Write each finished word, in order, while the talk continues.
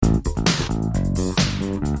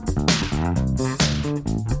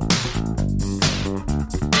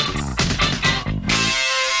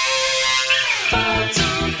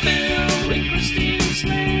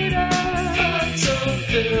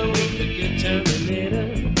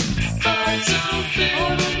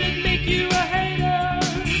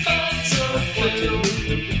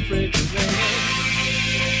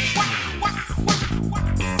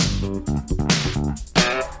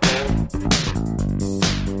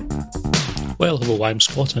Well, hello, I'm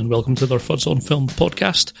Scott, and welcome to their Fuds on Film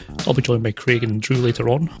podcast. I'll be joined by Craig and Drew later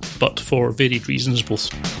on, but for varied reasons,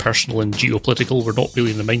 both personal and geopolitical, we're not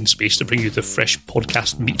really in the mind space to bring you the fresh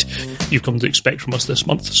podcast meat you've come to expect from us this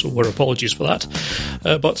month, so our apologies for that.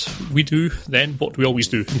 But we do then what we always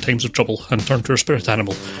do in times of trouble and turn to our spirit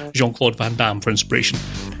animal, Jean-Claude Van Damme, for inspiration.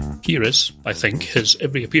 Here is, I think, his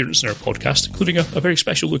every appearance in our podcast, including a very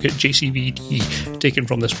special look at JCVD, taken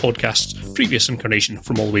from this podcast's previous incarnation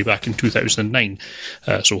from all the way back in 2009.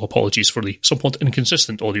 So apologies for the somewhat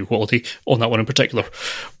inconsistent audio quality on that one in particular.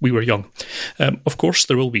 We were young. Of course,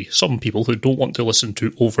 there will be some people who don't want to listen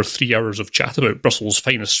to over 3 hours of chat about Brussels'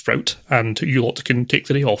 finest sprout, and you lot can take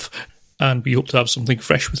the day off. And we hope to have something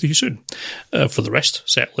fresh with you soon. For the rest,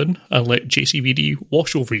 settle in and let JCVD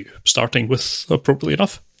wash over you, starting with, appropriately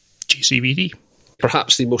enough, JCVD.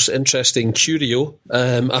 Perhaps the most interesting curio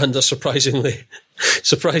and a surprisingly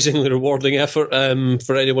rewarding effort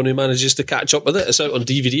for anyone who manages to catch up with it. It's out on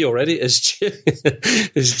DVD already. Is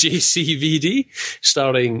JCVD,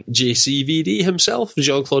 starring JCVD himself,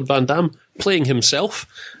 Jean-Claude Van Damme, playing himself,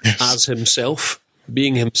 yes, as himself,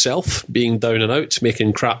 being down and out,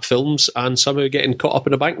 making crap films, and somehow getting caught up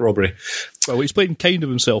in a bank robbery. Well, he's playing kind of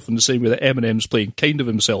himself in the same way that Eminem's playing kind of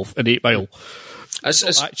himself in 8 Mile.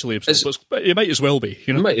 It's actually himself, but it might as well be.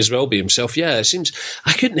 You know? It might as well be himself, yeah. It seems,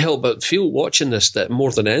 I couldn't help but feel watching this that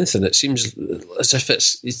more than anything, it seems as if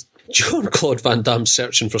it's Jean-Claude Van Damme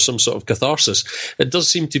searching for some sort of catharsis. It does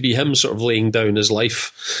seem to be him sort of laying down his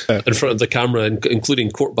life in front of the camera,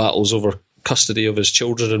 including court battles over custody of his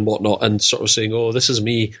children and whatnot, and sort of saying, oh, this is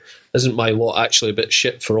me, isn't my lot actually a bit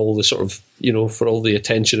shit for all the sort of, for all the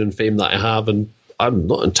attention and fame that I have? And I'm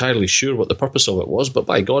not entirely sure what the purpose of it was, but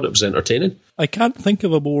by God, it was entertaining. I can't think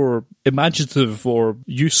of a more imaginative or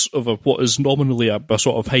use of what is nominally a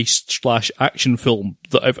sort of heist/action film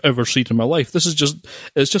that I've ever seen in my life. It's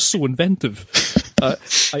just so inventive.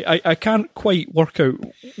 I can't quite work out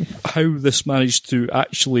how this managed to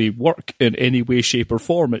actually work in any way, shape, or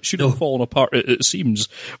form. It should have fallen apart, it seems,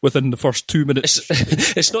 within the first 2 minutes.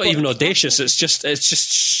 It's not even audacious. It's just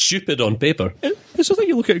stupid on paper. It's the thing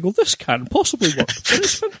you look at it and go, this can't possibly work. But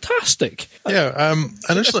it's fantastic. Yeah, and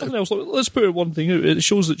let's put it one thing out. It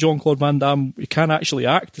shows that Jean-Claude Van Damme can actually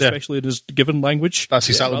act, especially in his given language. That's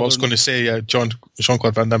exactly what I was going to say.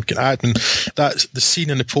 Jean-Claude Van Damme can act, and that's the scene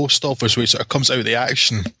in the post office where he sort of comes out of the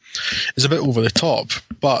action is a bit over the top,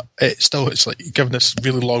 but it's like giving this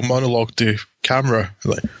really long monologue to camera.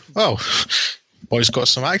 Like, oh, boy's got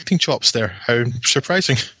some acting chops there. How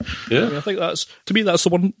surprising! Yeah, I think that's the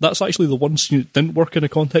one. That's actually the one scene that didn't work in the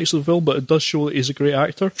context of the film, but it does show that he's a great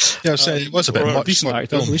actor. Yeah, it was a bit much, a decent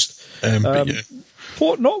actor at least. But yeah.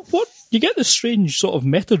 What you get this strange sort of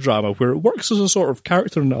meta drama where it works as a sort of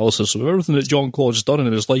character analysis of everything that Jean-Claude's done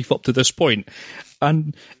in his life up to this point.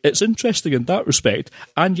 And it's interesting in that respect,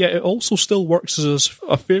 and yet it also still works as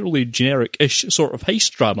a fairly generic-ish sort of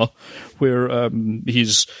heist drama, where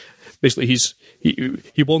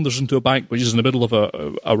he wanders into a bank which is in the middle of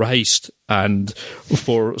a heist, and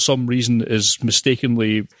for some reason is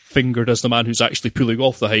mistakenly fingered as the man who's actually pulling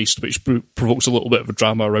off the heist, which provokes a little bit of a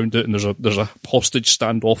drama around it, and there's a hostage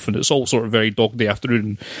standoff, and it's all sort of very Dog Day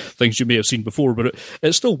Afternoon things you may have seen before, but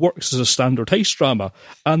it still works as a standard heist drama,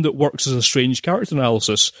 and it works as a strange character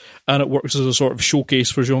analysis, and it works as a sort of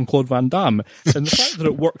showcase for Jean-Claude Van Damme, and the fact that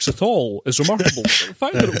it works at all is remarkable. The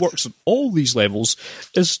fact that it works at all these levels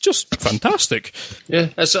is just fantastic. Yeah,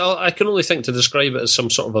 I can only think to describe it as some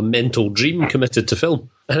sort of a mental dream committed to film,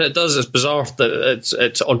 and it does. It's bizarre that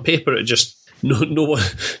it's on paper. It just no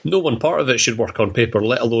one part of it should work on paper,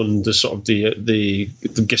 let alone the sort of the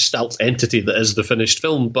gestalt entity that is the finished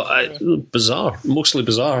film. But bizarre, mostly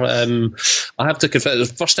bizarre. I have to confess,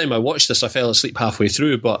 the first time I watched this, I fell asleep halfway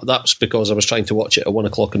through, but that's because I was trying to watch it at 1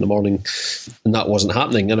 o'clock in the morning, and that wasn't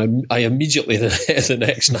happening. And I immediately the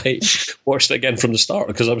next night watched it again from the start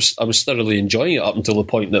because I was thoroughly enjoying it up until the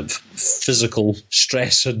point that physical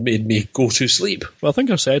stress had made me go to sleep. Well, I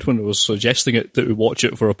think I said when I was suggesting it that we watch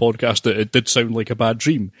it for a podcast that it did sound like a bad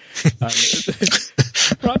dream.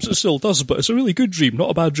 Perhaps it still does, but it's a really good dream, not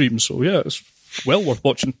a bad dream. So yeah, it's well worth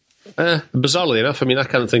watching. Bizarrely enough, I mean, I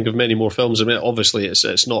can't think of many more films. I mean, obviously,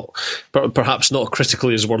 it's not perhaps not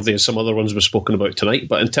critically as worthy as some other ones we've spoken about tonight.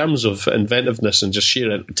 But in terms of inventiveness and just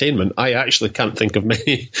sheer entertainment, I actually can't think of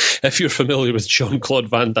many. If you're familiar with Jean-Claude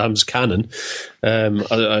Van Damme's canon,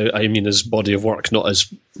 I mean his body of work, not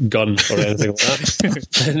his gun or anything like that.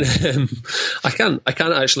 Then, I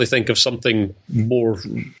can't actually think of something more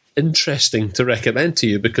interesting to recommend to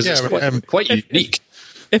you because it's quite unique.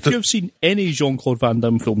 If you've seen any Jean-Claude Van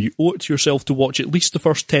Damme film, you owe it to yourself to watch at least the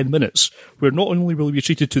first 10 minutes, where not only will you be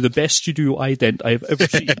treated to the best studio ident I've ever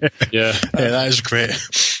seen. Yeah, that is great.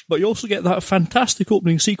 But you also get that fantastic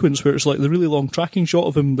opening sequence where it's like the really long tracking shot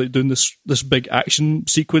of him like doing this big action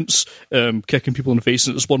sequence, kicking people in the face,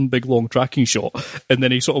 and it's one big long tracking shot. And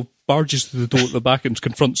then he sort of barges through the door at the back and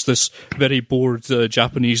confronts this very bored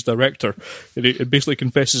Japanese director. And he basically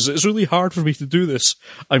confesses, it's really hard for me to do this.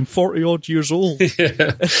 I'm 40 odd years old.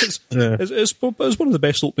 It's one of the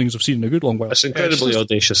best openings I've seen in a good long while. It's incredibly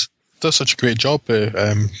audacious. Does such a great job of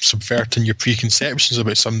subverting your preconceptions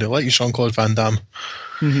about somebody like Jean-Claude Van Damme.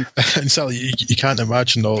 Mm-hmm. And so you can't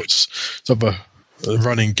imagine, though, it's sort of a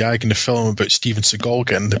running gag in the film about Steven Seagal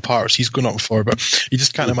getting the parts he's going up for, but you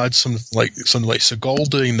just can't imagine something like Seagal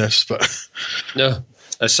doing this. But no,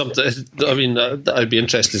 it's something. I mean, I'd be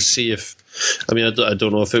interested to see if. I mean, I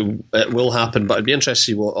don't know if it will happen, but I'd be interested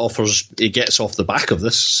to see what offers he gets off the back of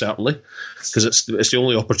this. Certainly, because it's the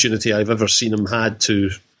only opportunity I've ever seen him had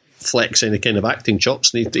to flex any kind of acting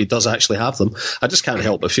chops, and he does actually have them. I just can't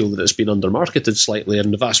help but feel that it's been undermarketed slightly,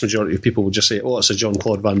 and the vast majority of people would just say, oh, it's a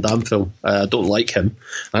Jean-Claude Van Damme film. I don't like him.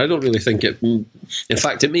 And I don't really think it... In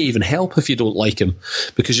fact, it may even help if you don't like him,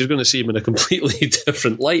 because you're going to see him in a completely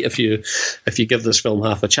different light if you give this film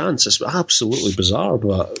half a chance. It's absolutely bizarre,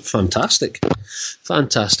 but fantastic.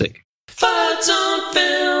 Fantastic. Fads on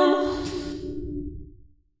Film.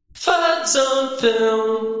 Fads on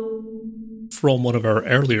Film. From one of our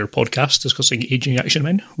earlier podcasts discussing aging action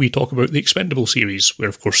men, we talk about the Expendable series, where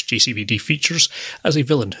of course JCVD features as a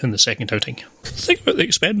villain in the second outing. The thing about the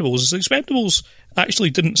Expendables is the Expendables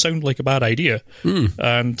actually didn't sound like a bad idea,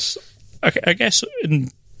 and I guess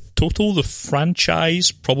in total the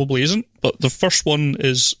franchise probably isn't, but the first one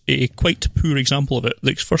is a quite poor example of it.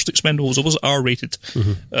 The first Expendables, it was R-rated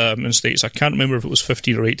in States. I can't remember if it was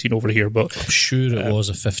 15 or 18 over here, but I'm sure it was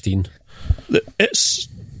a 15.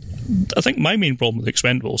 I think my main problem with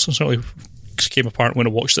Expendables, and certainly came apart when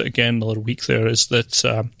I watched it again the other week there, is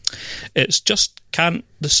that it's just can't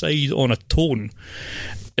decide on a tone.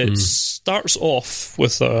 It starts off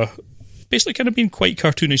with basically kind of being quite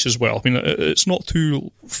cartoonish as well. I mean, it's not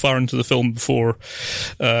too far into the film before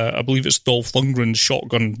I believe it's Dolph Lundgren's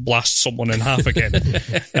shotgun blasts someone in half again.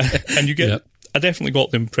 And you get... Yep. I definitely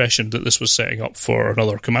got the impression that this was setting up for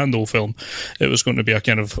another Commando film. It was going to be a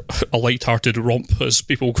kind of a light-hearted romp as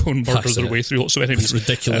people go and murder their way through lots of enemies. With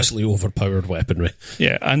ridiculously overpowered weaponry.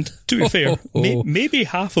 Yeah, and to be fair, maybe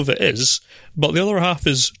half of it is, but the other half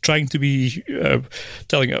is trying to be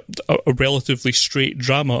telling a relatively straight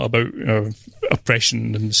drama about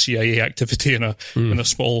oppression and CIA activity in a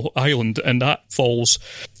small island, and that falls...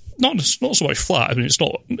 Not so much flat. I mean, it's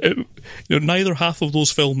not. Neither half of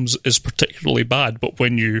those films is particularly bad, but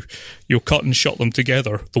when you cut and shut them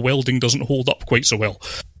together, the welding doesn't hold up quite so well.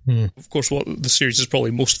 Of course, what the series is probably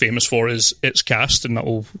most famous for is its cast, and that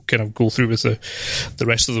will kind of go through with the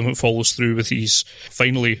rest of them. It follows through with these,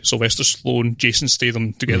 finally, Sylvester Stallone, Jason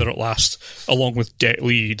Statham together at last, along with Jet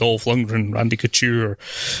Li, Dolph Lundgren, Randy Couture.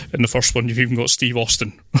 In the first one, you've even got Steve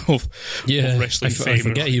Austin of wrestling fame. I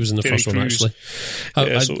forget he was in the first one, actually.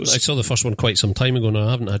 I saw the first one quite some time ago now.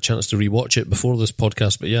 I haven't had a chance to rewatch it before this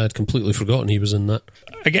podcast, but yeah, I'd completely forgotten he was in that.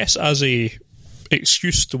 I guess as a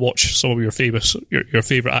excuse to watch some of your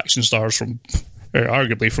favourite action stars from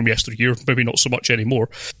arguably from yesteryear, maybe not so much anymore,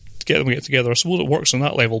 to get them together. I suppose it works on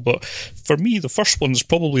that level, but for me the first one's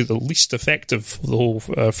probably the least effective of the whole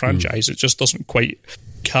franchise. It just doesn't quite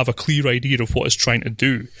have a clear idea of what it's trying to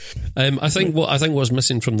do. I think what's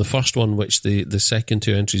missing from the first one, which the second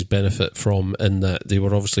two entries benefit from, in that they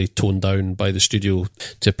were obviously toned down by the studio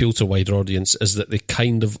to appeal to a wider audience, is that they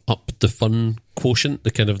kind of upped the fun quotient,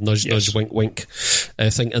 the kind of nudge, wink, wink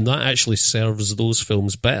thing, and that actually serves those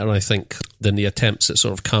films better, I think, than the attempts at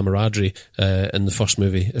sort of camaraderie in the first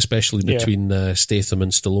movie, especially between Statham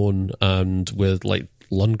and Stallone, and with like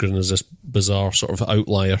Lundgren as this bizarre sort of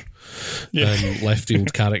outlier left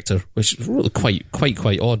field character, which is really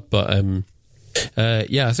quite odd, but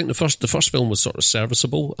I think the first film was sort of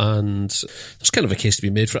serviceable, and there's kind of a case to be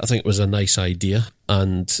made for it. I think it was a nice idea,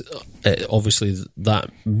 and obviously that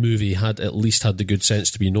movie had at least had the good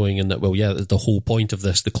sense to be knowing, in that, well, yeah, the whole point of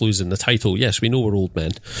this, the clues in the title, yes, we know we're old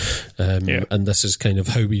men, and this is kind of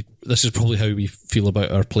probably how we feel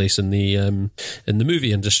about our place in the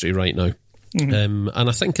movie industry right now. And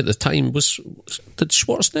I think at the time, did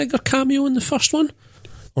Schwarzenegger cameo in the first one?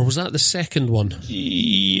 Or was that the second one?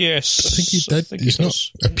 Yes. I think he did. He's not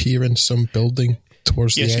appear in some building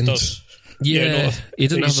towards the end. Yes, he does. Yeah, he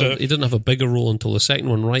he's, didn't have a bigger role until the second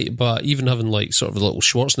one, right? But even having like sort of a little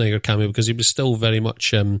Schwarzenegger cameo, because he was still very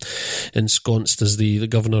much ensconced as the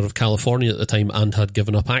governor of California at the time and had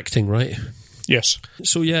given up acting, right? Yes.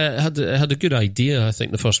 So yeah, it had a good idea, I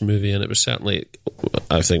think, the first movie, and it was certainly,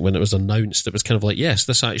 I think, when it was announced, it was kind of like, yes,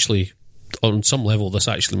 this actually, on some level, this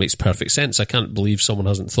actually makes perfect sense. I can't believe someone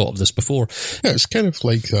hasn't thought of this before. Yeah, it's kind of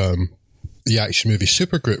like the action movie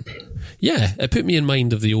Supergroup. Yeah, it put me in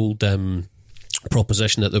mind of the old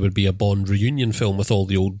proposition that there would be a Bond reunion film with all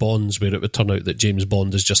the old Bonds, where it would turn out that James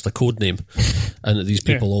Bond is just a code name and that these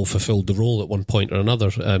people all fulfilled the role at one point or another.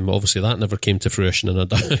 Obviously that never came to fruition, and I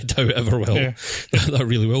doubt it ever will. Yeah. That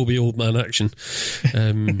really will be old man action.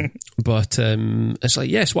 But it's like,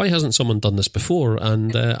 yes, why hasn't someone done this before?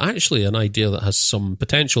 And actually an idea that has some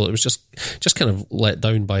potential. It was just kind of let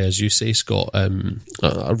down by, as you say, Scott,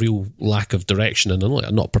 a real lack of direction and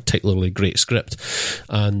a not particularly great script.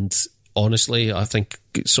 And honestly, I think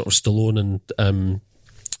sort of Stallone and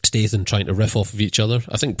Statham trying to riff off of each other.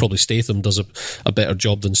 I think probably Statham does a better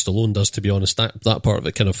job than Stallone does, to be honest. That part of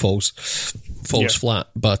it kind of falls flat.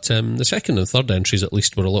 But the second and third entries, at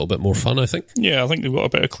least, were a little bit more fun, I think. Yeah, I think they've got a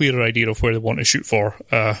bit of clearer idea of where they want to shoot for,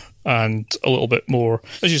 and a little bit more,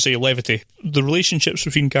 as you say, levity. The relationships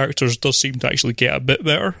between characters does seem to actually get a bit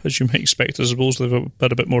better, as you might expect. I suppose they've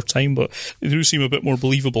had a bit more time, but they do seem a bit more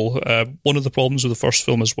believable. One of the problems with the first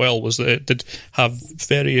film as well was that it did have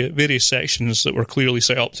various sections that were clearly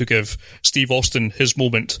set up to give Steve Austin his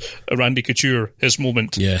moment, Randy Couture his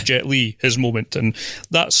moment, Jet Li his moment, and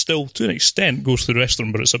that still, to an extent, goes through the rest of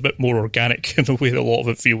them, but it's a bit more organic in the way that a lot of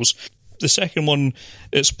it feels. The second one,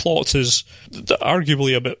 its plot is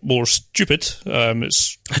arguably a bit more stupid. I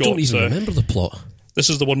don't even remember the plot. This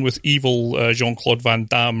is the one with evil Jean-Claude Van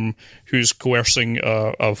Damme, who's coercing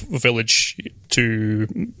a village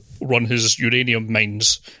to run his uranium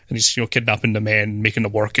mines, and he's kidnapping the men, making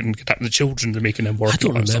them work, and kidnapping the children and making them work. I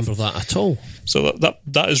don't remember that at all. So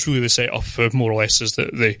that is really the setup, more or less, is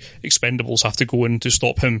that the Expendables have to go in to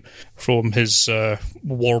stop him from his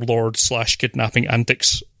warlord / kidnapping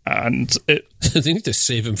antics. And they need to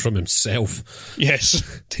save him from himself. Yes.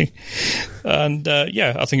 And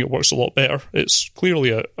I think it works a lot better. It's clearly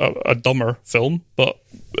a dumber film, but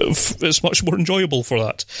it's much more enjoyable for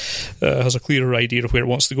that. It has a clearer idea of where it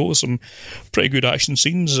wants to go. Some pretty good action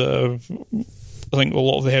scenes. I think a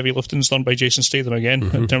lot of the heavy lifting is done by Jason Statham again,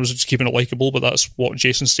 in terms of just keeping it likeable, but that's what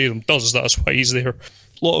Jason Statham does. That's why he's there.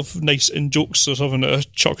 A lot of nice in-jokes. There's having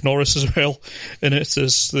Chuck Norris as well in it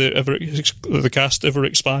as the cast ever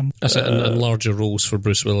expand. That's it, and larger roles for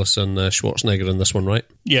Bruce Willis and Schwarzenegger in this one, right?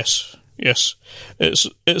 Yes. Its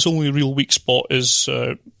only real weak spot is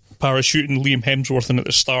parachuting Liam Hemsworth in at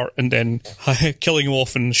the start and then killing him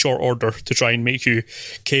off in short order to try and make you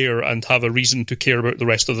care and have a reason to care about the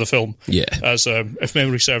rest of the film. Yeah. As if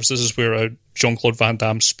memory serves, this is where Jean-Claude Van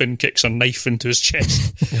Damme spin kicks a knife into his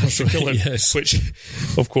chest to kill him, yes. Which,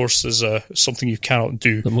 of course, is something you cannot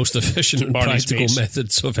do. The most efficient and practical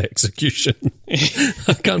methods of execution.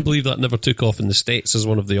 I can't believe that never took off in the States as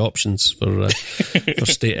one of the options for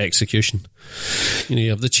state execution. You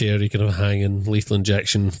have the chair, you can have hanging, lethal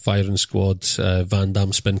injection, firing squad, Van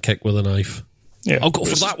Damme spin kick with a knife. Yeah, I'll go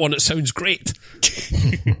for that one, it sounds great.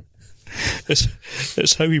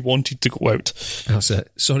 It's how he wanted to go out. That's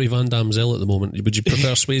it. Sorry, Van Damme's ill at the moment. Would you prefer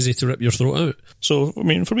Swayze to rip your throat out? So, I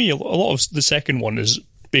mean, for me, a lot of the second one is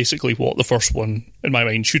basically what the first one, in my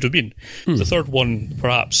mind, should have been. The third one,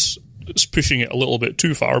 perhaps, is pushing it a little bit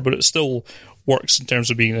too far, but it still works in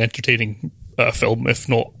terms of being an entertaining film, if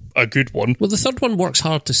not a good one. Well, the third one works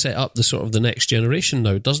hard to set up the sort of the next generation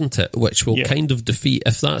now, doesn't it? Which will kind of defeat,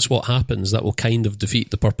 if that's what happens, that will kind of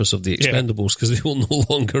defeat the purpose of the Expendables, because they will no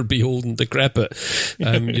longer be old and decrepit.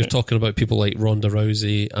 You're talking about people like Ronda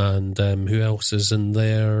Rousey and who else is in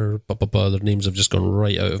there? Their names have just gone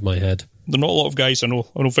right out of my head. There are not a lot of guys I know.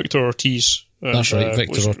 I know Victor Ortiz. That's right,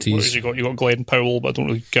 Victor Ortiz. What has you got Glenn Powell, but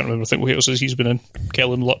I can't remember. I think what else is he's been in.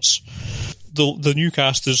 Kellen Lutz. The new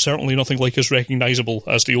cast is certainly nothing like as recognisable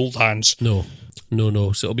as the old hands. No.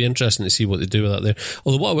 So it'll be interesting to see what they do with that there.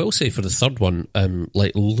 Although what I will say for the third one,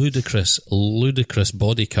 like ludicrous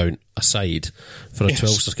body count aside, for a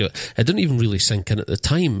 12-star scale, it didn't even really sink in at the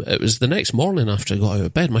time. It was the next morning after I got out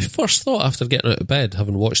of bed. My first thought after getting out of bed,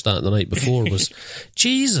 having watched that the night before, was,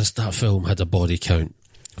 Jesus, that film had a body count.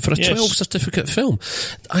 For a 12 certificate film.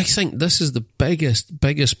 I think this is the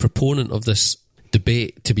biggest proponent of this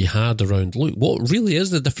debate to be had around, look, what really is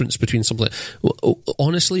the difference between something like,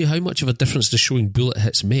 honestly, how much of a difference does showing bullet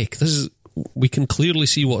hits make? We can clearly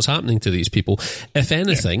see what's happening to these people. If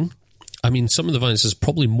anything, I mean, some of the violence is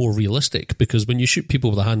probably more realistic, because when you shoot people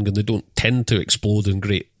with a handgun, they don't tend to explode in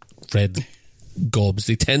great red gobs.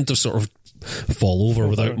 They tend to sort of fall over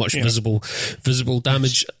without much visible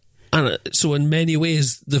damage. And so in many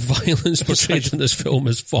ways, the violence portrayed in this film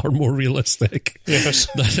is far more realistic than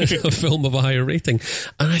a film of a higher rating.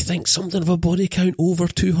 And I think something of a body count over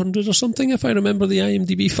 200 or something, if I remember the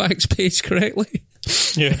IMDb facts page correctly.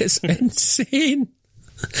 Yeah. It's insane.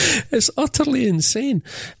 It's utterly insane.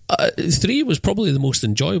 3 was probably the most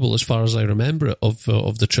enjoyable as far as I remember it of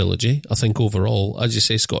the trilogy. I think overall, as you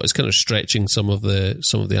say, Scott, it's kind of stretching some of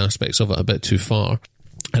the aspects of it a bit too far.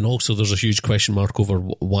 And also there's a huge question mark over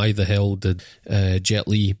why the hell did Jet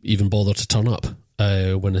Li even bother to turn up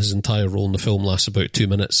when his entire role in the film lasts about 2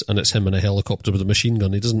 minutes and it's him in a helicopter with a machine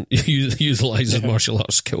gun. He doesn't utilise his martial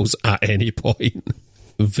arts skills at any point.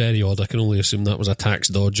 Very odd. I can only assume that was a tax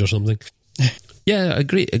dodge or something. Yeah, a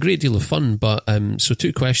great deal of fun. But so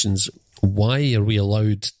 2 questions. Why are we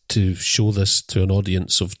allowed to show this to an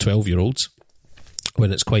audience of 12-year-olds?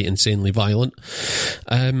 When it's quite insanely violent,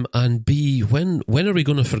 and B, when are we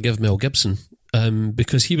going to forgive Mel Gibson?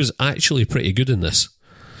 Because he was actually pretty good in this.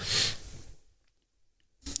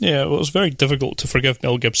 Yeah, well, it was very difficult to forgive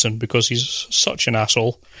Mel Gibson because he's such an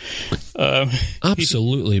asshole.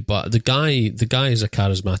 Absolutely, but the guy is a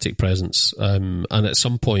charismatic presence, and at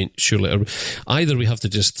some point, surely, either we have to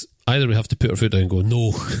put our foot down and go,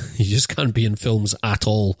 no, he just can't be in films at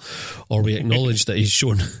all, or we acknowledge that he's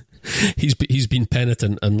shown. He's been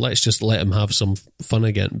penitent, and let's just let him have some fun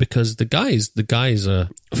again, because the guy's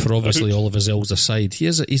for obviously all of his ills aside,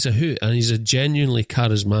 he's a hoot, and he's a genuinely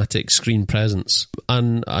charismatic screen presence.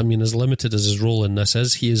 And I mean, as limited as his role in this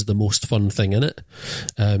is, he is the most fun thing in it,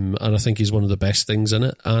 and I think he's one of the best things in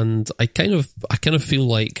it. And I kind of feel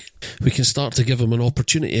like we can start to give him an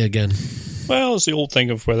opportunity again. Well, it's the old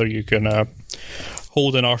thing of whether you can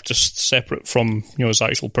hold an artist separate from his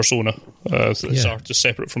actual persona. His artist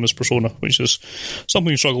separate from his persona, which is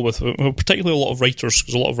something you struggle with, particularly a lot of writers,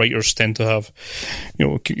 because a lot of writers tend to have,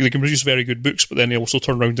 they can produce very good books, but then they also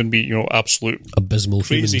turn around and be, absolute abysmal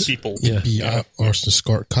crazy humans. people. Yeah, Orson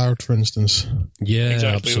Scott Card, for instance. Yeah,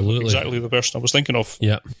 absolutely. Exactly the person I was thinking of.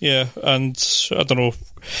 Yeah. Yeah, and I don't know,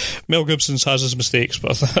 Mel Gibson has his mistakes,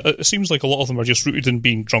 but it seems like a lot of them are just rooted in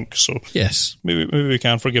being drunk, so yes, maybe we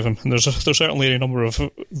can forgive him. And there's certainly a number of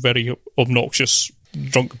very obnoxious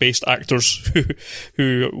drunk-based actors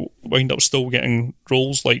who wind up still getting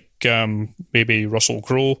roles, like maybe Russell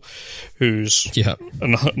Crowe, who's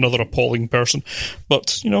another appalling person,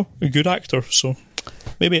 but a good actor. So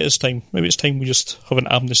maybe it is time. Maybe it's time we just have an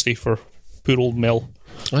amnesty for poor old Mel.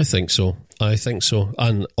 I think so.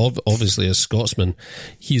 And obviously, as Scotsman,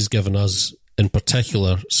 he's given us, in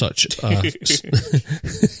particular, such an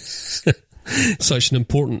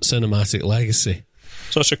important cinematic legacy.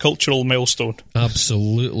 Such a cultural milestone.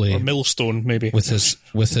 Absolutely. Or millstone, maybe. With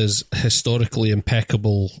his historically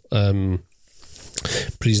impeccable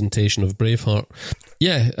presentation of Braveheart.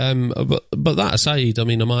 Yeah, but that aside, I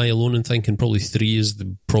mean, am I alone in thinking probably 3 is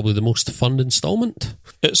probably the most fun instalment?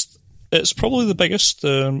 It's probably the biggest.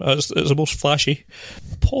 It's the most flashy.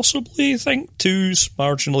 Possibly, I think 2's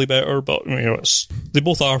marginally better, but they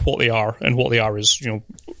both are what they are, and what they are is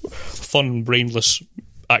fun, brainless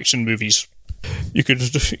action movies. You could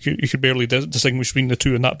barely distinguish between the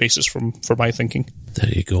 2 on that basis for my thinking. There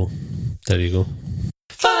you go.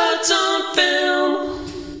 Fuds on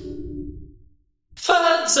film.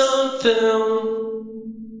 Fuds on film.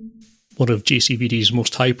 One of JCVD's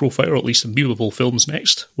most high-profile, or at least viewable films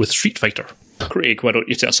next, with Street Fighter. Craig, why don't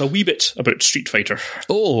you tell us a wee bit about Street Fighter?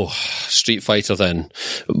 Oh, Street Fighter then.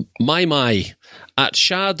 My. At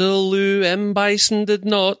Shadaloo, M. Bison did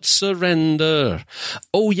not surrender.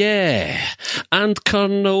 Oh yeah. And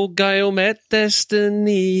Colonel Guile met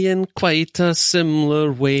destiny in quite a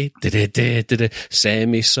similar way. Did.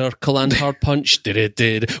 Semicircle and hard punch.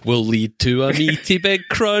 Did. Will lead to a meaty big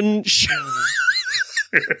crunch.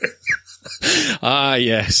 Ah,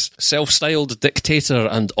 yes. Self-styled dictator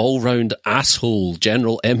and all-round asshole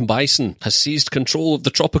General M. Bison has seized control of the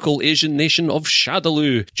tropical Asian nation of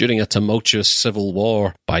Shadaloo during a tumultuous civil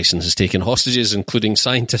war. Bison has taken hostages, including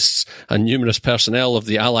scientists and numerous personnel of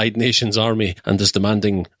the Allied Nations Army, and is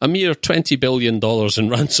demanding a mere $20 billion in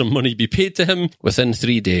ransom money be paid to him within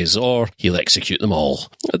 3 days, or he'll execute them all.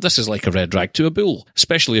 This is like a red rag to a bull,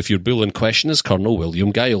 especially if your bull in question is Colonel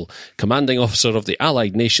William Guile, commanding officer of the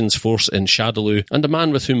Allied Nations force in Shadaloo, and a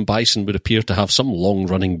man with whom Bison would appear to have some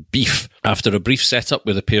long-running beef. After a brief setup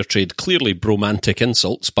where the pair trade clearly bromantic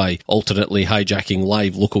insults by alternately hijacking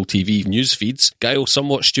live local TV news feeds, Guile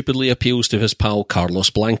somewhat stupidly appeals to his pal Carlos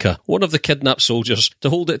Blanca, one of the kidnapped soldiers, to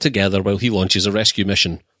hold it together while he launches a rescue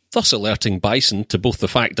mission. thus alerting Bison to both the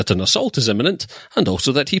fact that an assault is imminent and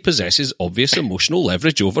also that he possesses obvious emotional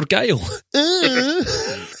leverage over Guile.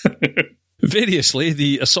 Variously,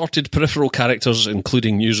 the assorted peripheral characters,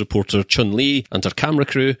 including news reporter Chun-Li and her camera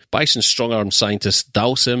crew, Bison's strong-arm scientist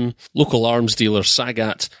Dalsim, local arms dealer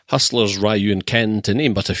Sagat, hustlers Ryu and Ken, to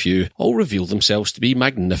name but a few, all reveal themselves to be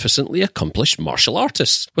magnificently accomplished martial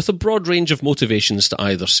artists, with a broad range of motivations to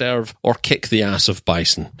either serve or kick the ass of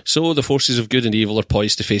Bison. So the forces of good and evil are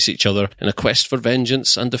poised to face each other in a quest for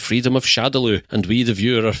vengeance and the freedom of Shadaloo, and we, the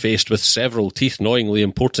viewer, are faced with several teeth-gnawingly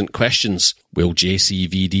important questions. Will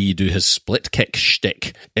JCVD do his split kick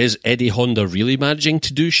shtick? Is Eddie Honda really managing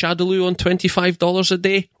to do Shadaloo on $25 a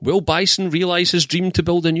day? Will Bison realise his dream to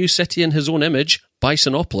build a new city in his own image,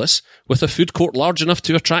 Bisonopolis, with a food court large enough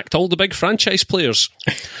to attract all the big franchise players?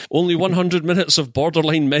 Only 100 minutes of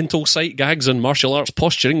borderline mental sight gags and martial arts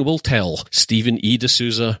posturing will tell. Stephen E.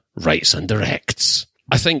 D'Souza writes and directs.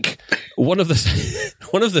 I think one of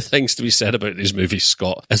the things to be said about these movies,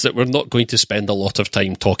 Scott, is that we're not going to spend a lot of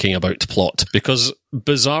time talking about plot, because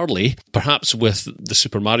bizarrely, perhaps with the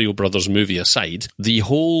Super Mario Brothers movie aside, the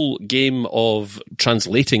whole game of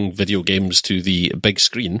translating video games to the big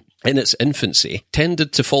screen in its infancy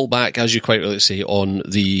tended to fall back, as you quite rightly say, on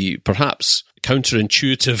the perhaps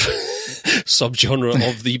counterintuitive subgenre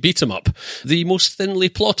of the beat-em-up, the most thinly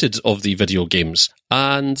plotted of the video games.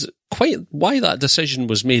 And quite why that decision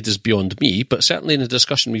was made is beyond me, but certainly in the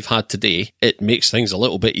discussion we've had today, it makes things a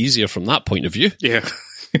little bit easier from that point of view. Yeah.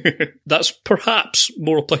 That's perhaps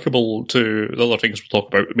more applicable to the other things we'll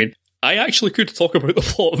talk about. I mean, I actually could talk about the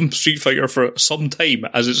plot of Street Fighter for some time,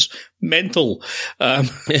 as it's mental.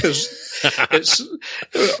 It's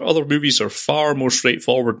other movies are far more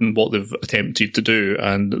straightforward in what they've attempted to do,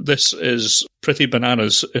 and this is pretty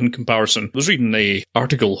bananas in comparison. I was reading an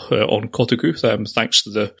article on Kotaku, thanks to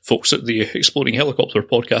the folks at the Exploding Helicopter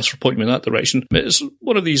podcast for pointing me in that direction. It's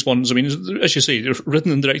one of these ones, I mean, as you say,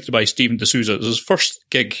 written and directed by Stephen D'Souza. It's his first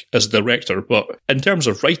gig as director, but in terms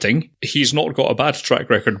of writing, he's not got a bad track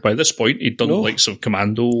record by this point. He'd done the likes of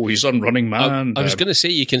Commando, he's done Running Man. I was going to say,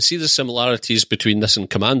 you can see the similarities between this and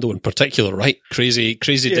Commando in particular, right? Crazy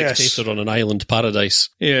dictator on an island paradise.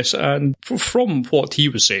 Yes, and from what he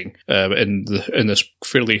was saying in this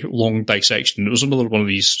fairly long dissection, it was another one of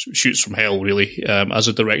these shoots from hell, really. As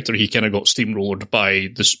a director, he kind of got steamrolled by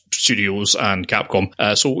the studios and Capcom.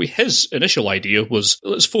 So his initial idea was,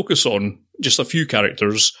 let's focus on just a few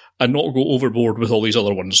characters and not go overboard with all these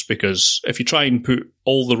other ones, because if you try and put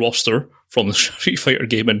all the roster from the Street Fighter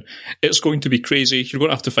game in, it's going to be crazy. You're going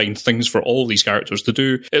to have to find things for all these characters to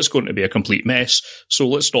do. It's going to be a complete mess. So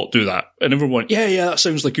let's not do that. And everyone went, yeah, that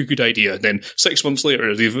sounds like a good idea. And then 6 months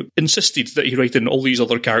later, they've insisted that he write in all these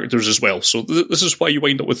other characters as well. So this is why you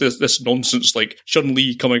wind up with this nonsense, like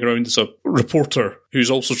Chun-Li coming around as a reporter who's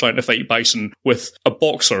also trying to fight Bison, with a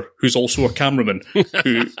boxer who's also a cameraman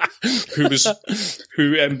who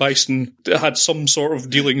Bison had some sort of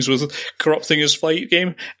dealings with corrupting his fight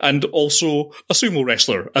game, and also a sumo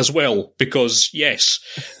wrestler as well, because yes.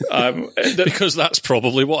 Because that's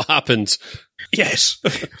probably what happened. Yes,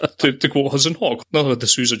 to quote Hudson Hawk, another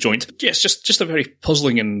D'Souza joint. Yes, just a very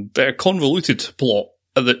puzzling and convoluted plot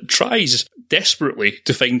that tries desperately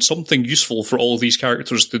to find something useful for all of these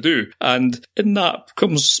characters to do. And in that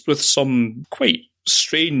comes with some quite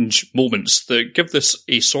strange moments that give this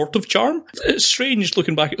a sort of charm. It's strange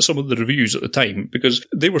looking back at some of the reviews at the time, because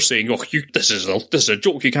they were saying, this is a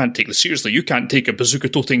joke, you can't take this seriously, you can't take a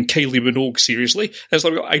bazooka-toting Kylie Minogue seriously. And it's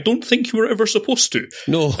like, I don't think you were ever supposed to.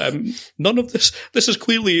 No. None of this is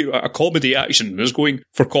clearly a comedy action. It's going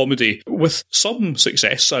for comedy with some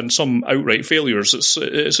success and some outright failures.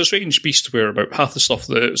 It's a strange beast where about half the stuff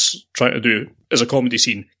that it's trying to do as a comedy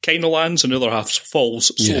scene kind of lands and the other half falls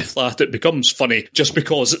so flat it becomes funny just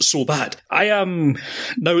because it's so bad. I am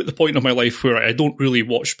now at the point of my life where I don't really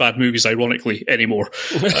watch bad movies ironically anymore.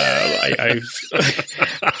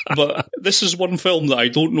 But this is one film that I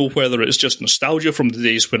don't know whether it's just nostalgia from the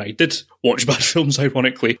days when I did watch bad films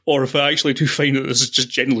ironically, or if I actually do find that this is just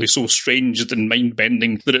generally so strange and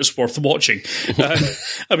mind-bending that it's worth watching.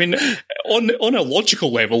 I mean, on a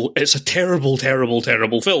logical level, it's a terrible, terrible,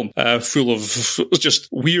 terrible film, full of just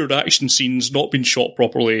weird action scenes, not been shot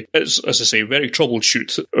properly. It's, as I say, very troubled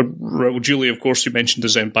shoot. Raul Julia, of course, you mentioned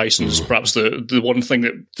as Bison is perhaps the one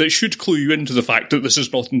thing that should clue you into the fact that this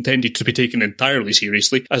is not intended to be taken entirely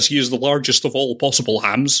seriously, as as he is the largest of all possible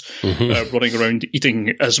hams, running around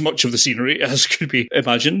eating as much of the scenery as could be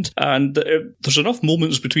imagined. And there's enough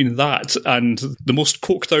moments between that and the most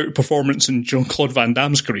coked out performance in Jean-Claude Van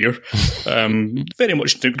Damme's career, very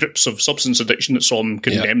much into grips of substance addiction that saw him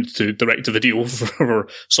condemned to direct-to-video for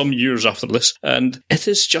some years after this. And it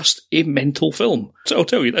is just a mental film. So I'll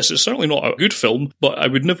tell you this, it's certainly not a good film, but I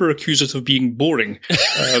would never accuse it of being boring.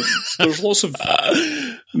 There's lots of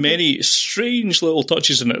many strange little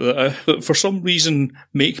touches in it that for some reason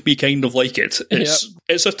make me kind of like it.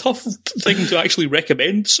 It's a tough thing to actually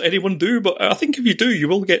recommend anyone do, but I think if you do, you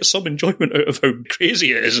will get some enjoyment out of how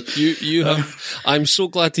crazy it is. You have. I'm so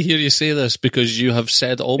glad to hear you say this, because you have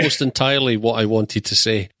said almost entirely what I wanted to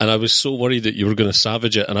say, and I was so worried that you were going to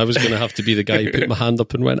savage it, and I was going to have to be the guy who put my hand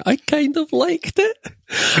up and went, I kind of liked it.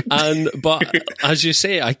 But as you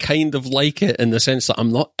say, I kind of like it in the sense that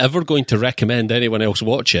I'm not ever going to recommend anyone else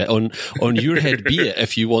watch it. On your head be it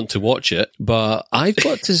if you want to watch it. But I've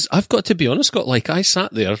got to be honest, Scott, like I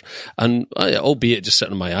sat there and albeit just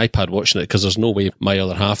sitting on my iPad watching it, because there's no way my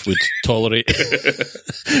other half would tolerate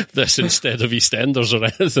this instead of EastEnders or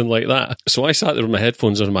anything like that. So I sat there with my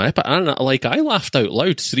headphones on my iPad and I laughed out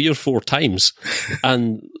loud 3 or 4 times.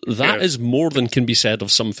 And that is more than can be said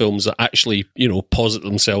of some films that actually, posit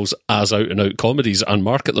themselves as out and out comedies and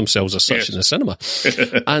market themselves as such in the cinema.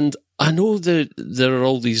 And I know that there are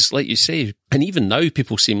all these, like you say, and even now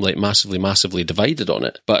people seem like massively divided on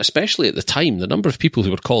it. But especially at the time, the number of people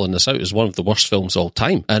who were calling this out as one of the worst films of all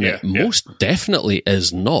time. And it most definitely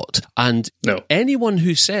is not. And anyone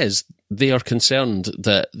who says they are concerned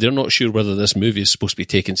that they're not sure whether this movie is supposed to be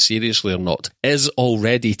taken seriously or not is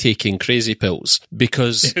already taking crazy pills,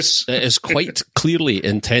 because it is quite clearly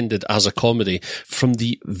intended as a comedy from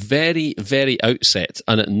the very, very outset.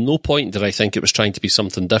 And at no point did I think it was trying to be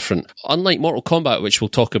something different. Unlike Mortal Kombat, which we'll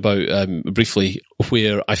talk about briefly,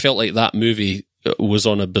 where I felt like that movie was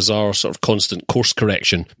on a bizarre sort of constant course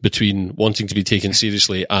correction between wanting to be taken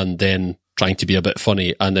seriously and then trying to be a bit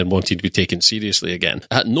funny and then wanting to be taken seriously again.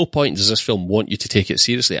 At no point does this film want you to take it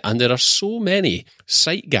seriously. And there are so many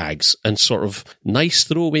sight gags and sort of nice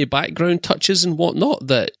throwaway background touches and whatnot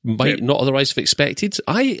that might not otherwise have expected.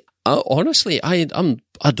 Honestly, I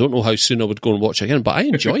don't know how soon I would go and watch it again, but I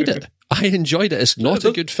enjoyed it. I enjoyed it. It's not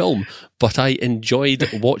a good film, but I enjoyed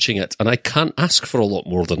watching it, and I can't ask for a lot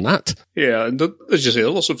more than that. Yeah, and as you say, there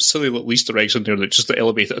are lots of silly little Easter eggs in there that just to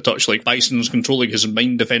elevate it a touch, like Bison's controlling his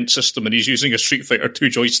mind defense system and he's using a Street Fighter 2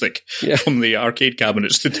 joystick from the arcade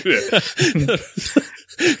cabinets to do it.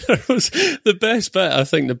 There was the best bit, I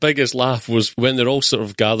think the biggest laugh was when they're all sort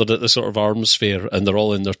of gathered at the sort of arms fair and they're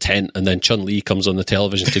all in their tent, and then Chun-Li comes on the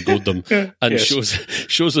television to goad them and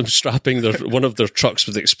shows them strapping one of their trucks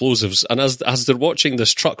with explosives. And as they're watching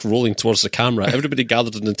this truck rolling towards the camera, everybody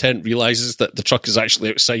gathered in the tent realizes that the truck is actually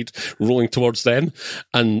outside rolling towards them.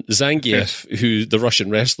 And Zangief, who the Russian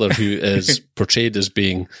wrestler who is portrayed as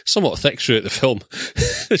being somewhat thick throughout the film,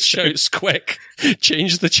 shouts, "Quick,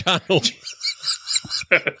 change the channel."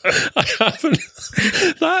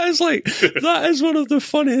 That is one of the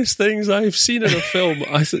funniest things I've seen in a film,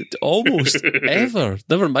 I think, almost ever.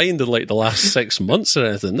 Never mind in like the last 6 months or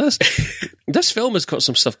anything. This film has got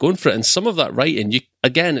some stuff going for it, and some of that writing,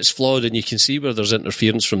 again, it's flawed and you can see where there's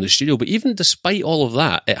interference from the studio, but even despite all of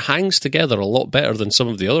that, it hangs together a lot better than some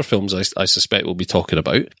of the other films I suspect we'll be talking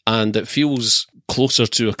about, and it feels closer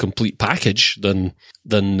to a complete package than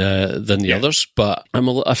the others. But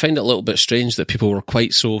I find it a little bit strange that people were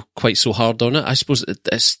quite so hard on it. I suppose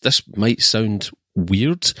this might sound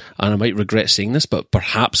weird, and I might regret saying this, but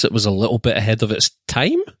perhaps it was a little bit ahead of its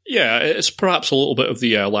time. Yeah, it's perhaps a little bit of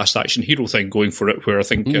the Last Action Hero thing going for it, where I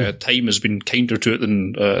think time has been kinder to it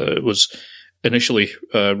than it was initially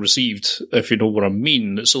received, if you know what I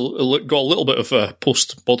mean. It's got a little bit of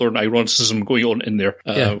post-modern ironicism going on in there,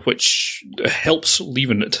 which helps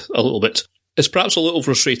leaven it a little bit. It's perhaps a little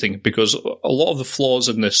frustrating because a lot of the flaws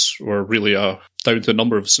in this were really down to a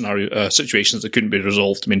number of situations that couldn't be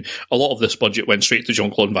resolved. I mean, a lot of this budget went straight to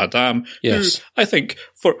Jean-Claude Van Damme, who I think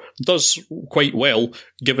does quite well,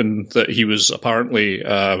 given that he was apparently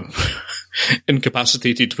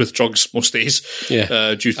incapacitated with drugs most days.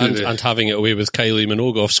 Due to and having it away with Kylie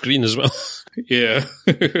Minogue off screen as well. Yeah.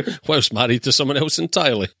 Whilst married to someone else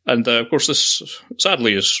entirely. And of course, this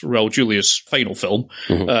sadly is Raul Julia's final film.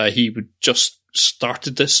 He just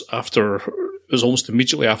started this after, it was almost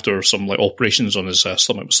immediately after some like operations on his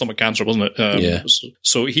stomach cancer, wasn't it?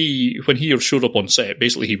 So when he showed up on set,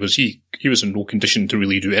 basically he was in no condition to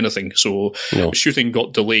really do anything. So shooting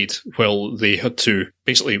got delayed while they had to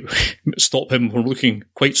basically stop him from looking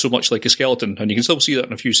quite so much like a skeleton. And you can still see that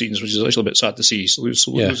in a few scenes, which is actually a bit sad to see. So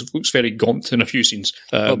it looks very gaunt in a few scenes.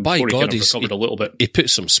 But by before God, he recovered a little bit. He put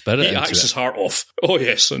some spirit into it. He acts his heart off. Oh,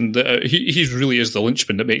 yes. And he really is the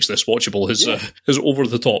linchpin that makes this watchable. His over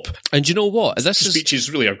the top. And you know what?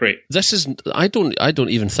 Speeches really are great. This is, I don't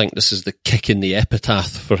even think this is the kick in the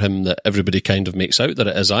epitaph for him that everybody kind of makes out that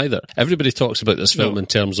it is either. Everybody talks about this film in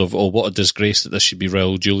terms of, oh, what a disgrace that this should be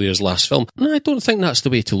Raul Julia's last film. No, I don't think that's the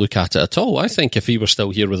way to look at it at all. I think if he were still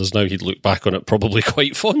here with us now, he'd look back on it probably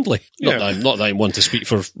quite fondly. Yeah. Not that I'm one to speak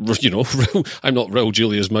for, I'm not Raul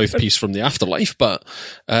Julia's mouthpiece from the afterlife, but,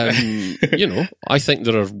 I think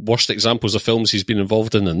there are worse examples of films he's been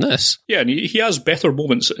involved in than this. Yeah, and he has better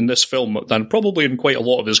moments in this film than probably in quite a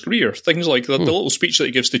lot of his career. Things like the little speech that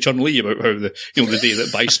he gives to Chun-Li about how the day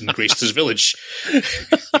that Bison graced his village.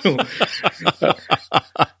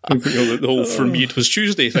 The whole "for me it was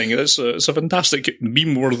Tuesday" thing. It's a fantastic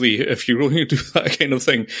meme-worthy, if you're going to do that kind of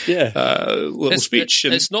thing. Yeah, little speech.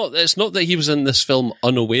 It's not that he was in this film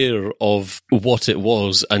unaware of what it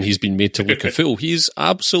was, and he's been made to look a fool. He's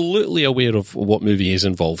absolutely aware of what movie he's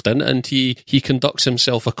involved in, and he conducts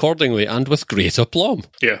himself accordingly and with great aplomb.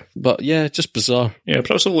 Yeah, but yeah, just bizarre. Yeah,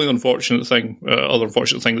 perhaps the only unfortunate thing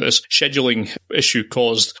that this scheduling issue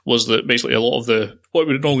caused was that basically a lot of what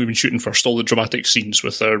would have normally been shooting first, all the dramatic scenes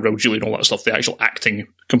with Raul Julia and all that stuff, the actual acting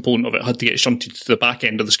component of it had to get shunted to the back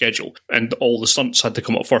end of the schedule, and all the stunts had to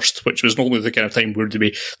come up first, which was normally the kind of time where they'd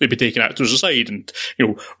be taking actors aside and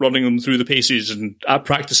running them through the paces and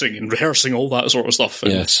practicing and rehearsing all that sort of stuff.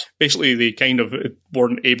 And yes, basically they kind of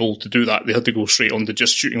weren't able to do that. They had to go straight on to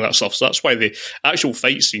just shooting that stuff. So that's why the actual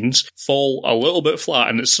fight scenes fall a little bit flat,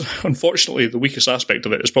 and it's unfortunately the weakest aspect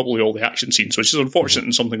of it is probably all the action scenes, which is unfortunate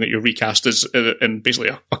in something that you're recast as in basically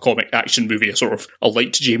a comic action movie, a sort of a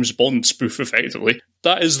light James Bond spoof, effectively.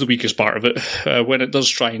 That is the weakest part of it. When it does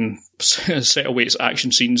try and set away its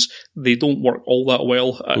action scenes, they don't work all that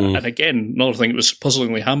well. And again, another thing, it was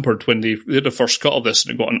puzzlingly hampered when they did the first cut of this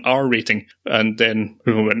and it got an R rating, and then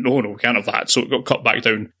we went, no, we can't have that. So it got cut back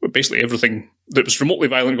down. But basically everything that was remotely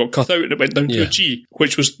violent got cut out, and it went down to a G,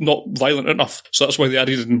 which was not violent enough. So that's why they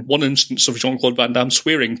added in one instance of Jean-Claude Van Damme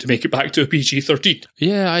swearing to make it back to a PG-13.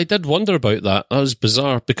 Yeah, I did wonder about that. That was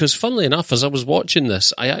bizarre, because funnily enough, as I was watching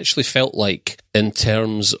this, I actually felt like, in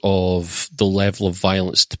terms of the level of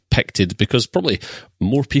violence depicted, because probably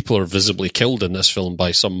more people are visibly killed in this film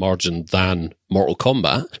by some margin than Mortal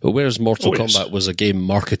Kombat, but whereas Mortal Kombat was a game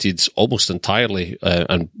marketed almost entirely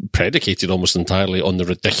and predicated almost entirely on the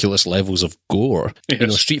ridiculous levels of gore,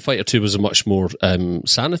 Street Fighter 2 was a much more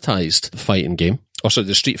sanitized fighting game. Also,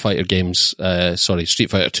 the Street Fighter games, Street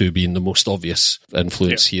Fighter 2 being the most obvious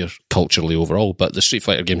influence here culturally overall, but the Street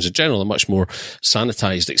Fighter games in general are much more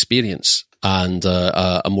sanitized experience and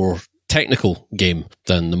a more technical game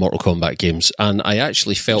than the Mortal Kombat games. And I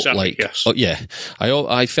actually felt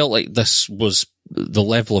I felt like this was the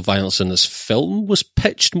level of violence in this film was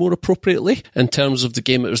pitched more appropriately in terms of the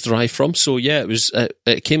game it was derived from. So yeah,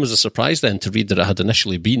 it came as a surprise then to read that it had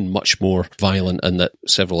initially been much more violent and that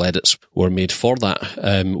several edits were made for that.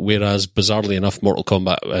 Whereas bizarrely enough, Mortal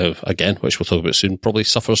Kombat, again, which we'll talk about soon, probably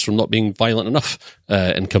suffers from not being violent enough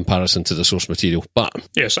in comparison to the source material. But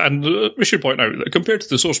yes, and we should point out that compared to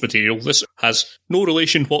the source material, this has no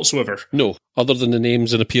relation whatsoever. No, other than the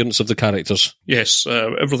names and appearance of the characters. Yes,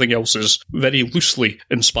 everything else is very loosely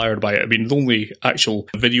inspired by it. I mean, the only actual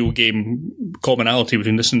video game commonality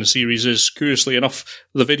between this and the series is, curiously enough,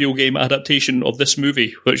 the video game adaptation of this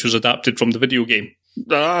movie, which was adapted from the video game.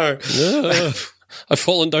 I've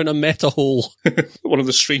fallen down a meta hole. One of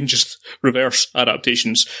the strangest reverse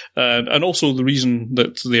adaptations. And also the reason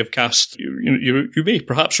that they have cast, you may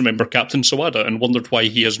perhaps remember Captain Sawada and wondered why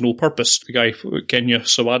he has no purpose. The guy, Kenya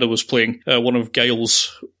Sawada, was playing one of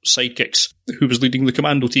Guile's sidekicks who was leading the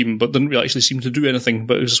commando team, but didn't really actually seem to do anything.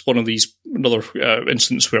 But it was just one of these, another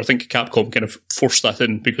instance where I think Capcom kind of forced that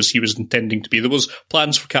in because he was intending to be. There was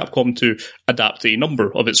plans for Capcom to adapt a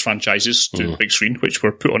number of its franchises to the big screen, which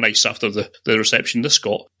were put on ice after the reception this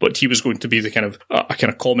got. But he was going to be the kind of a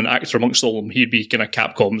kind of common actor amongst all of them. He'd be kind of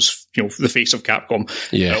Capcom's, the face of Capcom.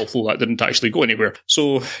 Although that didn't actually go anywhere.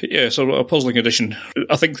 So yeah, so a puzzling addition.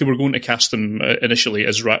 I think they were going to cast him initially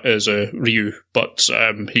as Ryu, but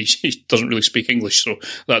he doesn't really speak English, so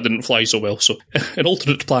that didn't fly so well. So an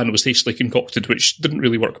alternate plan was hastily concocted, which didn't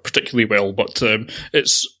really work particularly well, but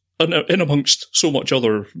it's in amongst so much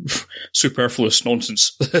other superfluous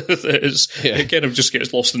nonsense, it kind of just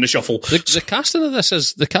gets lost in the shuffle. The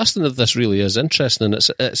casting of this really is interesting, and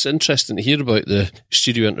it's interesting to hear about the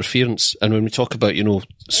studio interference. And when we talk about,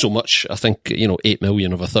 so much, I think, $8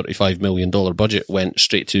 million of a $35 million budget went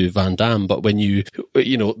straight to Van Damme. But when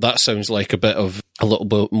that sounds like a little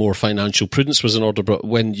bit more financial prudence was in order. But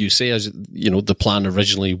when you say, the plan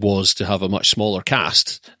originally was to have a much smaller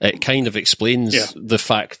cast, it kind of explains the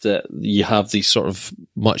fact that you have these sort of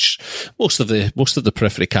most of the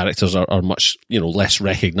periphery characters are much, less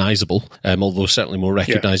recognisable, although certainly more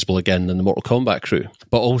recognisable again than the Mortal Kombat crew.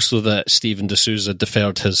 But also that Steven D'Souza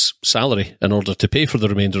deferred his salary in order to pay for the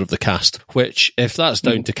remainder of the cast, which, if that's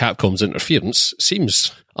down to Capcom's interference,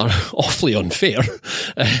 seems awfully unfair.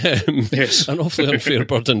 Yes. An awfully unfair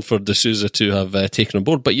burden for D'Souza to have taken on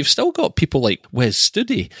board. But you've still got people like Wes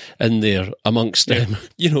Studi in there amongst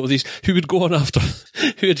these who would go on after,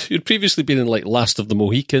 who'd previously been in like Last of the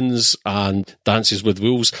Mohicans and Dances with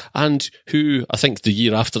Wolves, and who I think the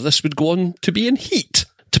year after this would go on to be in Heat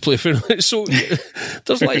to play for. So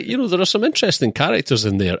there's there are some interesting characters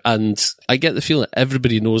in there, and I get the feeling that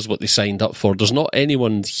everybody knows what they signed up for. There's not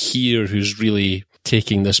anyone here who's really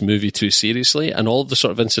taking this movie too seriously, and all of the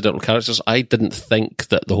sort of incidental characters, I didn't think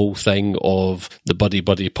that the whole thing of the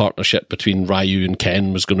buddy-buddy partnership between Ryu and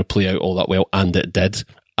Ken was going to play out all that well, and it did.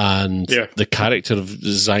 And the character of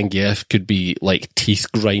Zangief could be like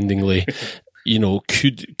teeth-grindingly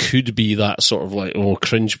could be that sort of like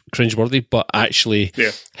cringeworthy, but actually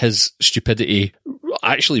his stupidity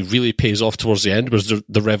actually really pays off towards the end. Was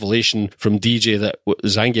the revelation from DJ that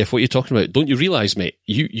Zangief, what are you talking about? Don't you realise, mate?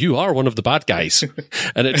 You are one of the bad guys,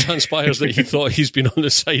 and it transpires that he thought he's been on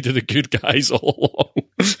the side of the good guys all along.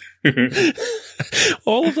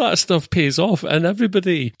 All of that stuff pays off, and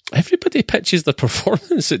everybody pitches the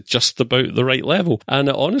performance at just about the right level, and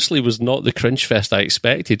it honestly was not the cringe fest I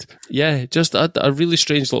expected. Yeah, just a really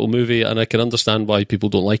strange little movie, and I can understand why people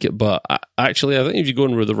don't like it, but actually I think if you go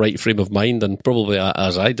in with the right frame of mind, and probably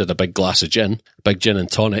as I did, a big glass of gin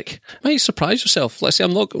and tonic, you might surprise yourself. Let's say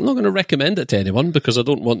I'm not going to recommend it to anyone, because I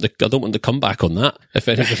don't want the comeback on that if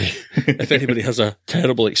anybody has a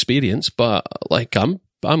terrible experience, but like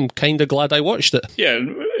I'm kind of glad I watched it. Yeah,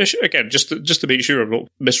 again, just to make sure I'm not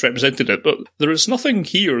misrepresenting it, but there is nothing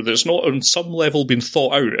here that's not on some level been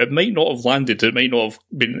thought out. It might not have landed, it might not have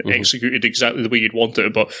been executed exactly the way you'd want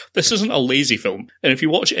it, but this isn't a lazy film. And if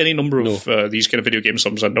you watch any number of these kind of video games,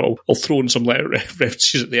 sometimes I'll throw in some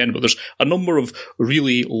references at the end, but there's a number of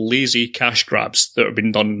really lazy cash grabs that have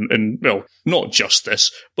been done in, well, not just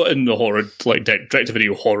this, but in the horror, like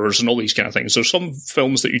direct-to-video horrors and all these kind of things. There's some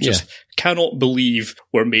films that you just cannot believe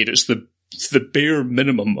were made. It's the bare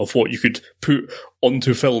minimum of what you could put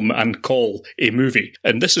onto film and call a movie.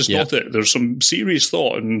 And this is not it. There's some serious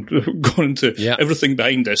thought and gone into everything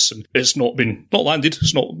behind this, and it's not landed.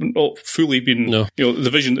 It's not fully been the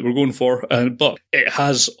vision that we're going for, but it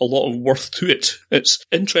has a lot of worth to it. It's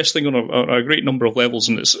interesting on a great number of levels,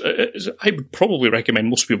 and I would probably recommend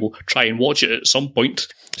most people try and watch it at some point.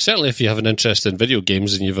 Certainly if you have an interest in video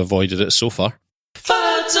games and you've avoided it so far.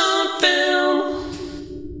 Farts on Film.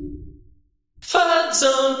 Farts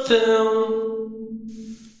on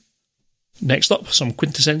Film. Next up, some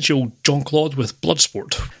quintessential Jean-Claude with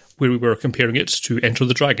Bloodsport, where we were comparing it to Enter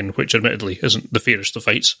the Dragon, which admittedly isn't the fairest of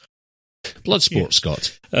fights. Bloodsport,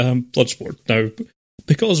 Scott. Bloodsport. Now,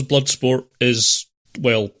 because Bloodsport is,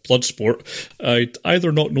 well, Bloodsport, I'd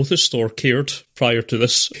either not noticed or cared prior to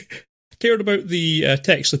this. Cared about the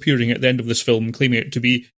text appearing at the end of this film, claiming it to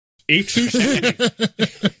be a true story.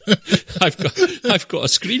 I've got a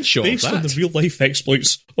screenshot based of that. on the real-life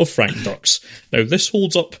exploits of Frank Dux. Now, this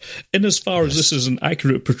holds up in as far as this is an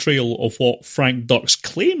accurate portrayal of what Frank Dux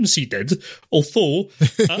claims he did, although,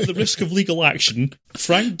 at the risk of legal action,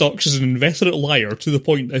 Frank Dux is an inveterate liar to the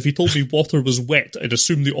point that if he told me water was wet, I'd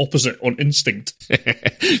assume the opposite on instinct.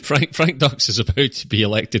 Frank Dux is about to be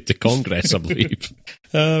elected to Congress, I believe.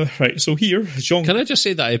 Right, so here, Jean... Can I just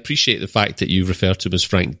say that I appreciate the fact that you refer to him as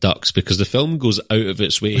Frank Dux, because the film goes out of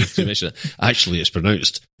its way to mention it. Actually, it's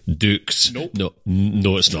pronounced Dukes. Nope.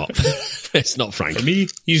 No, it's not. It's not Frank. For me,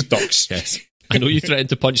 he's Dux. Yes. I know you threatened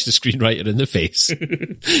to punch the screenwriter in the face,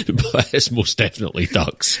 but it's most definitely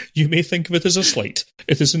Dux. You may think of it as a slight.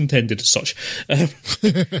 It is intended as such.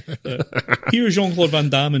 Here, Jean-Claude Van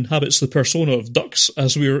Damme inhabits the persona of Dux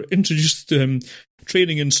as we are introduced to him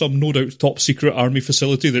training in some no doubt top secret army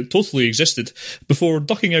facility that totally existed before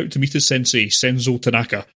ducking out to meet his sensei, Senzo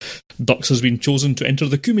Tanaka. Dux has been chosen to enter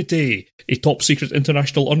the Kumite, a top secret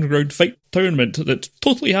international underground fight tournament that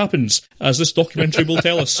totally happens, as this documentary will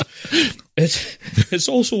tell us. It's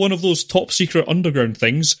also one of those top secret underground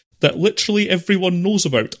things that literally everyone knows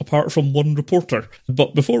about, apart from one reporter.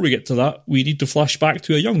 But before we get to that, we need to flash back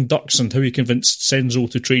to a young Dux and how he convinced Senzo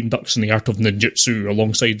to train Dux in the art of ninjutsu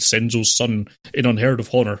alongside Senzo's son in Unheard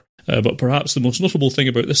of Honor. But perhaps the most notable thing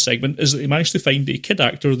about this segment is that they managed to find a kid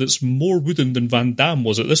actor that's more wooden than Van Damme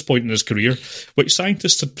was at this point in his career, which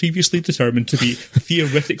scientists had previously determined to be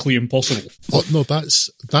theoretically impossible. Oh, no,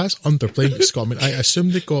 that's underplaying it, Scott. I mean, I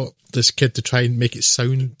assume they got this kid to try and make it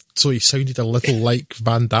sound so he sounded a little like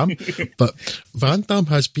Van Damme, but Van Damme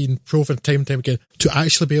has been proven time and time again to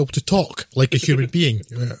actually be able to talk like a human being.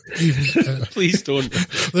 Please don't.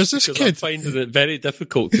 There's this kid. I'm finding it very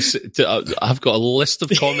difficult to I've got a list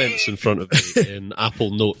of comments in front of me in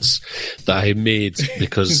Apple Notes that I made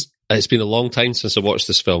because it's been a long time since I watched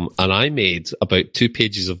this film, and I made about 2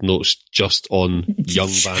 pages of notes just on young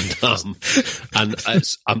Van Damme, and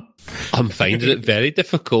I'm finding it very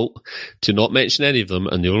difficult to not mention any of them,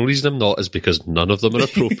 and the only reason I'm not is because none of them are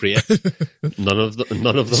appropriate. None of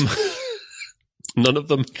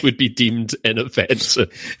them would be deemed inoffensive.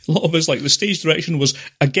 A lot of us, like the stage direction was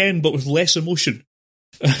again, but with less emotion.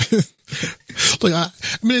 Like, I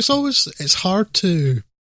mean, it's hard to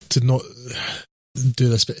not do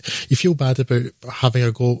this, but you feel bad about having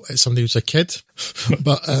a go at somebody who's a kid.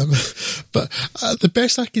 but the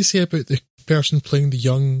best I can say about the person playing the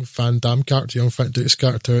young Van Damme character, young Frank Dux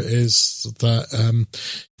character, is that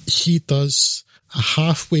he does a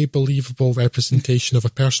halfway believable representation of a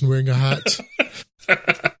person wearing a hat.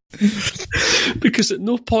 Because at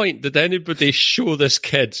no point did anybody show this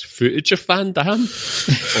kid footage of Van Damme,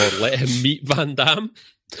 or let him meet Van Damme,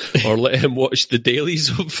 or let him watch the dailies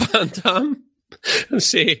of Van Damme and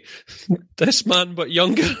say, this man but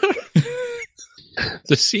younger.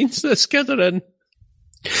 The scenes this kid are in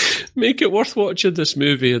make it worth watching this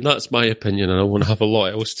movie, and that's my opinion, and I won't have a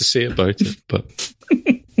lot else to say about it. But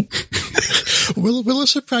will it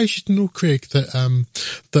surprise you to know, Craig,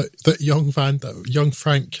 that young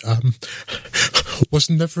Frank was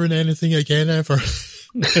never in anything again ever?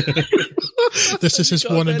 This is his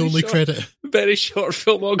one and only credit. Very short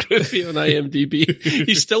filmography on IMDb.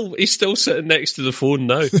 He's still sitting next to the phone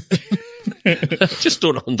now. I just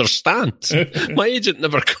don't understand. My agent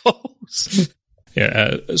never calls.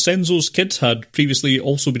 Yeah, Senzo's kid had previously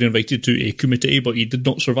also been invited to a kumite, but he did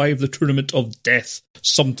not survive the tournament of death.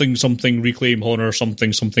 Something, reclaim honor,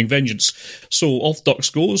 something, vengeance. So off Dux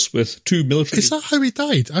goes with 2 military... Is that how he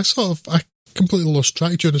died? I completely lost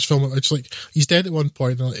track during this film. It's like, he's dead at one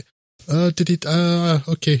point, and I'm like, did he...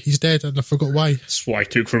 okay, he's dead, and I forgot why. That's what I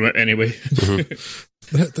took from it anyway.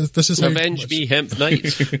 This is Revenge Me, Hemp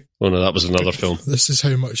Knight. Oh no, that was another film. This is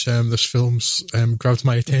how much this film's grabbed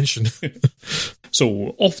my attention.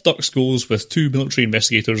 So off Dux goes with 2 military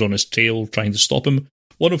investigators on his trail trying to stop him,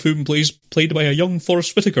 one of whom played by a young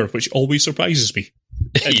Forrest Whitaker, which always surprises me.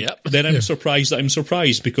 Yep. Then I'm surprised that I'm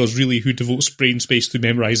surprised, because really, who devotes brain space to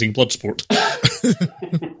memorising Bloodsport?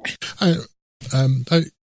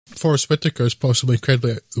 Forrest Whitaker is possibly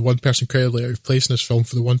the one person incredibly out of place in this film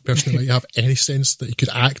for the one person who might have any sense that he could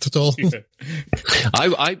act at all. Yeah.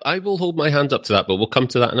 I will hold my hand up to that, but we'll come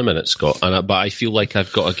to that in a minute, Scott. But I feel like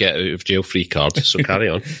I've got a get out of jail free card, so carry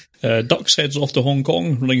on. Dux heads off to Hong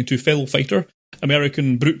Kong, running into fellow fighter,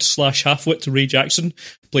 American brute / halfwit Ray Jackson,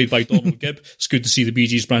 played by Donald Gibb. It's good to see the Bee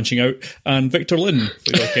Gees branching out, and Victor Lin,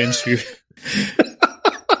 played by Ken Stew.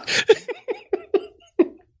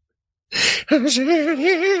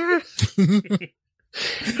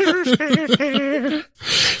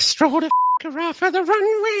 Stroll the off of the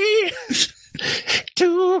runway.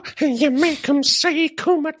 Do you make them say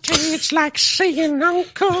kumite? It's like saying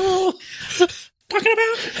uncle. Talking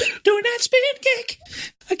about doing that spin kick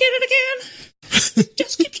again and again.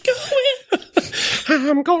 Just keep going.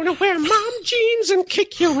 I'm going to wear mom jeans and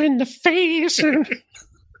kick you in the face.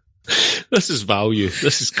 This is value.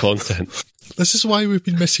 This is content. This is why we've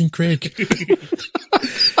been missing Craig.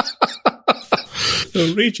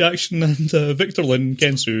 Ray Jackson and Victor Lin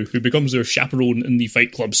Kensu, who becomes their chaperone in the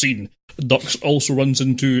Fight Club scene. Dux also runs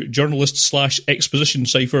into journalist / exposition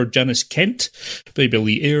cipher Janice Kent, played by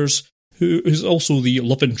Lee Ayres, who is also the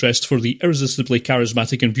love interest for the irresistibly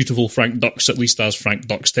charismatic and beautiful Frank Dux, at least as Frank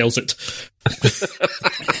Dux tells it.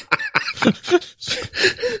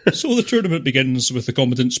 So the tournament begins with the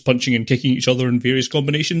combatants punching and kicking each other in various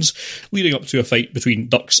combinations, leading up to a fight between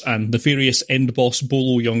Dux and nefarious end boss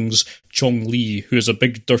Bolo Young's Chong Lee, who is a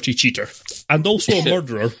big dirty cheater and also a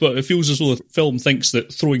murderer, but it feels as though the film thinks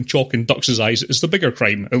that throwing chalk in Dux's eyes is the bigger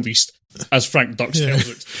crime, at least as Frank Dux tells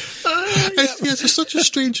it. It's such a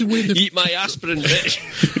strange way to Eat my aspirin, bitch.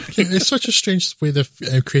 It's such a strange way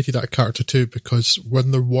they've created that character too, because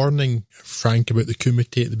when they're warning Frank about the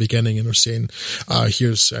Kumite at the beginning and they're saying,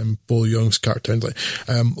 here's Bolo Young's character,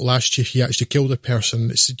 and last year he actually killed a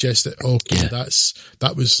person, it suggests that,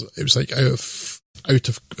 it was like out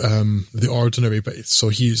of the ordinary, but so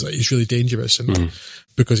he's really dangerous and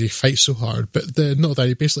because he fights so hard. But not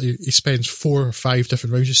that he spends 4 or 5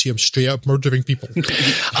 different rounds. You see him straight up murdering people.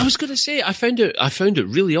 I was going to say, I found it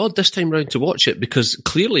really odd this time round to watch it, because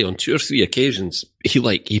clearly on 2 or 3 occasions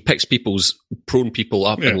he picks prone people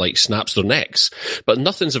up and like snaps their necks, but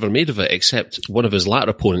nothing's ever made of it except one of his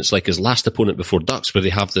latter opponents, like his last opponent before Ducks, where they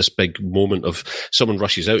have this big moment of someone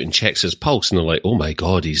rushes out and checks his pulse and they're like, oh my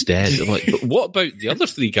god, he's dead. I'm like, but what about the other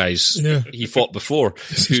 3 guys he fought before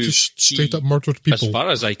who just straight up murdered people? As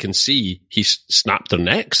far as I can see, he snapped their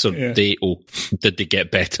necks, or did they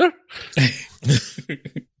get better?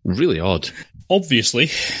 Really odd. Obviously,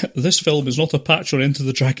 this film is not a patch on Enter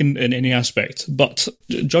the Dragon in any aspect, but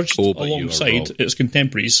judged alongside its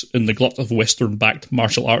contemporaries in the glut of Western-backed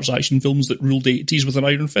martial arts action films that ruled the 80s with an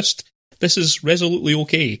iron fist, this is resolutely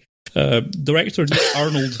okay. Director Nick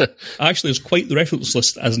Arnold actually has quite the reference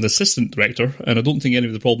list as an assistant director, and I don't think any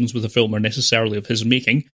of the problems with the film are necessarily of his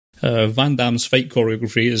making. Van Damme's fight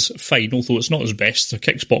choreography is fine, although it's not his best. The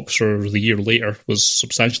Kickboxer the year later was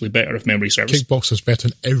substantially better, if memory serves. Kickboxer's better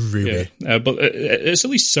in every way. But it's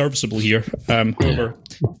at least serviceable here. However,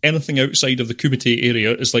 anything outside of the Kumite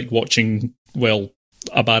area is like watching,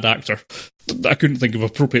 a bad actor. I couldn't think of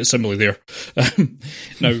appropriate simile there.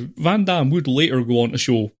 Now, Van Damme would later go on to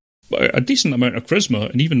show a decent amount of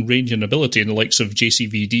charisma and even range and ability in the likes of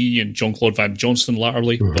JCVD and Jean-Claude Van Johnston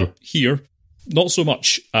latterly, but here, not so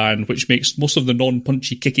much, and which makes most of the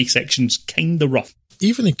non-punchy, kicky sections kinda rough.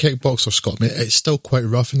 Even in Kickboxer, Scott, it's still quite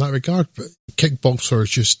rough in that regard, but Kickboxer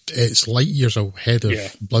is it's light years ahead of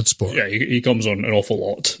Bloodsport. Yeah, he comes on an awful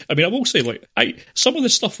lot. I mean, I will say, some of the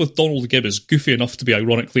stuff with Donald Gibb is goofy enough to be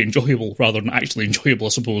ironically enjoyable rather than actually enjoyable, I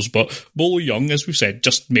suppose, but Bolo Young, as we've said,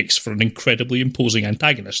 just makes for an incredibly imposing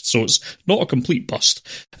antagonist, so it's not a complete bust.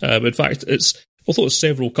 In fact, although it's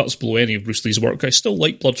several cuts below any of Bruce Lee's work, I still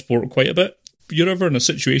like Bloodsport quite a bit. If you're ever in a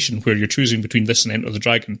situation where you're choosing between this and Enter the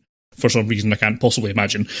Dragon, for some reason I can't possibly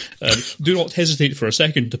imagine, do not hesitate for a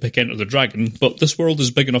second to pick Enter the Dragon, but this world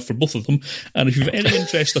is big enough for both of them, and if you've any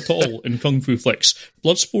interest at all in Kung Fu flicks,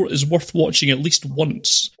 Bloodsport is worth watching at least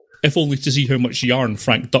once, if only to see how much yarn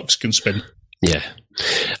Frank Dux can spin. Yeah.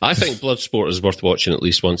 I think Bloodsport is worth watching at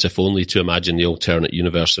least once, if only to imagine the alternate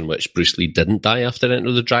universe in which Bruce Lee didn't die after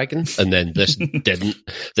Enter the Dragon, and then this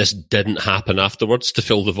didn't happen afterwards to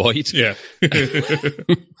fill the void. Yeah.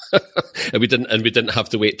 and we didn't have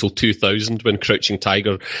to wait till 2000 when Crouching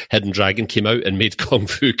Tiger, Hidden Dragon came out and made Kung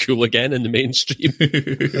Fu cool again in the mainstream.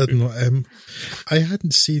 I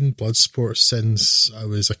hadn't seen Bloodsport since I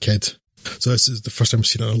was a kid, so this is the first time I've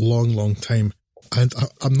seen it in a long, long time. And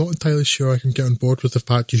I'm not entirely sure I can get on board with the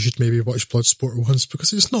fact you should maybe watch Bloodsport once,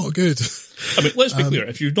 because it's not good. I mean, let's be clear.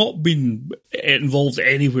 If you've not been involved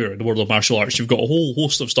anywhere in the world of martial arts, you've got a whole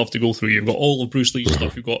host of stuff to go through. You've got all of Bruce Lee's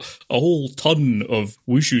stuff. You've got a whole ton of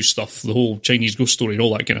Wushu stuff, the whole Chinese ghost story and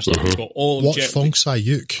all that kind of stuff. You've got all watch Fong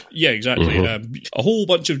Sai-yuk. Yeah, exactly. A whole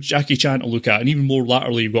bunch of Jackie Chan to look at, and even more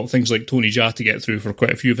latterly, you've got things like Tony Jaa to get through for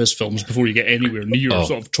quite a few of his films before you get anywhere near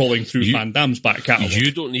sort of trawling through Van Damme's back catalogue.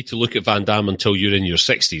 You don't need to look at Van Damme until you're in your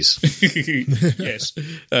 60s. Yes.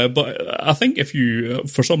 But I think if you,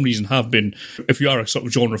 for some reason, if you are a sort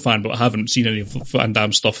of genre fan but haven't seen any of Van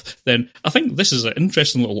Damme stuff, then I think this is an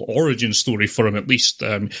interesting little origin story for him, at least.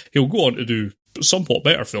 He'll go on to do somewhat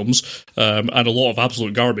better films, and a lot of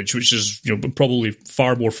absolute garbage, which is probably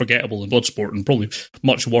far more forgettable than Bloodsport, and probably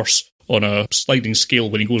much worse on a sliding scale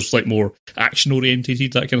when he goes more action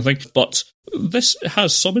orientated, that kind of thing. But this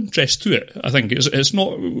has some interest to it. I think it's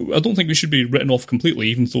not. I don't think we should be written off completely,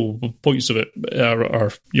 even though points of it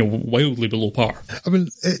are wildly below par. I mean,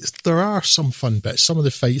 there are some fun bits. Some of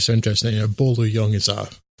the fights are interesting. Bolo Young is a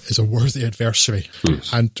worthy adversary,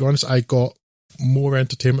 and to be honest, I got more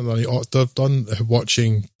entertainment than I ought to have done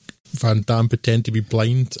watching Van Damme pretend to be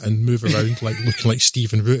blind and move around looking like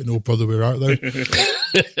Stephen Root in Oh Brother Where Art Thou?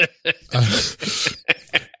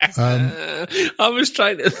 I was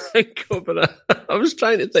trying to think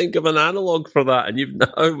of an analogue for that, and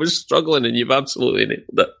I was struggling, and you've absolutely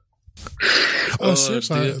nailed it.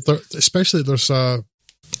 Seriously, especially there's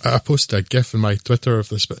I posted a GIF in my Twitter of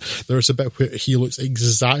this, but there's a bit where he looks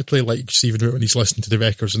exactly like Stephen Root when he's listening to the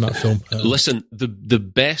records in that film. Listen, the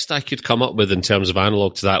best I could come up with in terms of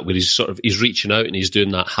analogue to that, where he's reaching out and he's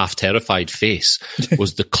doing that half terrified face,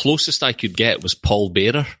 was the closest I could get was Paul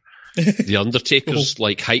Bearer. The Undertaker's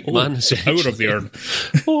hype man. Power of the urn.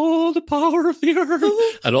 Oh, the power of the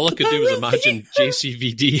urn. And all I could do was imagine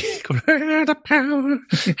JCVD going, the power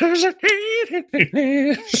is a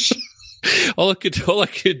all I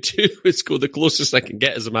could do was go, the closest I can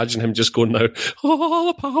get is imagine him just going now, oh,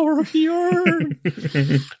 the power of the urn.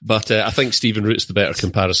 But I think Stephen Root's the better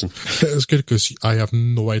comparison. It's good because I have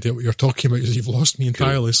no idea what you're talking about. You've lost me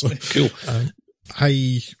entirely. Cool. So,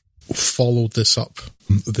 I followed this up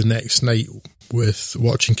the next night with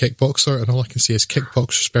watching Kickboxer, and all I can say is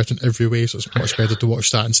Kickboxer's better in every way, so it's much better to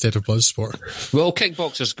watch that instead of Bloodsport. Well,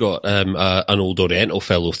 Kickboxer's got an old Oriental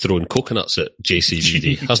fellow throwing coconuts at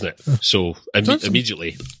JCVD, hasn't it? So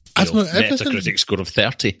immediately, Metacritic score of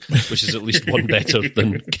 30, which is at least one better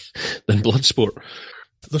than Bloodsport.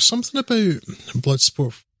 There's something about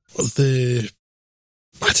Bloodsport,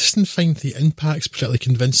 I just didn't find the impacts particularly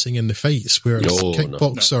convincing in the fights, whereas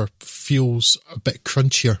Kickboxer feels a bit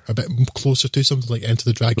crunchier, a bit closer to something like Enter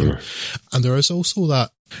the Dragon. And there is also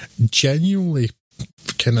that genuinely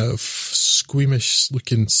kind of squeamish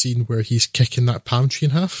looking scene where he's kicking that palm tree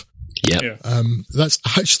in half. Yeah. That's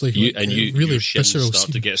actually you really your shins visceral start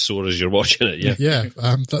scene. to get sore as you're watching it. Yeah.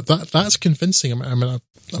 Yeah. That's convincing. I mean,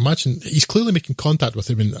 I imagine he's clearly making contact with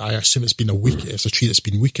him, and I assume it's been a week. It's a tree that's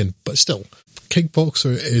been weakened, but still,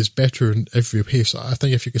 Kickboxer is better in every way. So I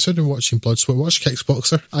think if you're considering watching Bloodsport, watch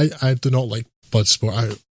Kickboxer. I do not like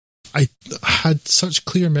Bloodsport. I had such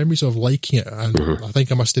clear memories of liking it, and I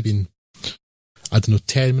think I must have been, I don't know,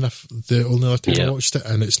 10 when the only other time I watched it,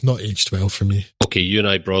 and it's not aged well for me. Okay, you and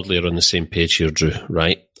I broadly are on the same page here, Drew,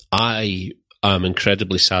 right? I am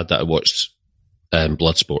incredibly sad that I watched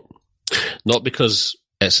Bloodsport. Not because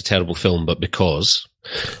it's a terrible film, but because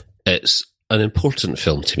it's an important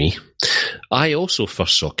film to me. I also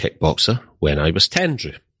first saw Kickboxer when I was 10,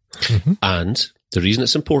 Drew. And the reason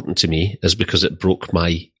it's important to me is because it broke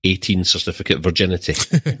my 18 certificate virginity.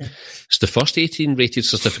 It's the first 18 rated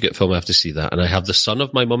certificate film I have to see that, and I have the son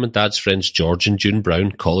of my mum and dad's friends, George and June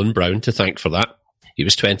Brown, Colin Brown, to thank for that. He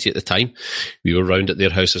was 20 at the time. We were round at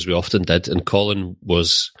their house as we often did, and Colin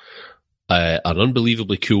was an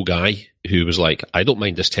unbelievably cool guy who was like, I don't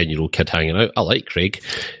mind this 10-year-old kid hanging out. I like Craig.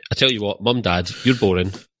 I tell you what, Mum, Dad, you're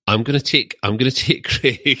boring. I'm going to take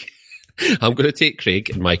Craig. I'm going to take Craig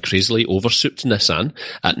in my crazily oversouped Nissan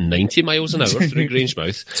at 90 miles an hour through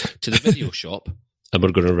Grangemouth to the video shop, and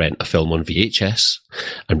we're going to rent a film on VHS.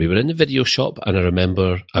 And we were in the video shop, and I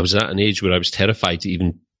remember I was at an age where I was terrified to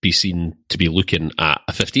even be seen to be looking at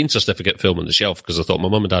a 15 certificate film on the shelf because I thought my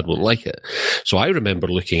mum and dad won't like it. So I remember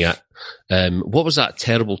looking at, what was that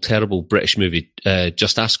terrible, terrible British movie,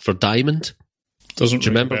 Just Ask for Diamond? Do you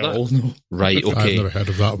remember that? No. Right, okay. I've never heard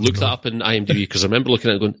of that one. Look that up in IMDb, because I remember looking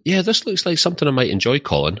at it and going, yeah, this looks like something I might enjoy,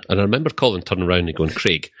 Colin. And I remember Colin turning around and going,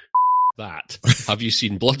 Craig, that. Have you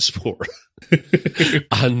seen Bloodsport?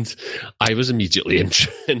 And I was immediately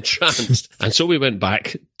entranced. And so we went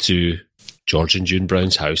back to George and June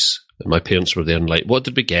Brown's house, and my parents were there and like, what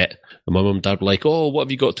did we get? And my mum and dad were like, oh, what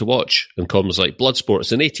have you got to watch? And Colin was like, Bloodsport,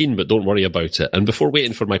 it's an 18, but don't worry about it. And before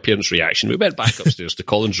waiting for my parents' reaction, we went back upstairs to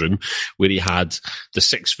Colin's room, where he had the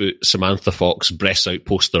 6-foot Samantha Fox breasts out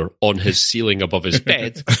poster on his ceiling above his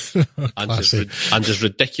bed, and his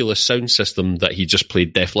ridiculous sound system that he just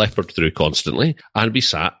played Def Leppard through constantly. And we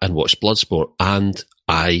sat and watched Bloodsport, and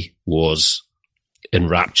I was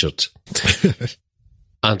enraptured.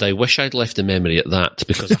 And I wish I'd left the memory at that,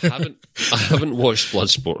 because I haven't watched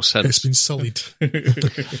Bloodsport since. It's been sullied.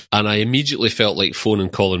 And I immediately felt like phoning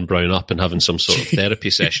Colin Brown up and having some sort of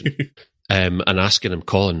therapy session, and asking him,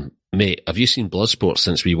 Colin, mate, have you seen Bloodsport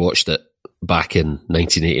since we watched it back in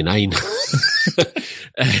 1989?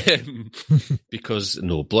 Because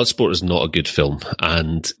no, Bloodsport is not a good film.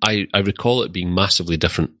 And I recall it being massively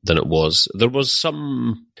different than it was. There was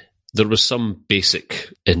some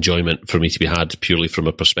basic enjoyment for me to be had purely from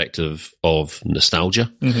a perspective of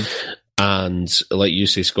nostalgia. And like you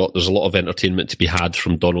say, Scott, there's a lot of entertainment to be had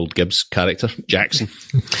from Donald Gibbs' character, Jackson.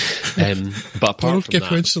 But apart from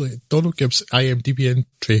that... Donald Gibbs' IMDb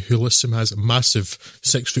entry, who lists him as a massive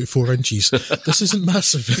 6'4". This isn't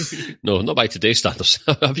massive. No, not by today's standards.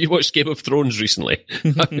 Have you watched Game of Thrones recently?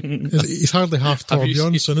 He's hardly half Tom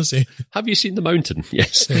Bjornsson, is he? Have you seen The Mountain?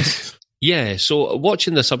 Yes. Yeah, so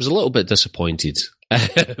watching this, I was a little bit disappointed.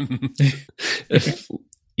 If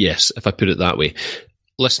I put it that way.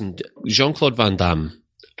 Listen, Jean-Claude Van Damme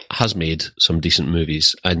has made some decent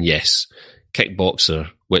movies, and yes,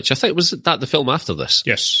 Kickboxer, which I think was that the film after this.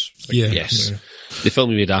 Yes. Yes. Yeah. The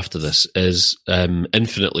film he made after this is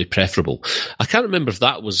infinitely preferable. I can't remember if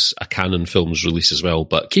that was a Cannon Films release as well,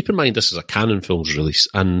 but keep in mind this is a Cannon Films release,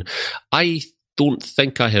 and I don't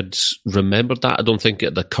think I had remembered that. I don't think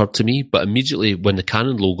it had occurred to me. But immediately when the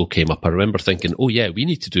Canon logo came up, I remember thinking, "Oh yeah, we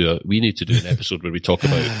need to do an episode where we talk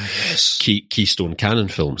about Keystone Canon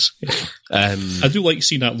films." I do like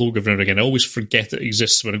seeing that logo every now and again. I always forget it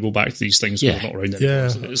exists when I go back to these things when they're not around anymore.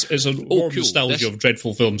 Yeah. It's a warm nostalgia of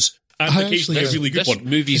dreadful films. And occasionally a really good this one.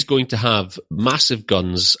 movie's going to have massive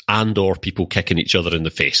guns and or people kicking each other in the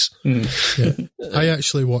face. I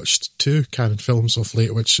actually watched 2 Canon films of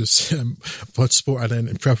late, which is Bloodsport, and then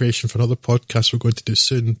in preparation for another podcast we're going to do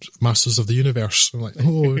soon, Masters of the Universe. I'm like,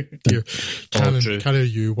 oh dear, Canon,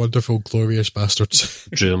 you wonderful, glorious bastards.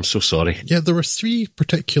 Drew, I'm so sorry. Yeah, there were 3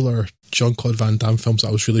 particular Jean-Claude Van Damme films that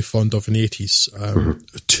I was really fond of in the 80s,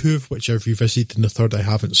 2 of which I've revisited and the third I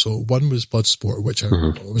haven't. So one was Bloodsport, which I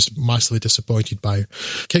was massively disappointed by.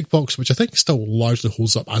 Kickbox, which I think still largely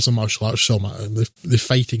holds up as a martial arts film. The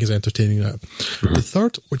fighting is entertaining. The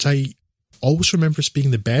third, which I always remember as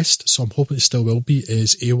being the best, so I'm hoping it still will be,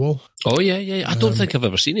 is AWOL. Oh yeah. I don't think I've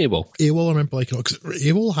ever seen AWOL. AWOL, I remember liking it because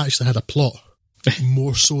AWOL actually had a plot.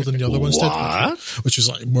 More so than the other ones did, which was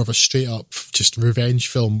like more of a straight up just revenge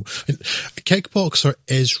film. And Kickboxer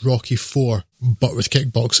is Rocky 4, but with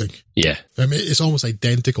kickboxing. Yeah. I mean, it's almost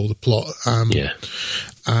identical, the plot. And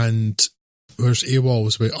whereas AWOL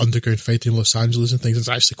was about underground fighting in Los Angeles and things, it's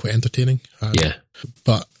actually quite entertaining.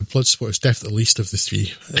 But Bloodsport is definitely the least of the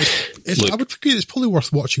 3. I would agree it's probably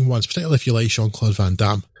worth watching once, particularly if you like Jean-Claude Van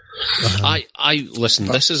Damme. I listen.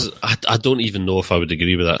 This is. I don't even know if I would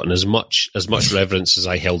agree with that. And as much reverence as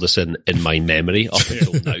I held this in my memory up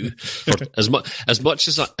until now, as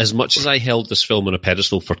much as I held this film on a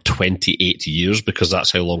pedestal for 28 years, because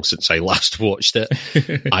that's how long since I last watched it,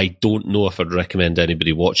 I don't know if I'd recommend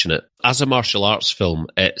anybody watching it. As a martial arts film,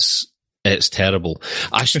 it's terrible.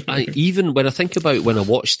 I even when I think about when I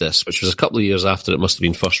watched this, which was a couple of years after it must have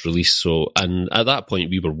been first released, so, and at that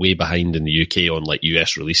point we were way behind in the UK on like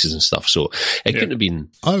US releases and stuff, so it couldn't have been.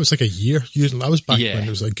 Oh, it was like a year. That was back when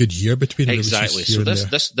there was a good year between exactly. So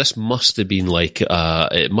this must have been like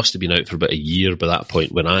it must have been out for about a year by that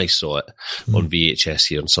point when I saw it on VHS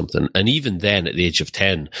here and something. And even then, at the age of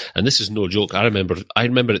 10, and this is no joke, I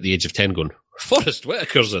remember at the age of 10 going, Forrest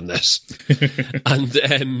Whitaker's in this,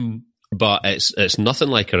 and. But it's nothing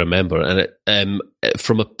like I remember, and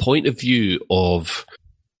from a point of view of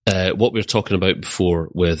what we were talking about before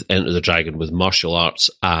with Enter the Dragon, with martial arts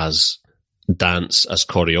as dance, as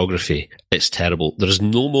choreography, it's terrible. There is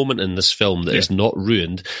no moment in this film that is not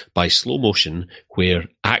ruined by slow motion, where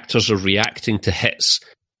actors are reacting to hits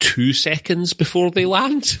 2 seconds before they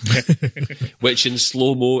land, which in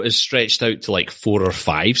slow-mo is stretched out to like 4 or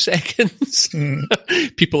 5 seconds.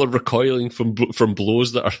 People are recoiling from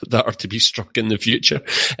blows that are to be struck in the future.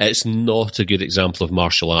 It's not a good example of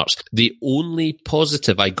martial arts. The only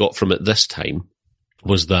positive I got from it this time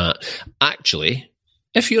was that actually,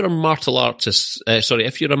 if you're a martial arts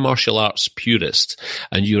purist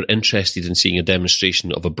and you're interested in seeing a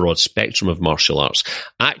demonstration of a broad spectrum of martial arts,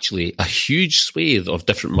 actually a huge swathe of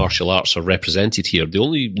different martial arts are represented here. The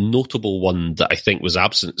only notable one that I think was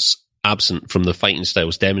absent from the fighting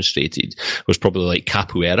styles demonstrated was probably like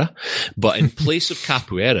capoeira. But in place of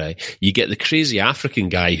capoeira, you get the crazy African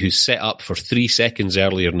guy who's set up for 3 seconds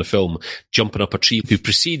earlier in the film, jumping up a tree, who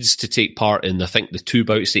proceeds to take part in, I think, the 2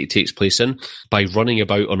 bouts that he takes place in by running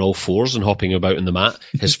about on all 4s and hopping about in the mat.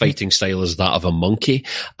 His fighting style is that of a monkey.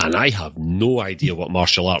 And I have no idea what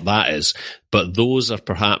martial art that is. But those are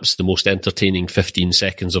perhaps the most entertaining 15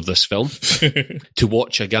 seconds of this film. To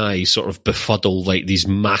watch a guy sort of befuddle like these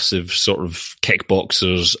massive sort of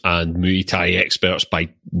kickboxers and Muay Thai experts by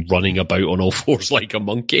running about on all 4s like a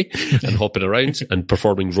monkey and hopping around and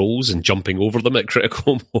performing rolls and jumping over them at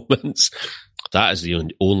critical moments. That is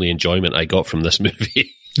the only enjoyment I got from this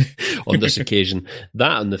movie on this occasion.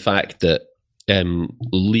 That and the fact that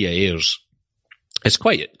Leah Ayres is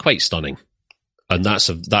quite stunning. And that's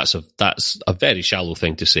a very shallow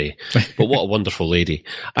thing to say. But what a wonderful lady.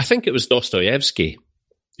 I think it was Dostoevsky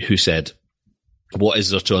who said, what is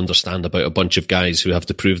there to understand about a bunch of guys who have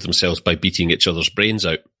to prove themselves by beating each other's brains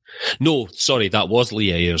out? No, sorry, that was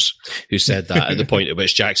Leah Ayres who said that at the point at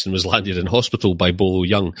which Jackson was landed in hospital by Bolo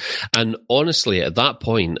Young. And honestly, at that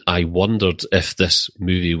point, I wondered if this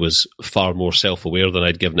movie was far more self-aware than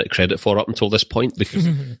I'd given it credit for up until this point, because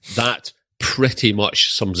that pretty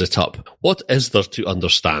much sums it up. What is there to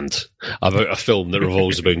understand about a film that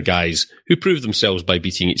revolves around guys who prove themselves by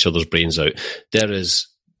beating each other's brains out? There is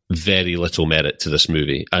very little merit to this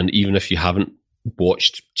movie. And even if you haven't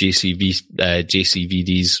watched JCVD's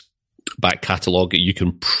back catalogue, you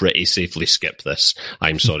can pretty safely skip this,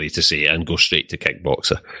 I'm sorry to say, and go straight to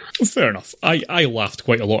Kickboxer. Fair enough. I laughed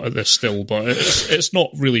quite a lot at this still, but it's not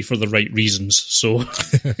really for the right reasons, so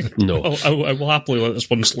No. I will happily let this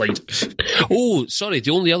one slide. Oh, sorry,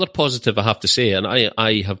 the only other positive I have to say, and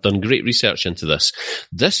I have done great research into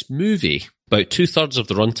this movie, about 2/3 of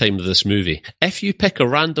the runtime of this movie, if you pick a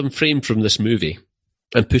random frame from this movie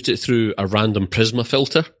and put it through a random Prisma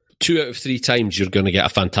filter, 2 out of 3 times you're going to get a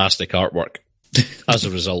fantastic artwork as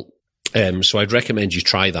a result. So I'd recommend you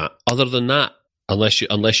try that. Other than that, unless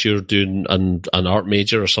you're doing an art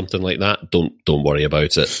major or something like that, don't worry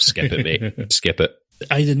about it. Skip it, mate. Skip it.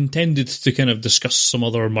 I'd intended to kind of discuss some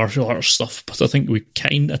other martial arts stuff, but I think we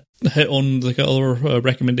kind of hit on the other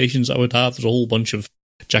recommendations I would have. There's a whole bunch of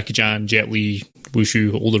Jackie Chan, Jet Li,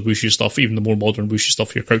 Wushu, older Wushu stuff, even the more modern Wushu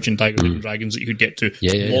stuff, your Crouching Tiger, Hidden Dragons that you could get to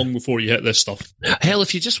long before you hit this stuff. Hell,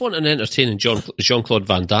 if you just want an entertaining Jean-Claude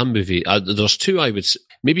Van Damme movie, there's 2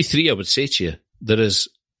 maybe 3 I would say to you. There is,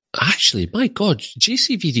 actually, my God,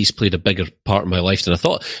 JCVD's played a bigger part in my life than I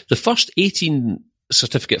thought. The first 18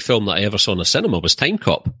 certificate film that I ever saw in a cinema was Time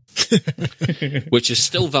Cop, which is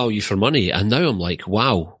still value for money. And now I'm like,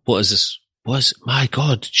 wow, what is this? My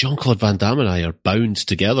God, Jean-Claude Van Damme and I are bound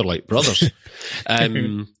together like brothers.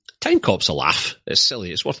 Time Cop's a laugh. It's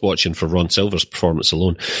silly. It's worth watching for Ron Silver's performance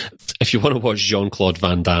alone. If you want to watch Jean-Claude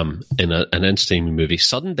Van Damme in an entertaining movie,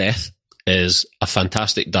 Sudden Death is a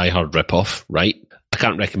fantastic Die Hard ripoff, right? I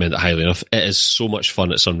can't recommend it highly enough. It is so much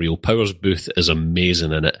fun. It's unreal. Powers Booth is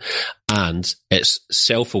amazing in it. And it's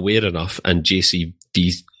self-aware enough, and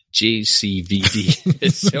JCVD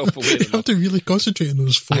is self-aware enough. You have to really concentrate on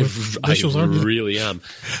those 4 visuals, aren't you? I really am.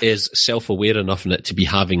 Is self-aware enough in it to be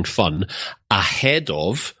having fun ahead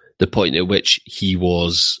of the point at which he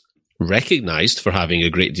was recognised for having a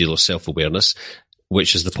great deal of self-awareness,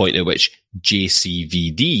 which is the point at which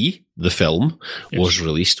JCVD, the film, was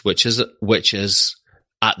released, which is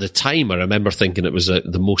at the time, I remember thinking it was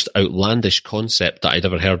the most outlandish concept that I'd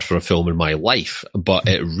ever heard for a film in my life, but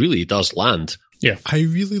it really does land. Yeah. I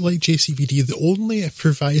really like JCVD. The only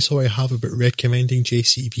proviso I have about recommending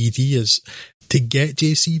JCVD is to get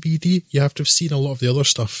JCVD, you have to have seen a lot of the other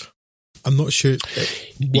stuff. I'm not sure it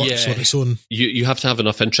works on its own. You have to have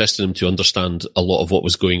enough interest in him to understand a lot of what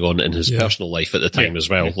was going on in his personal life at the time as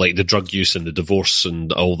well, like the drug use and the divorce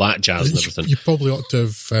and all that jazz and everything. You probably ought to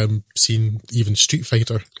have seen even Street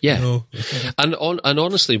Fighter. Yeah. You know? And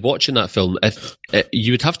honestly, watching that film,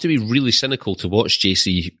 you would have to be really cynical to watch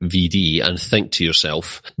JCVD and think to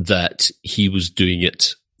yourself that he was doing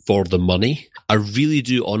it for the money. I really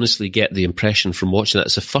do honestly get the impression from watching that.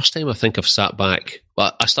 It's the first time I think I've sat back.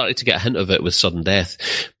 Well, I started to get a hint of it with Sudden Death,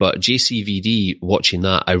 but JCVD, watching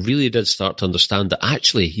that, I really did start to understand that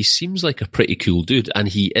actually he seems like a pretty cool dude, and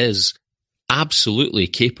he is absolutely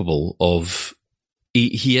capable of...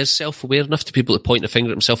 He is self-aware enough to be able to point a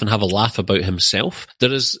finger at himself and have a laugh about himself.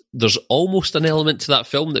 There's almost an element to that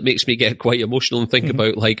film that makes me get quite emotional and think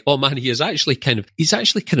about like, oh man, he's actually kind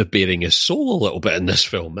of bearing his soul a little bit in this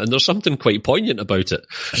film, and there's something quite poignant about it.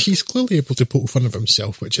 He's clearly able to poke fun of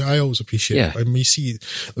himself, which I always appreciate. Yeah. And we see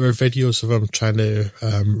there are videos of him trying to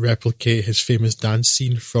replicate his famous dance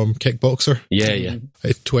scene from Kickboxer. Yeah.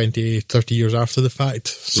 20, 30 years after the fact.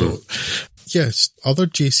 So... Yes, other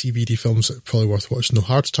JCVD films that are probably worth watching. No,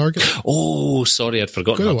 Hard Target. Oh, sorry, I'd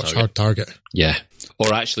forgotten Hard Target. Hard Target. Yeah.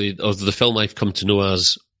 Or actually, of the film I've come to know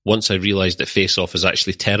as, once I realised that Face Off is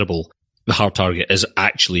actually terrible, The Hard Target is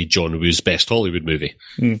actually John Woo's best Hollywood movie.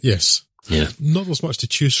 Yes. Yeah. Not as much to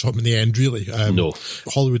choose from in the end, really. No.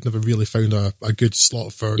 Hollywood never really found a good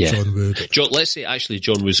slot for John Woo. Let's say actually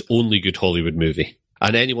John Woo's only good Hollywood movie.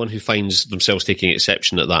 And anyone who finds themselves taking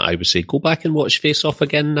exception at that, I would say, go back and watch Face Off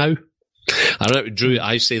again now. I don't know, Drew,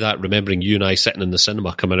 I say that remembering you and I sitting in the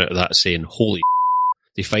cinema coming out of that saying, holy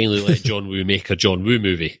they finally let John Woo make a John Woo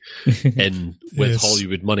movie with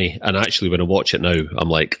Hollywood money. And actually when I watch it now, I'm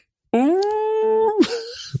like,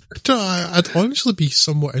 I'd honestly be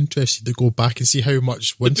somewhat interested to go back and see how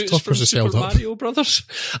much Windtalkers has held up. Mario Brothers.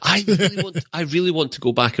 I really want to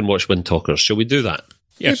go back and watch Windtalkers. Shall we do that?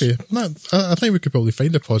 Yes. Maybe. I think we could probably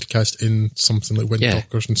find a podcast in something like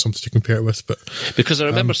Windtalkers and something to compare it with. But because I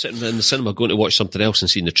remember sitting in the cinema going to watch something else and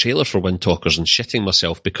seeing the trailer for Windtalkers and shitting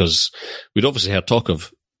myself because we'd obviously heard talk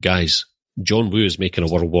of, guys, John Woo is making a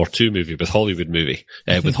World War II movie with Hollywood money,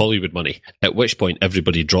 at which point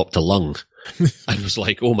everybody dropped a lung and was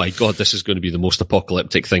like, oh my God, this is going to be the most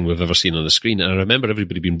apocalyptic thing we've ever seen on the screen. And I remember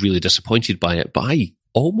everybody being really disappointed by it, but I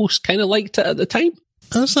almost kind of liked it at the time.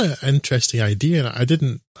 That's an interesting idea. I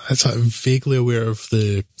was vaguely aware of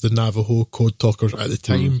the Navajo Code Talkers at the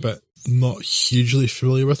time, but not hugely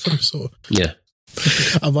familiar with them. So yeah.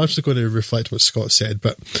 I'm actually going to reflect what Scott said,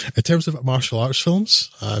 but in terms of martial arts films,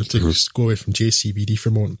 to just go away from JCVD for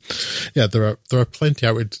a moment, yeah, there are plenty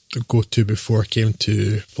I would go to before I came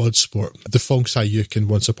to Bloodsport. The Fong Sai-yuk and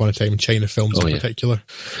Once Upon a Time in China films in particular.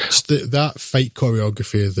 Just that fight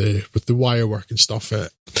choreography, with the wire work and stuff,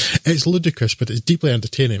 it's ludicrous, but it's deeply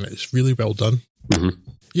entertaining. It's really well done. Mm-hmm.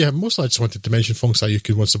 Yeah, mostly I just wanted to mention Fong Sai-yuk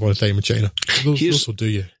and Once Upon a Time in China. Those will do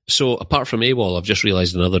you. So, apart from AWOL, I've just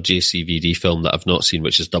realised another JCVD film that I've not seen,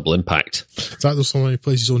 which is Double Impact. Is that the one where he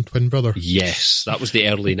plays his own twin brother? Yes, that was the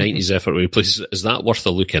early 90s effort where he plays. Is that worth a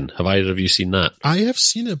look in? Have either of you seen that? I have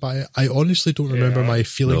seen it, but I honestly don't remember my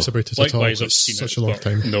feelings about it at all. Likewise, I've It's seen such it, a long but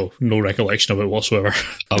time. No recollection of it whatsoever.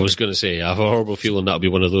 I was going to say, I have a horrible feeling that'll be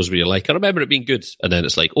one of those where you're like, I remember it being good, and then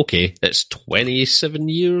it's like, okay, it's 27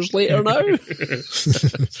 years later now? All right.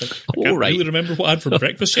 I really remember what I had for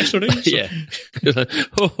breakfast yesterday. So. Yeah.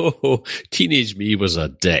 Teenage me was a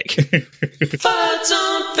dick. Farts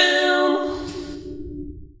on film.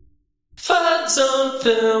 Farts on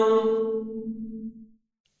film.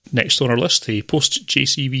 Next on our list, a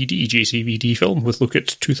post-JCVD film with look at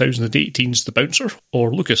 2018's The Bouncer,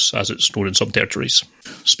 or Lucas as it's known in some territories.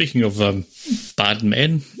 Speaking of bad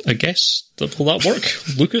men, I guess, will that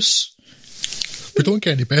work? Lucas? We don't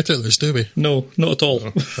get any better at this, do we? No, not at all.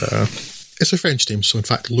 It's a French name, so in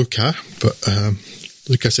fact, Luca, but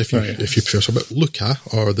Lucas, if you prefer, so, but Luca,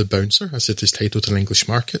 or The Bouncer, as it is titled in English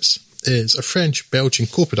markets, is a French-Belgian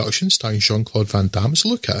co-production starring Jean-Claude Van Damme as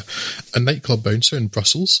Luca, a nightclub bouncer in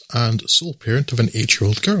Brussels and sole parent of an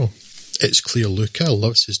 8-year-old girl. It's clear Luca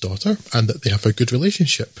loves his daughter and that they have a good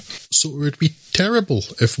relationship. So it would be terrible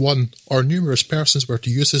if one or numerous persons were to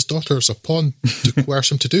use his daughter as a pawn to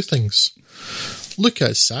coerce him to do things. Luca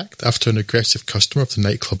is sacked after an aggressive customer of the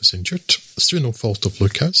nightclub is injured, through no fault of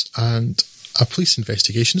Luca's, and a police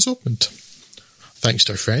investigation is opened. Thanks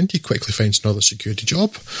to a friend, he quickly finds another security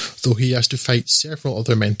job, though he has to fight several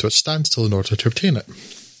other men to a standstill in order to obtain it.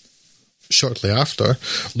 Shortly after,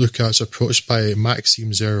 Luca is approached by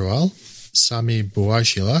Maxime Zeroual, Sami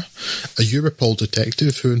Bouajila, a Europol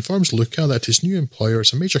detective who informs Luca that his new employer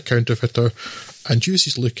is a major counterfeiter and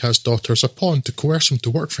uses Luca's daughter as a pawn to coerce him to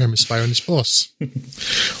work for him and spy on his boss.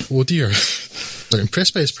 Oh dear. They're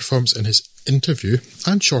impressed by his performance in his interview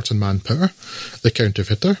and short on manpower. The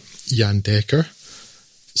counterfeiter, Jan Dekker,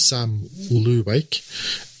 Sam Lewijk,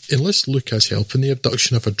 enlists Luca's help in the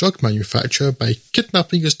abduction of a drug manufacturer by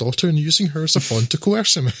kidnapping his daughter and using her as a pawn to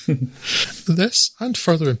coerce him. This and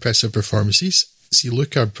further impressive performances see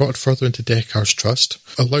Luca brought further into Decker's trust,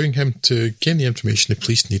 allowing him to gain the information the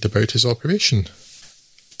police need about his operation.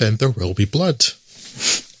 Then there will be blood.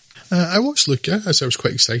 I watched Luca as I was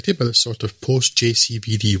quite excited by this sort of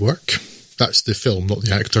post-JCVD work. That's the film, not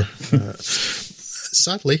the actor.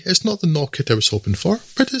 Sadly, it's not the knock-it I was hoping for,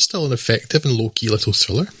 but it's still an effective and low-key little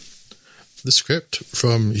thriller. The script,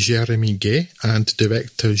 from Jérémie Gay and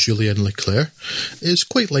director Julien Leclerc, is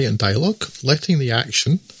quite light in dialogue, letting the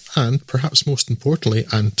action, and perhaps most importantly,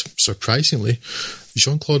 and surprisingly,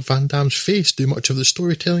 Jean-Claude Van Damme's face do much of the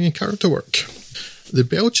storytelling and character work. The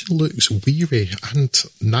Belgian looks weary and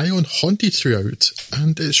nigh on haunted throughout,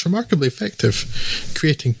 and it's remarkably effective,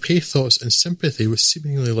 creating pathos and sympathy with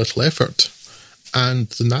seemingly little effort. And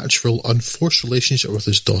the natural, unforced relationship with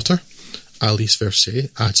his daughter, Alice Versailles,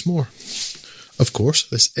 adds more. Of course,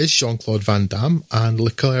 this is Jean-Claude Van Damme, and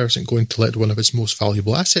Leclerc isn't going to let one of his most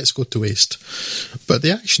valuable assets go to waste. But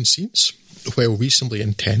the action scenes, while reasonably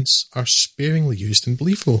intense, are sparingly used and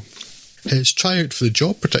believable. His tryout for the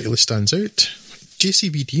job particularly stands out.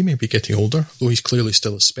 JCVD may be getting older, though he's clearly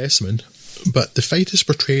still a specimen, but the fight is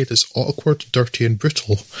portrayed as awkward, dirty and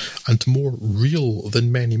brutal, and more real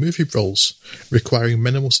than many movie brawls, requiring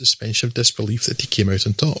minimal suspension of disbelief that he came out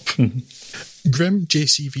on top. Grim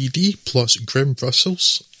JCVD plus Grim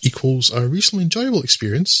Brussels equals a reasonably enjoyable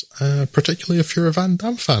experience, particularly if you're a Van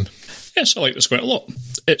Damme fan. Yes, I like this quite a lot.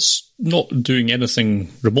 It's not doing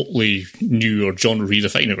anything remotely new or genre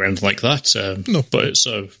redefining or anything like that, No. But it's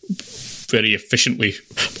very efficiently,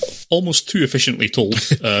 almost too efficiently told,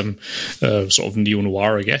 sort of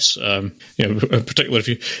neo-noir, I guess. Particularly if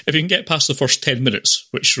you can get past the first 10 minutes,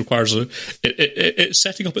 which requires it's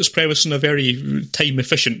setting up its premise in a very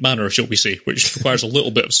time-efficient manner, shall we say, which requires a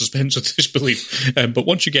little bit of suspense of disbelief. But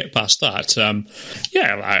once you get past that,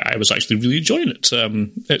 I was actually really enjoying it.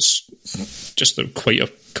 It's just quite a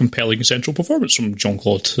compelling central performance from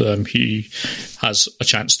Jean-Claude. He has a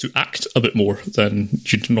chance to act a bit more than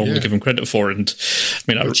you'd normally give him credit for, and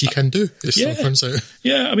I mean, which he can do. It still turns out.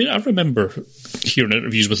 Yeah, I mean, I remember hearing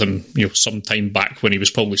interviews with him, some time back when he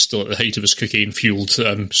was probably still at the height of his cocaine-fueled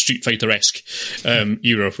Street Fighter-esque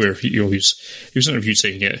era, where he was interviewed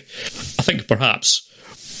saying it. I think perhaps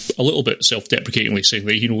a little bit self-deprecatingly saying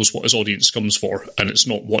that he knows what his audience comes for, and it's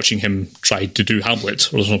not watching him try to do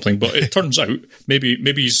Hamlet or something. But it turns out maybe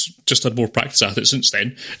he's just had more practice at it since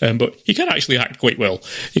then. But he can actually act quite well.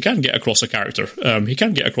 He can get across a character. He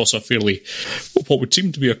can get across a fairly, what would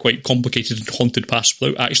seem to be a quite complicated and haunted past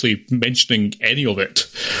without actually mentioning any of it.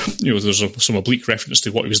 There's some oblique reference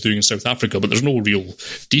to what he was doing in South Africa, but there's no real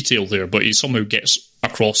detail there. But he somehow gets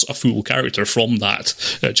across a full character from that,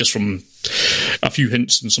 just from a few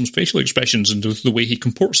hints and some facial expressions and the way he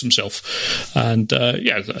comports himself. And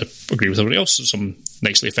I agree with everybody else. Some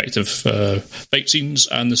nicely effective fight scenes,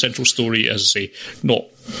 and the central story, as I say, not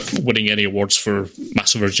winning any awards for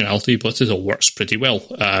massive originality, but it all works pretty well,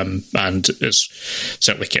 and it's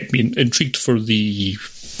certainly kept me intrigued for the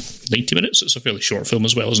 90 minutes. It's a fairly short film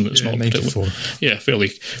as well, isn't it? It's not 94.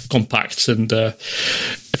 Fairly compact and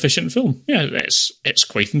efficient film. Yeah, it's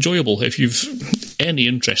quite enjoyable. If you've any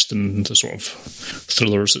interest in the sort of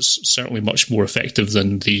thrillers, it's certainly much more effective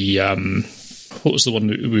than the what was the one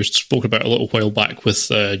that we spoke about a little while back with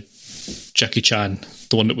Jackie Chan,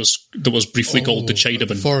 the one that was briefly called The Chinaman.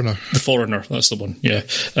 The Foreigner, that's the one, yeah.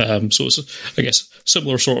 So it's, I guess,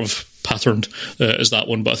 similar sort of patterned as that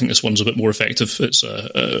one, but I think this one's a bit more effective. It's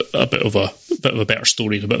a bit of a better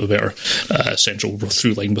story and a bit of a better central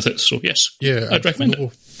through line with it. So yes, I'd recommend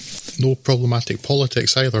it. No problematic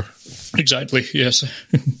politics either. Exactly, yes.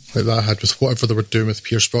 Like that I had with whatever they were doing with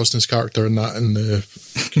Pierce Brosnan's character and that, and the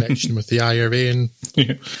connection with the IRA, and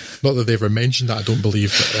not that they ever mentioned that, I don't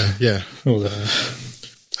believe, but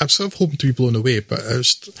I'm sort of hoping to be blown away, but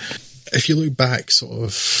if you look back sort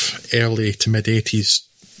of early to mid-80s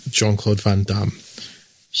Jean-Claude Van Damme,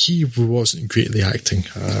 he wasn't great at the acting.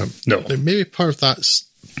 No. Maybe part of that's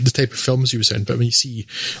the type of films he was in, but when you see,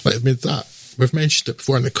 that, we've mentioned it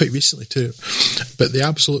before, and quite recently too, but the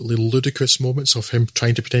absolutely ludicrous moments of him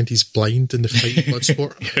trying to pretend he's blind in the fight in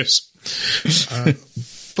Bloodsport. Yes.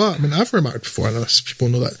 But, I've remarked before, and people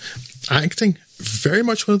know that acting, very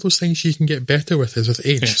much one of those things you can get better with is with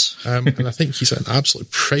age. Yes. And I think he's an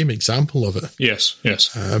absolute prime example of it. Yes.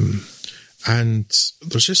 And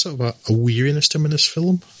there's just sort of a weariness to him in this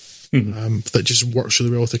film that just works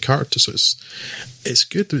really well with the character. So it's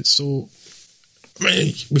good. It's so...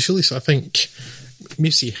 we surely, I think,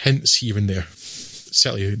 maybe see hints here and there.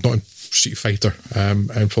 Certainly not in Street Fighter, and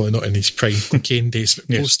probably not in his prime cocaine days, but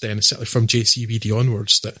post then, certainly from JCVD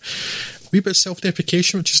onwards, that a wee bit of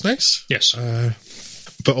self-deprecation, which is nice. Yes.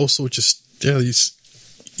 But also just,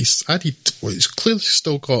 he's added, he's clearly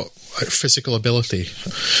still got physical ability.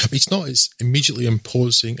 He's not as immediately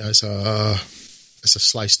imposing as a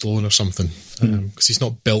Sly Stallone or something, because he's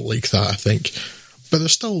not built like that, I think. But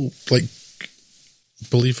there's still,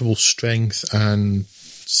 believable strength and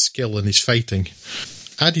skill in his fighting.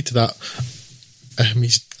 Added to that,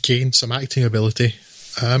 he's gained some acting ability,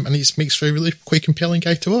 and he makes for a really quite compelling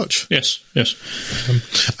guy to watch. Yes.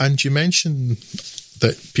 And you mentioned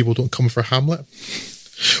that people don't come for Hamlet.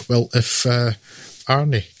 Well, if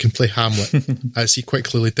Arnie can play Hamlet, as he quite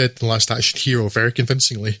clearly did in The Last Action Hero very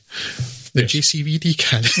convincingly, then JCVD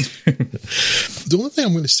can. The only thing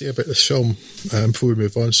I'm going to say about this film, before we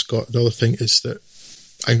move on, Scott, the other thing is that,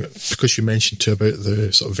 because you mentioned too about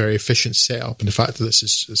the sort of very efficient setup and the fact that this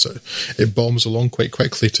is it bombs along quite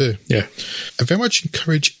quickly too. Yeah, I very much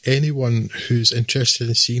encourage anyone who's interested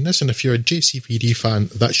in seeing this, and if you're a JCVD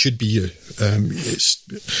fan, that should be you.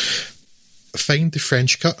 Find the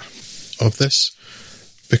French cut of this,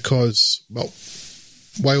 because, well,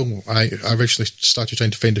 while I originally started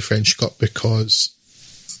trying to find the French cut because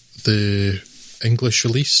the English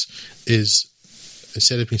release is,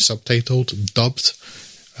 instead of being subtitled, dubbed,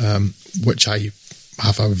 which I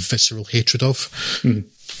have a visceral hatred of.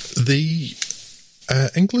 The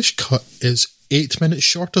English cut is 8 minutes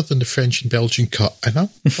shorter than the French and Belgian cut, and I'm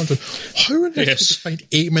wondering, how on earth did you find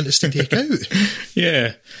 8 minutes to take out?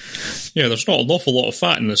 Yeah, there's not an awful lot of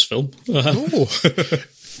fat in this film. No.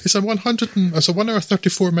 It's a 1 hour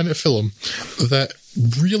 34 minute film that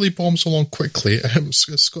really bombs along quickly. As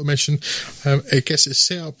Scott mentioned, it gets its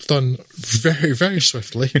setup done very, very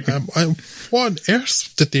swiftly. What on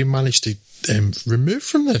earth did they manage to remove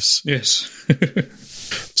from this? Yes.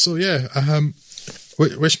 So yeah,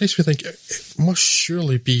 which makes me think it must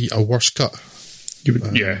surely be a worse cut.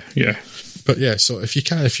 Yeah. But yeah, so if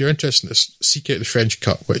you're interested in this, seek out the French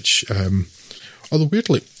cut, which Although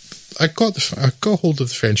weirdly, I got hold of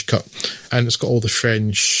the French cut, and it's got all the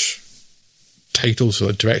French titles of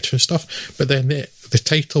the director and stuff, but then the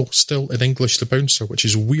title still in English, The Bouncer, which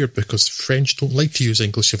is weird because the French don't like to use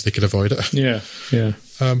English if they can avoid it. Yeah.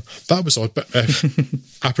 That was odd, but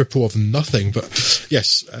apropos of nothing. But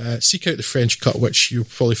yes, seek out the French cut, which you'll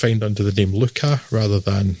probably find under the name Luca rather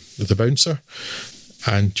than The Bouncer.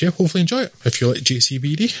 And yeah, hopefully enjoy it if you like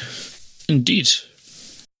JCVD. Indeed.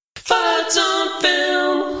 Fads on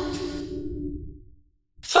film.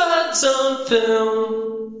 Fads on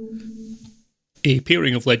film. A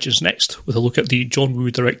pairing of legends next, with a look at the John Woo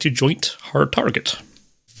directed joint Hard Target.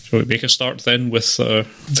 So we make a start then with the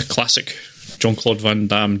classic Jean-Claude Van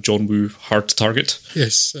Damme, John Woo Hard Target.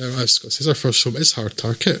 Yes, as Scott says, our first film is Hard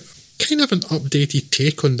Target. Kind of an updated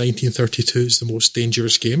take on 1932's The Most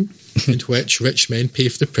Dangerous Game, in which rich men pay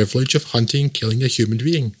for the privilege of hunting and killing a human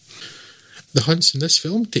being. The hunts in this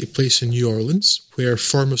film take place in New Orleans, where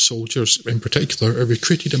former soldiers in particular are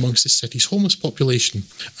recruited amongst the city's homeless population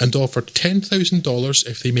and offered $10,000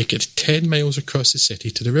 if they make it 10 miles across the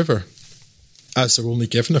city to the river. As they're only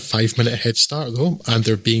given a 5-minute head start though, and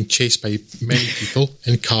they're being chased by many people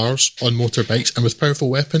in cars, on motorbikes and with powerful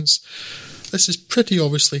weapons, this is pretty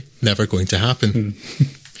obviously never going to happen.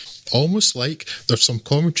 Almost like there's some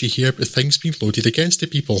commentary here about things being loaded against the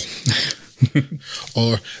people.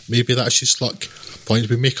 Or maybe that's just luck, a point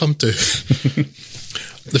we may come to.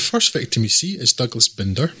 The first victim you see is Douglas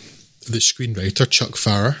Binder, the screenwriter Chuck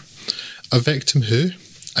Farrer, a victim who,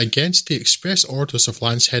 against the express orders of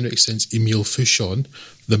Lance Henriksen's Emile Fouchon,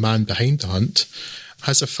 the man behind the hunt,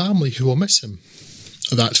 has a family who will miss him.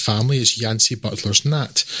 That family is Yancey Butler's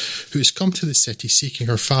Nat, who has come to the city seeking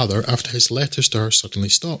her father after his letters to her suddenly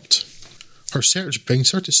stopped. Her search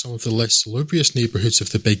brings her to some of the less salubrious neighbourhoods of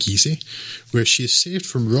the Big Easy, where she is saved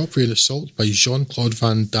from robbery and assault by Jean-Claude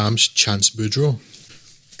Van Damme's Chance Boudreau.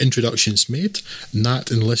 Introductions made,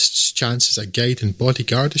 Nat enlists Chance as a guide and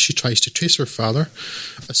bodyguard as she tries to trace her father,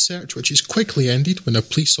 a search which is quickly ended when a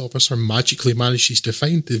police officer magically manages to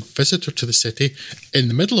find the visitor to the city in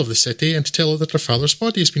the middle of the city and to tell her that her father's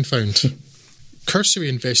body has been found. Cursory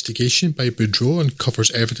investigation by Boudreau uncovers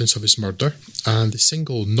evidence of his murder, and the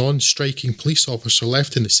single non-striking police officer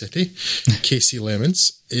left in the city, Casey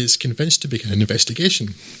Lemons, is convinced to begin an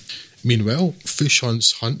investigation. Meanwhile,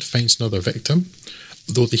 Fouchon's hunt finds another victim,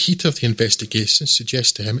 though the heat of the investigation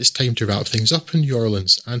suggests to him it's time to wrap things up in New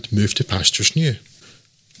Orleans and move to pastures new.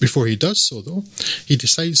 Before he does so, though, he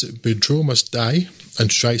decides that Boudreau must die and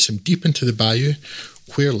drives him deep into the bayou,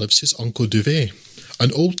 where lives his Uncle Duvet,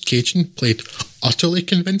 an old Cajun played utterly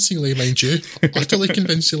convincingly, mind you, utterly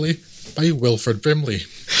convincingly by Wilford Brimley.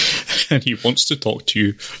 And he wants to talk to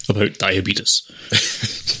you about diabetes.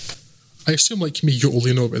 I assume, like me, you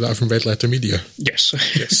only know about that from Red Letter Media. Yes.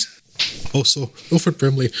 Yes. Also, Wilford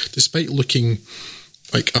Brimley, despite looking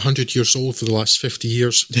like 100 years old for the last 50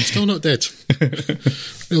 years, still not dead.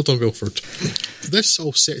 Well done, Wilford. This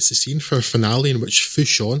all sets the scene for a finale in which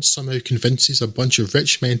Fouchon somehow convinces a bunch of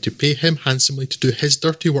rich men to pay him handsomely to do his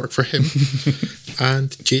dirty work for him,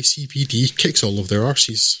 and JCVD kicks all of their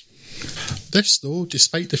arses. This, though,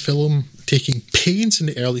 despite the film taking pains in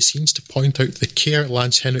the early scenes to point out the care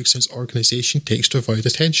Lance Henriksen's organisation takes to avoid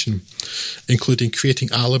attention, including creating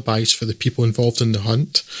alibis for the people involved in the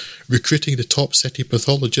hunt, recruiting the top city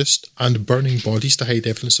pathologist, and burning bodies to hide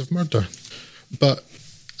evidence of murder. But,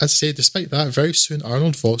 as I say, despite that, very soon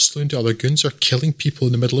Arnold Vosloo and the other goons are killing people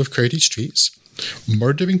in the middle of crowded streets,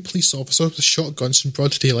 murdering police officers with shotguns in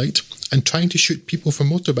broad daylight, and trying to shoot people from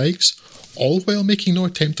motorbikes, all while making no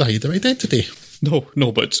attempt to hide their identity.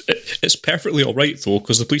 No, but it's perfectly all right, though,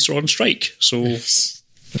 because the police are on strike, so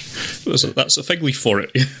that's a fig leaf for it.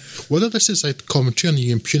 Whether this is a commentary on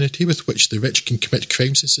the impunity with which the rich can commit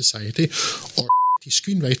crimes in society, or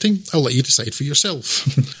screenwriting, I'll let you decide for yourself.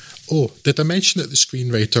 Oh, did I mention that the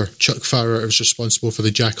screenwriter, Chuck Farrer, is responsible for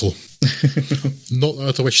The Jackal? Not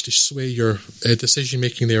that I wish to sway your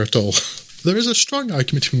decision-making there at all. There is a strong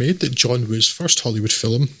argument to be made that John Woo's first Hollywood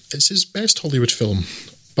film is his best Hollywood film,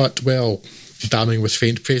 but, well, damning with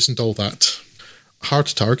faint praise and all that. Hard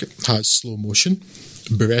Target has slow motion,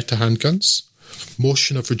 Beretta handguns,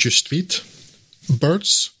 motion of reduced speed,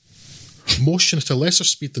 birds, motion at a lesser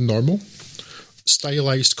speed than normal,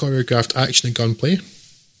 stylised choreographed action and gunplay,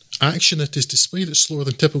 action that is displayed at slower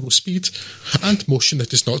than typical speed, and motion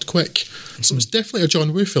that is not quick. So it's definitely a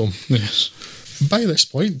John Woo film. Yes. By this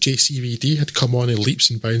point, JCVD had come on in leaps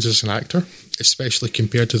and bounds as an actor, especially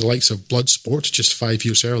compared to the likes of Bloodsport just 5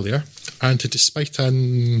 years earlier, and despite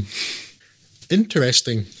an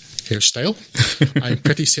interesting hairstyle I'm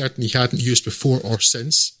pretty certain he hadn't used before or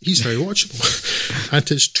since. He's very watchable. And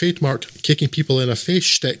his trademark kicking people in a face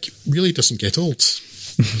shtick really doesn't get old.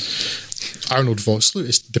 Arnold Vosloo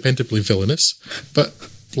is dependably villainous, but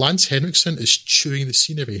Lance Henriksen is chewing the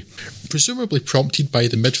scenery, presumably prompted by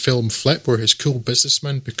the mid-film flip where his cool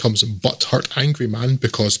businessman becomes a butthurt angry man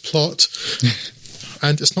because plot,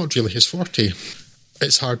 and it's not really his forte.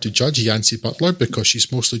 It's hard to judge Yancey Butler because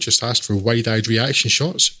she's mostly just asked for wide-eyed reaction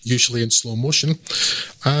shots, usually in slow motion,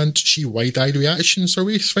 and she wide-eyed reactions her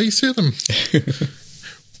way right through them.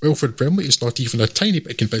 Wilfred Brimley is not even a tiny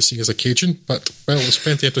bit convincing as a Cajun, but, well, it's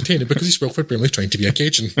plenty entertaining because he's Wilfred Brimley trying to be a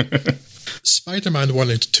Cajun. Spider-Man 1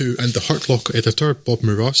 and 2 and the Hurt Locker editor, Bob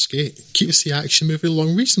Murawski, keeps the action moving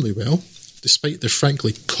along reasonably well, despite the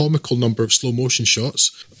frankly comical number of slow-motion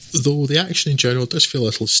shots, though the action in general does feel a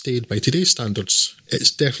little stayed by today's standards. It's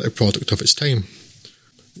definitely a product of its time.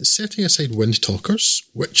 Setting aside Wind Talkers,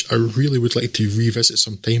 which I really would like to revisit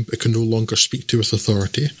sometime but can no longer speak to with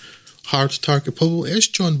authority, Hard Target probably is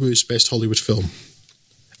John Woo's best Hollywood film.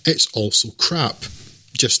 It's also crap.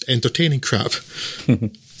 Just entertaining crap.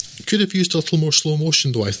 Could have used a little more slow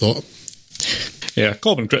motion though, I thought. Yeah,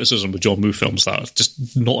 common criticism with John Woo films that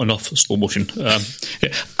just not enough slow motion.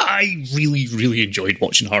 I really enjoyed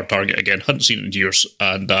watching Hard Target again. Hadn't seen it in years,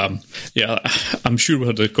 and I'm sure we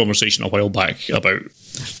had a conversation a while back about,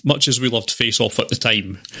 much as we loved Face Off at the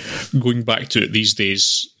time, going back to it these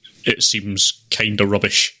days, it seems kind of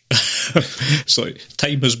rubbish. So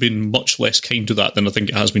time has been much less kind to that than I think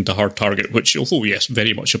it has been to Hard Target, which, although yes,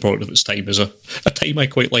 very much a product of its time, is a time I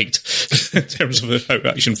quite liked in terms of how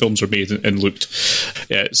action films are made and looked.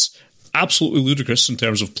 Yeah, it's absolutely ludicrous in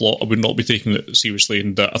terms of plot. I would not be taking it seriously,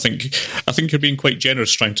 and I think you're being quite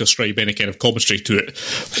generous trying to ascribe any kind of commentary to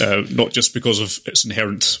it, not just because of its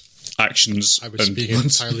inherent actions. I was being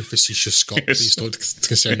entirely facetious, Scott. Yes. Please don't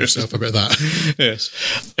concern yourself about that.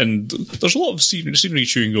 Yes. And there's a lot of scenery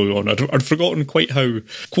chewing going on. I'd forgotten quite how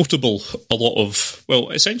quotable a lot of, well,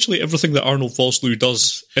 essentially everything that Arnold Vosloo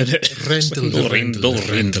does in it. Rendell.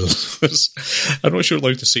 I'm not sure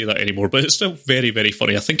allowed to say that anymore, but it's still very, very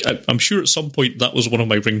funny. I'm sure at some point that was one of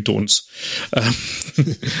my ringtones.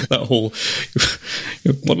 That whole,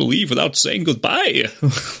 you want to leave without saying goodbye.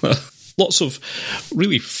 Lots of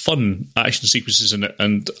really fun action sequences in it,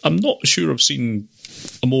 and I'm not sure I've seen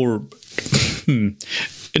a more...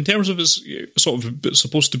 In terms of his sort of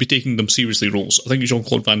supposed to be taking them seriously roles, I think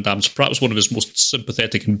Jean-Claude Van Damme's perhaps one of his most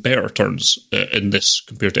sympathetic and better turns in this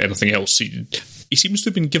compared to anything else. He seems to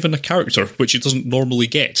have been given a character, which he doesn't normally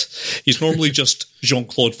get. He's normally just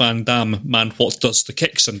Jean-Claude Van Damme, man, what does the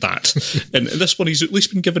kicks and that. And in this one, he's at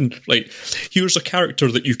least been given, like, here's a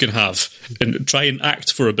character that you can have and try and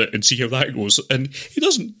act for a bit and see how that goes. And he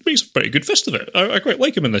makes a pretty good fist of it. I quite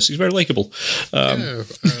like him in this. He's very likeable.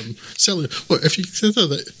 Silly. Well, if you consider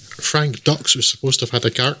that Frank Dux was supposed to have had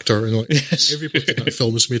a character, and everybody in that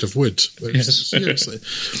film was made of wood. Seriously,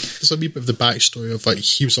 there's a wee bit of the backstory of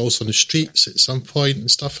he was also on the streets at some point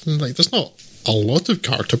and stuff, and there's not a lot of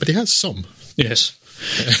character, but he has some. Yes.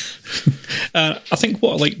 I think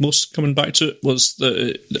what I liked most coming back to it was that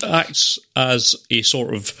it acts as a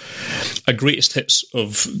sort of a greatest hits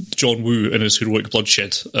of John Woo in his heroic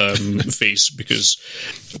bloodshed phase, because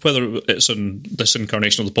whether it's in this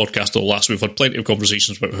incarnation of the podcast or the last, we've had plenty of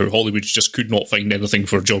conversations about how Hollywood just could not find anything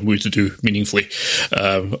for John Woo to do meaningfully.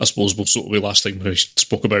 I suppose we'll sort of be last time when I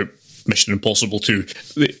spoke about Mission Impossible 2.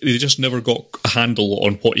 They just never got a handle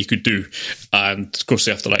on what he could do, and of course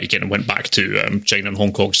after that he kind of went back to China and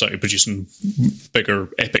Hong Kong, started producing bigger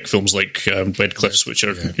epic films like Red Cliffs, which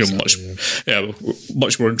are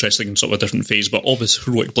much more interesting in sort of a different phase. But all his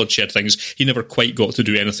heroic bloodshed things, he never quite got to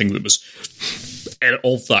do anything that was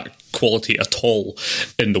of that quality at all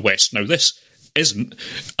in the West. Now this isn't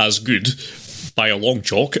as good by a long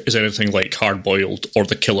chalk as anything like Hard Boiled or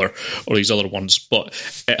The Killer or these other ones, but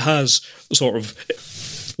it has sort of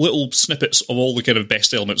little snippets of all the kind of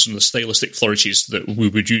best elements and the stylistic flourishes that we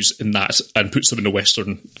would use in that, and puts them in a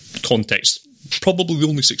Western context. Probably the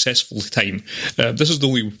only successful time. This is the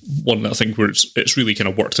only one that I think where it's really kind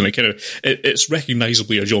of worked, and it's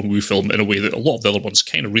recognisably a John Woo film in a way that a lot of the other ones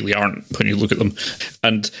kind of really aren't when you look at them,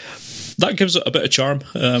 and that gives it a bit of charm.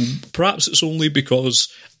 Perhaps it's only because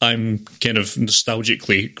I'm kind of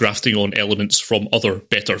nostalgically grafting on elements from other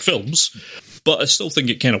better films, but I still think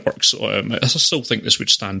it kind of works. I still think this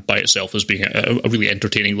would stand by itself as being a really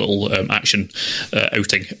entertaining little action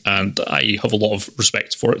outing, and I have a lot of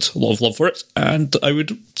respect for it, a lot of love for it, and I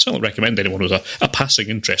would certainly recommend anyone with a passing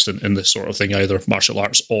interest in this sort of thing, either martial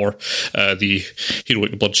arts or the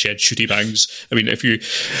heroic bloodshed shooty bangs. I mean, if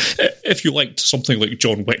if you liked something like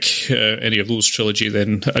John Wick, any of those trilogy,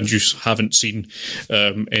 then, and you haven't seen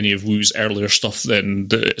any of Woo's earlier stuff, then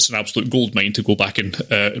it's an absolute goldmine to go back and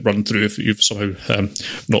run through if you've somehow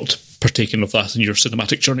not partaken of that in your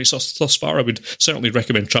cinematic journey thus far. I would certainly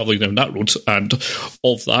recommend travelling down that road. And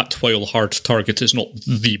of that, while Hard Target is not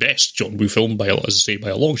the best John Woo film, by a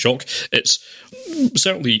long shot, it's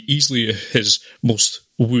certainly easily his most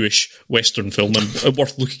wooish Western film and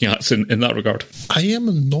worth looking at in that regard. I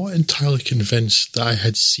am not entirely convinced that I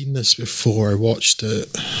had seen this before I watched it.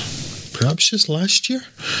 Perhaps just last year.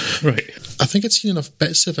 Right. I think I'd seen enough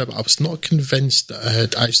bits of it, but I was not convinced that I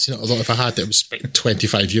had actually seen it. Although if I had, it was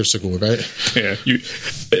 25 years ago, right? Yeah.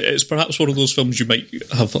 It's perhaps one of those films you might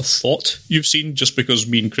have thought you've seen just because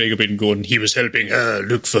me and Craig have been going, he was helping her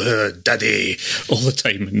look for her daddy all the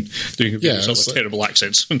time and doing terrible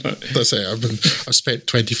accents. That's it. I've spent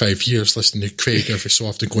 25 years listening to Craig every so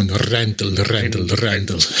often going, Randall.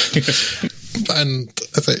 And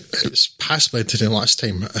I think it was passably entertaining last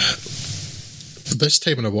time. This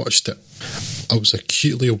time when I watched it, I was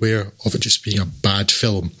acutely aware of it just being a bad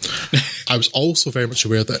film. I was also very much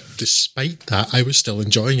aware that despite that, I was still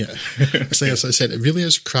enjoying it. As I said, it really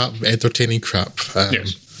is crap, entertaining crap.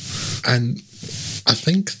 Yes. And I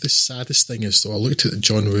think the saddest thing is, though, I looked at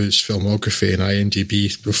John Woo's filmography and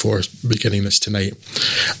IMDb before beginning this tonight.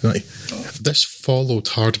 And this followed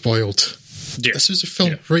Hard Boiled. Yeah. This was a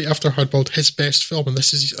film right after Hard Boiled, his best film, and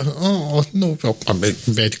this is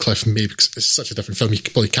Redcliffe maybe because it's such a different film. You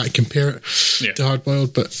probably can't compare it to Hard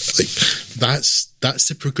Boiled, but that's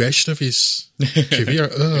the progression of his career.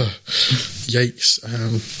 Yikes!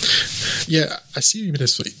 I see what you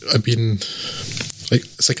mean.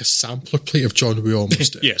 It's like a sampler plate of John Woo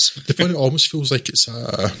almost. Yes. The point it almost feels like it's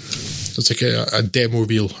like a demo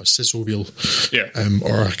reel, a sizzle reel,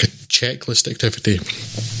 or like a checklist activity.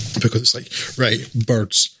 Because it's like, right,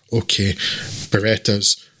 birds, okay,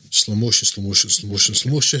 Berettas, slow motion.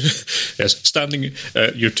 Yes, standing,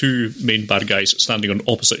 your two main bad guys standing on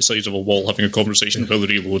opposite sides of a wall having a conversation while they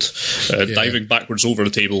reload, diving backwards over the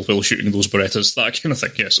table while shooting those Berettas, that kind of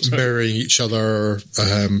thing, yes. Mirroring each other,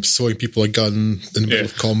 throwing people a gun in the middle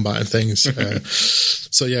of combat and things.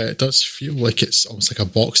 So it does feel like it's almost like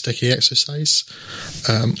a box ticking exercise.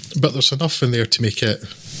 But there's enough in there to make it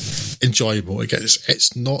enjoyable. Again,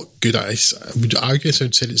 it's not good. I would argue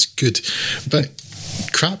and say it's good, but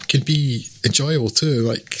crap can be enjoyable too.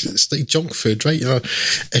 Like it's like junk food, right? You know,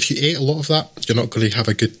 if you ate a lot of that, you're not going to have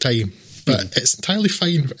a good time. But it's entirely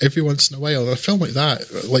fine every once in a while. A film like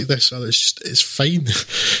that, like this, it's fine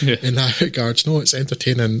in that regard. No, it's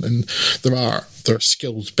entertaining, and there are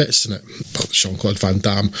skilled bits in it. But Jean-Claude Van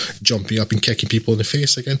Damme jumping up and kicking people in the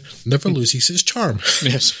face again never loses its charm.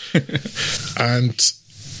 Yes, and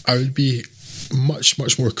I would be much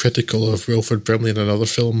more critical of Wilford Brimley in another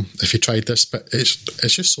film if he tried this, but it's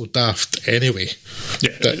just so daft anyway.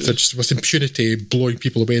 That they're just with impunity blowing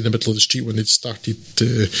people away in the middle of the street when they'd started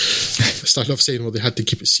off saying, well, they had to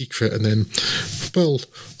keep it secret, and then, well,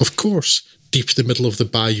 of course, deep in the middle of the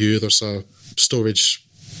bayou there's a storage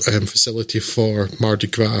facility for Mardi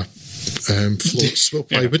Gras floats. Well,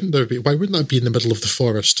 why wouldn't there be? Why wouldn't that be in the middle of the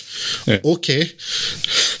forest? Okay.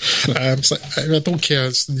 It's like, I don't care.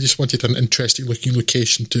 They just wanted an interesting looking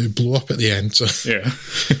location to blow up at the end. So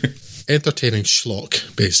entertaining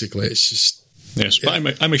schlock, basically. It's just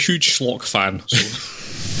but I'm a huge schlock fan. So.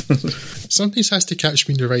 Sometimes has to catch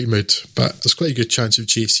me in the right mood, but there's quite a good chance of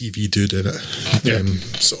JCV dude in it.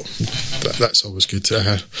 So that's always good.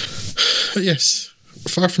 But yes.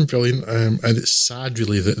 Far from brilliant, and it's sad,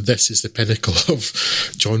 really, that this is the pinnacle of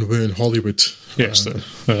John Woo in Hollywood. Yes,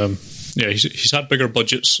 he's had bigger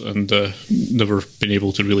budgets and never been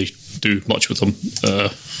able to really do much with them.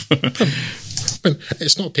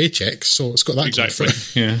 It's not paycheck, so it's got that exactly.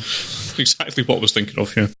 Yeah, exactly what I was thinking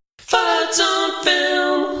of. Yeah. Farts on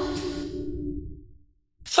film.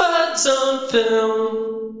 Farts on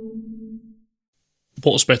film.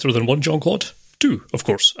 What's better than one, Jean-Claude? Two, of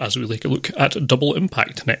course, as we take a look at Double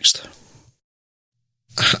Impact next.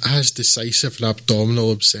 As decisive and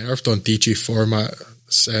abdominal observed on DJ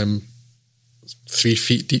format's 3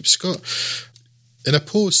 feet deep, Scott. In a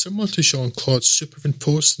pose similar to Jean-Claude's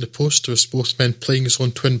superimposed in the posters, both men playing his own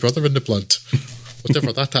twin brother in the blood.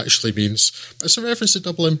 Whatever that actually means. But it's a reference to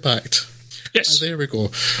Double Impact. Yes. There we go.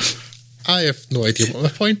 I have no idea what my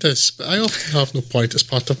point is, but I often have no point as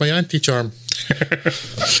part of my anti-charm.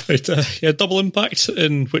 Double Impact,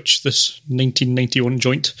 in which this 1991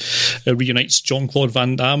 joint reunites Jean-Claude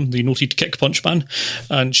Van Damme, the noted kick punch man,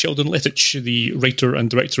 and Sheldon Lettich, the writer and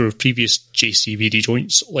director of previous JCVD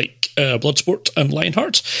joints like Bloodsport and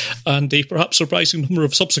Lionheart, and a perhaps surprising number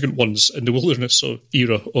of subsequent ones in the wilderness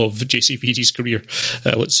era of JCVD's career.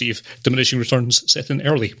 Let's see if diminishing returns set in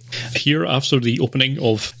early. Here, after the opening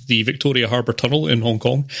of the Victoria Harbour Tunnel in Hong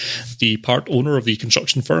Kong, the part owner of the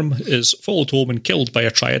construction firm is followed home and killed by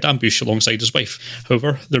a triad ambush alongside his wife.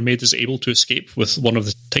 However, their maid is able to escape with one of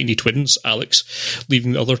the tiny twins, Alex,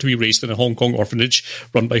 leaving the other to be raised in a Hong Kong orphanage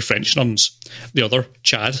run by French nuns. The other,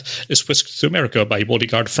 Chad, is whisked to America by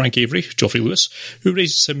bodyguard Frank Avery, Geoffrey Lewis, who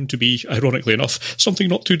raises him to be, ironically enough, something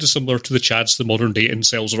not too dissimilar to the Chads the modern day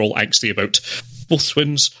incels are all angsty about. Both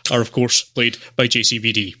twins are, of course, played by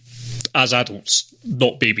JCVD. As adults,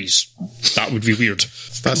 not babies. That would be weird.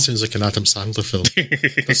 That sounds like an Adam Sandler film,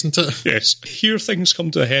 doesn't it? Yes. Here things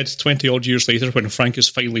come to a head 20-odd years later when Frank has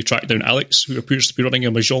finally tracked down Alex, who appears to be running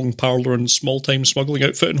a mahjong parlour and small-time smuggling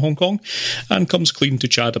outfit in Hong Kong, and comes clean to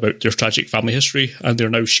Chad about their tragic family history and their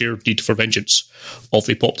now shared need for vengeance. Off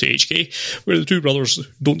they pop to HK, where the two brothers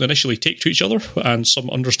don't initially take to each other, and some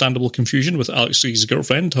understandable confusion with Alex's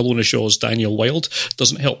girlfriend, Helena Shaw's Danielle Wilde,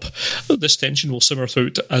 doesn't help. This tension will simmer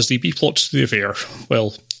throughout as the B-plot to the affair.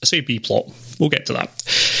 Well, I say B-plot. We'll get to that.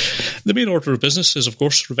 The main order of business is, of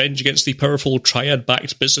course, revenge against the powerful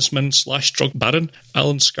triad-backed businessman / drug baron,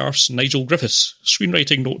 Alan Scarfe's Nigel Griffiths.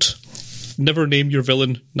 Screenwriting note: never name your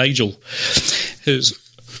villain Nigel.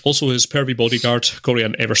 Also his pervy bodyguard,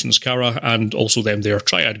 Corian Everson's Cara, and also them their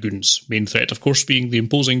triad goons. Main threat, of course, being the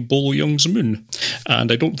imposing Bolo Young's Moon.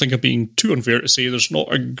 And I don't think I'm being too unfair to say there's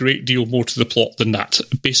not a great deal more to the plot than that.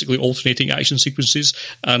 Basically alternating action sequences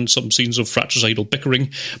and some scenes of fratricidal bickering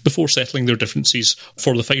before settling their differences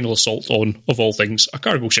for the final assault on, of all things, a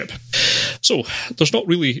cargo ship. So, there's not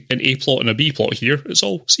really an A-plot and a B-plot here, it's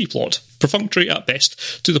all C-plot. Perfunctory at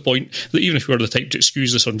best, to the point that even if we were the type to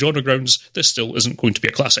excuse this on genre grounds, this still isn't going to be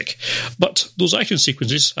a classic. But those action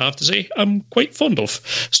sequences, I have to say, I'm quite fond of.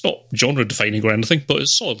 It's not genre-defining or anything, but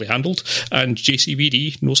it's solidly handled, and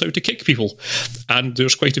JCVD knows how to kick people. And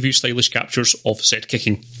there's quite a few stylish captures of said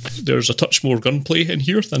kicking. There's a touch more gunplay in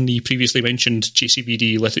here than the previously mentioned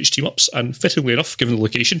JCVD Lettich team-ups, and fittingly enough, given the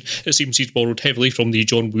location, it seems he's borrowed heavily from the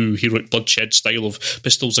John Woo heroic bloodshed style of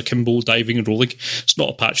pistols akimbo, diving and rolling. It's not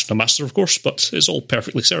a patch and a master, of course, but it's all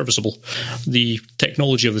perfectly serviceable. The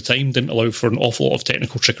technology of the time didn't allow for an awful lot of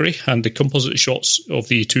technical trickery, and the composite shots of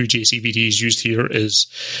the two JCVDs used here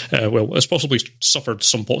it's possibly suffered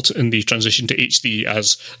somewhat in the transition to HD,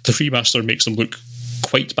 as the remaster makes them look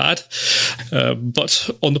quite bad. But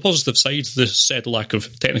on the positive side, the said lack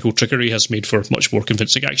of technical trickery has made for much more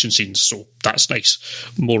convincing action scenes, so that's nice.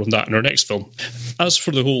 More on that in our next film. As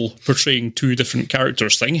for the whole portraying two different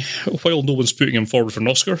characters thing, while no one's putting him forward for an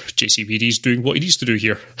Oscar, JCVD's doing what he needs to do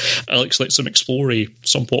here. Alex lets him explore a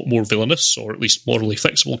somewhat more villainous, or at least morally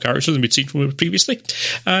flexible character than we'd seen from him previously,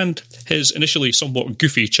 and his initially somewhat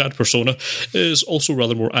goofy Chad persona is also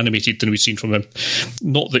rather more animated than we'd seen from him.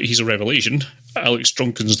 Not that he's a revelation. Alex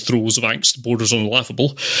Drunken's throes of angst borders on the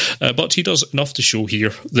laughable, but he does enough to show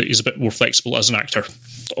here that he's a bit more flexible as an actor,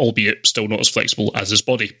 albeit still not as flexible as his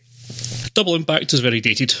body. Double Impact is very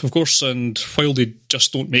dated, of course, and while they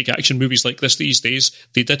just don't make action movies like this these days,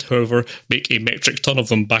 they did, however, make a metric ton of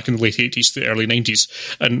them back in the late 80s to the early 90s,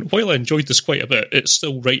 and while I enjoyed this quite a bit, it's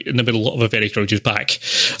still right in the middle of a very crowded pack.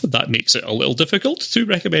 That makes it a little difficult to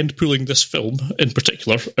recommend pulling this film, in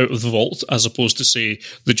particular, out of the vault, as opposed to, say,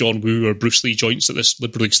 the John Woo or Bruce Lee joints that this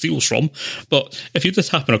liberally steals from, but if you did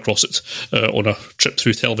happen across it on a trip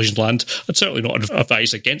through television land, I'd certainly not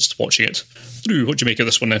advise against watching it. Drew, what do you make of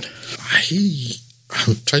this one then?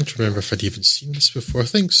 I'm trying to remember if I'd even seen this before. I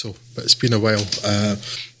think so, but it's been a while.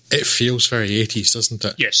 It feels very 80s, doesn't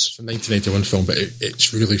it? Yes. It's a 1991 film, but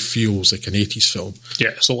it really feels like an 80s film. Yeah,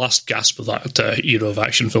 it's the last gasp of that era of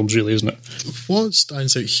action films, really, isn't it? What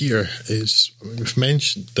stands out here is, we've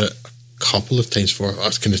mentioned that a couple of times before,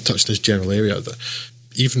 I've kind of touched this general area, that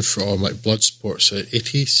even from like Bloodsport, so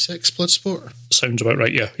 86 Bloodsport? Sounds about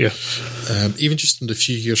right, yeah. Even just in the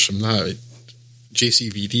few years from now,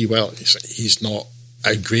 JCVD, well, he's not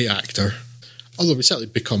a great actor, although he's certainly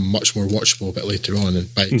become much more watchable a bit later on,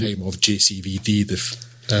 and by the time of JCVD, that's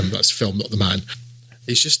the film, not the man.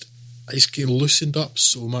 He's getting loosened up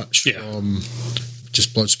so much from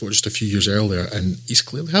just Bloodsport just a few years earlier, and he's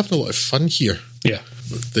clearly having a lot of fun here. Yeah.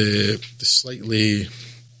 The slightly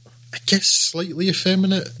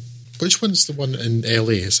effeminate. Which one's the one in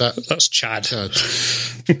LA? That's Chad.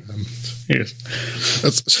 Yes.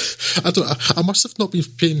 I must have not been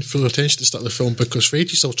paying full attention to the start of the film, because for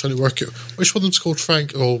ages I was trying to work out which one of them's called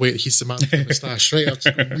Frank. Oh wait, he's the man with the moustache, right? I was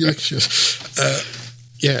really confused.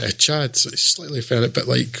 Yeah, Chad's slightly offended, but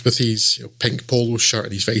like with his pink polo shirt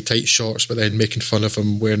and his very tight shorts, but then making fun of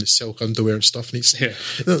him wearing his silk underwear and stuff. And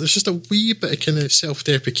there's just a wee bit of kind of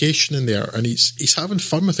self-deprecation in there, and he's having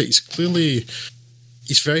fun with it.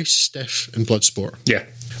 He's very stiff in Bloodsport. Yeah.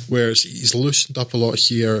 Whereas he's loosened up a lot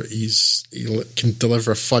here. He can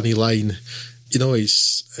deliver a funny line.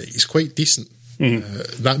 He's quite decent.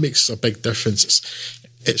 That makes a big difference.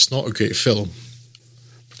 It's not a great film.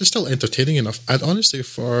 It's still entertaining enough, and honestly,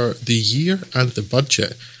 for the year and the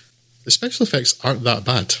budget, the special effects aren't that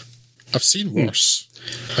bad. I've seen worse.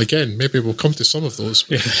 Again, maybe we'll come to some of those.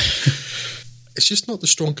 But it's just not the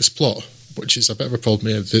strongest plot, which is a bit of a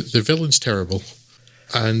problem. The villain's terrible,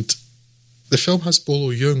 and the film has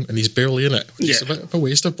Bolo Yeung, and he's barely in it, which is a bit of a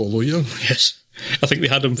waste of Bolo Yeung. Yes. I think they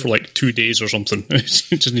had him for like 2 days or something.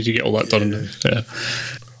 Just need to get all that done. Yeah.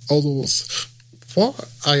 Although, what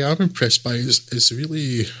I am impressed by is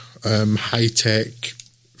really high-tech,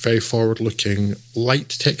 very forward-looking light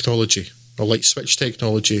technology, or light switch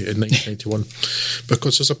technology in 1991.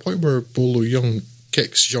 Because there's a point where Bolo Yeung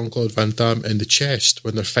kicks Jean-Claude Van Damme in the chest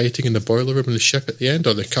when they're fighting in the boiler room in the ship at the end,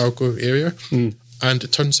 or the cargo area, and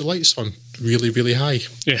it turns the lights on really, really high.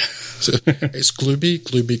 Yeah. So it's gloomy,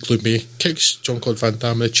 kicks Jean-Claude Van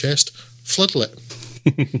Damme in the chest, floodlit.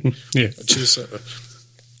 Yeah. Which is a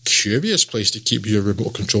curious place to keep your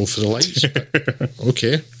remote control for the lights. But,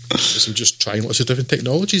 okay. Because I'm just trying lots of different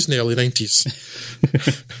technologies in the early 90s.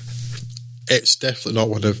 It's definitely not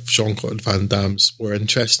one of Jean-Claude Van Damme's more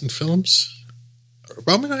interesting films.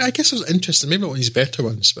 Well, I mean, I guess it was interesting, maybe not one of his better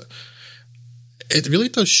ones, but it really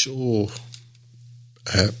does show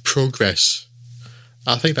progress.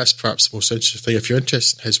 I think that's perhaps the most interesting thing. If you're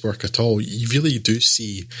interested in his work at all, you really do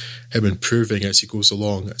see him improving as he goes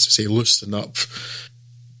along. As I say, loosening up,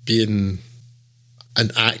 being an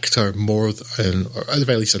actor more than, or at the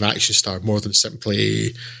very least an action star, more than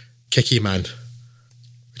simply kicky man,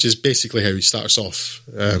 which is basically how he starts off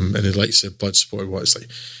in the likes of Bloodsport. What it's like,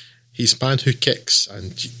 he's a man who kicks,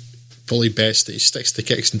 and probably best that he sticks to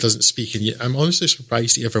kicks and doesn't speak. And I'm honestly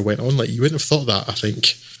surprised he ever went on. Like, you wouldn't have thought that, I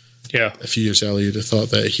think. Yeah. A few years earlier, you'd have thought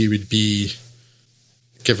that he would be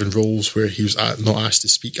given roles where he was not asked to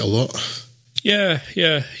speak a lot. Yeah.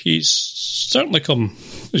 He's certainly come,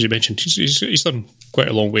 as you mentioned, he's done quite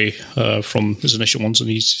a long way from his initial ones, and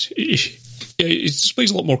he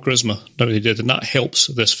displays a lot more charisma now than he did, and that helps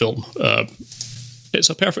this film. It's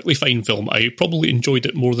a perfectly fine film. I probably enjoyed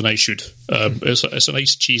it more than I should. It's a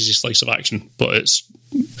nice cheesy slice of action, but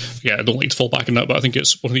I don't like to fall back on that, but I think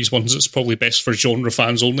it's one of these ones that's probably best for genre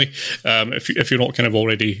fans only. If you're not kind of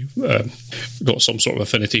already got some sort of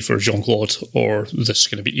affinity for Jean-Claude or this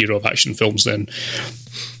kind of era of action films, then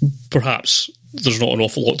perhaps there's not an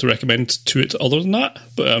awful lot to recommend to it other than that.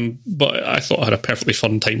 But I thought I had a perfectly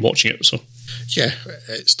fun time watching it. So yeah,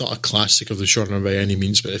 it's not a classic of the genre by any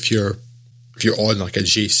means, but if you're on like a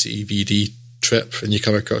JCVD trip and you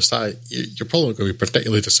come across that, you're probably going to be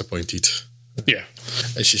particularly disappointed. Yeah.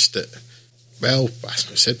 It's just that, well, as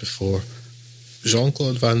I said before,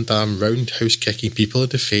 Jean-Claude Van Damme roundhouse kicking people in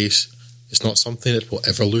the face is not something that will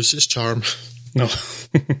ever lose its charm. No.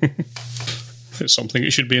 It's something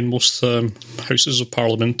that should be in most houses of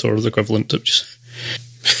Parliament or the equivalent of just...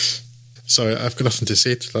 So I've got nothing to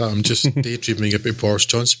say to that. I'm just daydreaming about Boris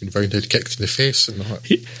Johnson being roundhead kicked in the face. And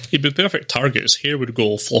he'd be the perfect target. His hair would go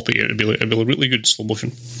all floppy. It'd be really good slow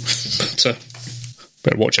motion. But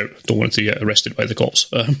better watch out. Don't want to get arrested by the cops.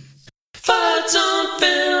 Fads on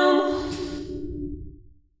film.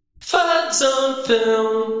 Fads on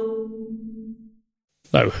film.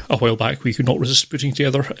 Now, a while back, we could not resist putting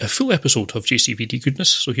together a full episode of JCVD goodness,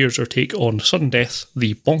 so here's our take on Sudden Death,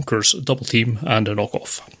 the Bonkers Double Team, and a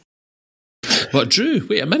knockoff. But Drew,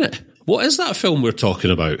 wait a minute. What is that film we're talking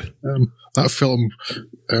about? That film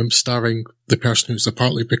starring the person who's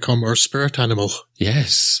apparently become our spirit animal.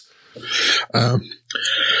 Yes.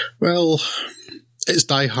 Well, it's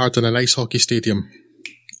Die Hard in an ice hockey stadium.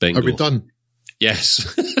 Bingo. Are we done?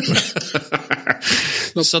 Yes.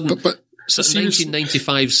 No, but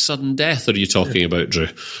 1995 Sudden Death are you talking about, Drew?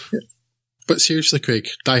 Yeah. But seriously, Craig,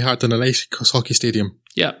 Die Hard in an ice hockey stadium.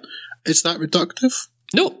 Yeah. Is that reductive?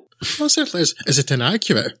 No. Well, it certainly is. Is it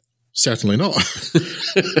inaccurate? Certainly not.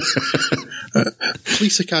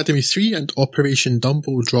 Police Academy 3 and Operation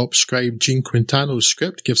Dumbo Drop scribe Gene Quintano's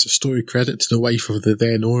script gives the story credit to the wife of the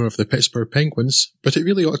then owner of the Pittsburgh Penguins, but it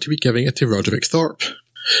really ought to be giving it to Roderick Thorpe.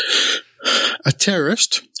 A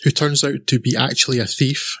terrorist, who turns out to be actually a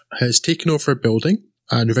thief, has taken over a building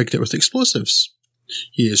and rigged it with explosives.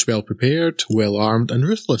 He is well prepared, well armed and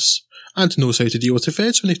ruthless, and knows how to deal with the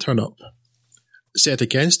feds when they turn up. Set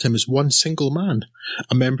against him is one single man,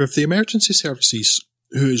 a member of the emergency services,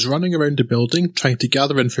 who is running around the building trying to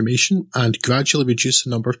gather information and gradually reduce the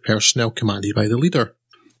number of personnel commanded by the leader.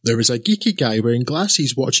 There is a geeky guy wearing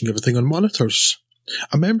glasses watching everything on monitors.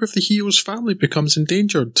 A member of the hero's family becomes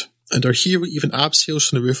endangered, and our hero even abseils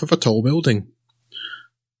from the roof of a tall building.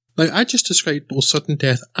 Now, I just described both Sudden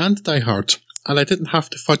Death and Die Hard, and I didn't have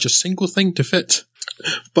to fudge a single thing to fit.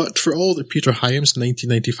 But for all that Peter Hyams'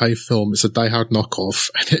 1995 film is a Die Hard knockoff,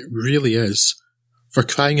 and it really is. For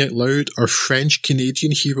crying out loud, our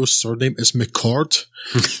French-Canadian hero's surname is McCord.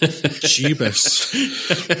 Jeebus.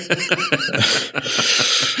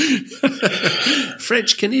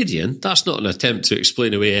 French-Canadian? That's not an attempt to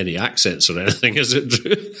explain away any accents or anything, is it,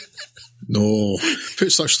 Drew? No.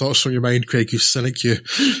 Put such thoughts from your mind, Craig, you cynic, you.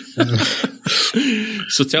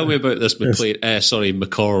 So tell me about this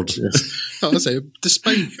McCord. Yes. No, that's it.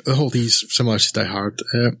 Despite all these similarities to Die Hard,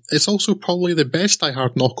 it's also probably the best Die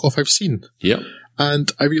Hard knockoff I've seen. Yep.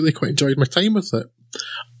 And I really quite enjoyed my time with it.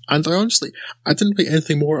 And I didn't write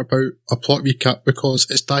anything more about a plot recap because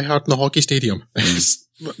it's Die Hard in a hockey stadium.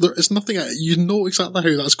 There is nothing, you know exactly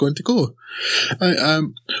how that's going to go.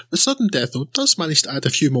 The Sudden Death, though, does manage to add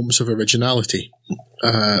a few moments of originality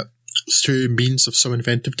through means of some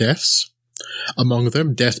inventive deaths. Among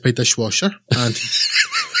them, death by dishwasher and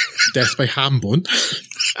death by ham bone.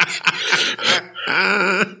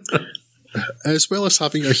 As well as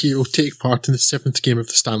having our hero take part in the 7th game of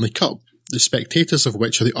the Stanley Cup, the spectators of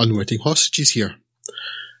which are the unwitting hostages here.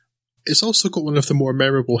 It's also got one of the more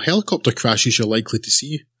memorable helicopter crashes you're likely to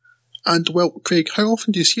see. And, well, Craig, how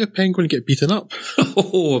often do you see a penguin get beaten up?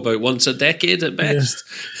 Oh, about once a decade at best.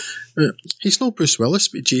 Yeah. He's no Bruce Willis,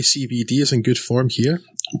 but JCVD is in good form here.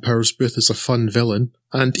 Powers Booth is a fun villain,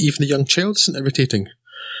 and even the young child isn't irritating.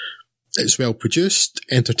 It's well produced,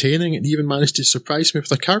 entertaining, and even managed to surprise me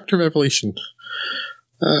with a character revelation.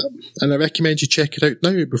 And I recommend you check it out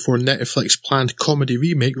now before Netflix's planned comedy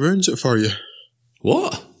remake ruins it for you.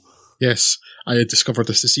 What? Yes, I had discovered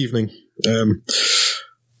this evening.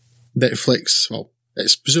 Netflix, well,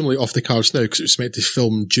 it's presumably off the cards now because it was meant to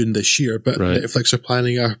film June this year, but right. Netflix are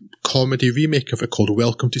planning a comedy remake of it called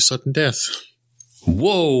Welcome to Sudden Death.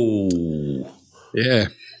 Whoa. Yeah.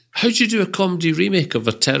 How'd you do a comedy remake of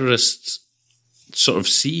a terrorist sort of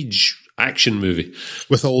siege action movie?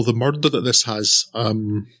 With all the murder that this has,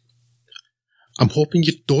 I'm hoping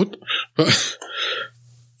you don't, but...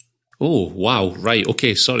 Oh, wow. Right.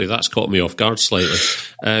 Okay. Sorry. That's caught me off guard slightly.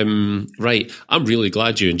 Right. I'm really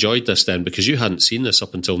glad you enjoyed this then, because you hadn't seen this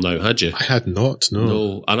up until now, had you? I had not, no.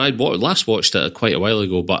 No. And I last watched it quite a while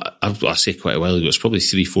ago, but I say quite a while ago. It's probably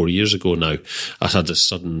 3-4 years ago now. I had this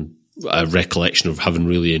sudden recollection of having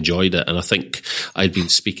really enjoyed it. And I think I'd been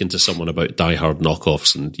speaking to someone about Die Hard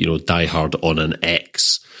knockoffs and, Die Hard on an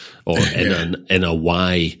X or in a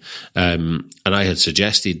Y. And I had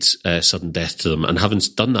suggested Sudden Death to them. And having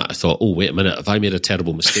done that, I thought, oh, wait a minute, have I made a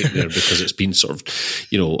terrible mistake there? Because it's been sort of,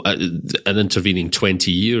 an intervening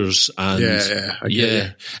 20 years. And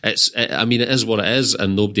it is what it is.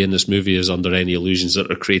 And nobody in this movie is under any illusions that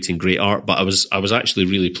they're creating great art. But I was actually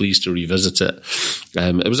really pleased to revisit it.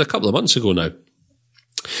 It was a couple of months ago now.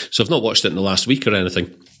 So I've not watched it in the last week or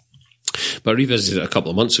anything. But I revisited it a couple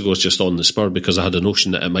of months ago just on the spur because I had a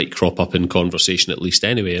notion that it might crop up in conversation at least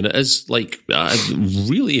anyway. And it is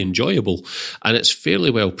really enjoyable and it's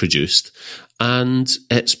fairly well produced. And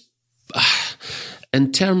it's,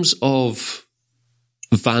 in terms of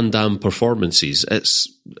Van Damme performances, for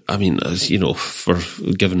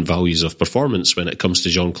given values of performance when it comes to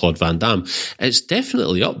Jean-Claude Van Damme, it's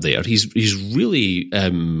definitely up there. He's really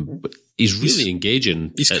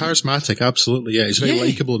engaging. He's charismatic, absolutely. Yeah, he's very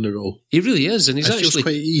likable in the role. He really is, and he's feels quite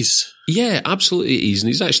at ease. Yeah, absolutely at ease, and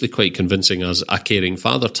he's actually quite convincing as a caring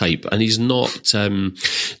father type. And he's not.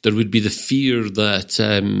 There would be the fear that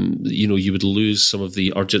you would lose some of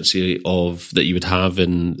the urgency that you would have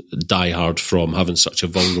in Die Hard from having such a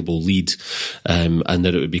vulnerable lead, and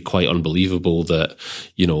that it would be quite unbelievable that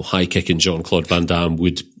high kicking Jean-Claude Van Damme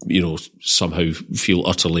would somehow feel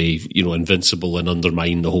utterly invincible and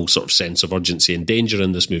undermine the whole sort of sense of urgency and danger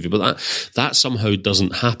in this movie. But that somehow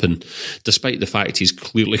doesn't happen, despite the fact he's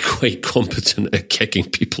clearly quite competent at kicking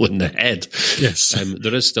people in the head. Yes.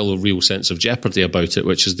 There is still a real sense of jeopardy about it,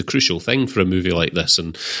 which is the crucial thing for a movie like this.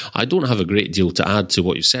 And I don't have a great deal to add to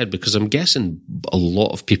what you said, because I'm guessing a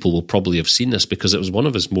lot of people will probably have seen this because it was one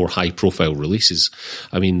of his more high profile releases.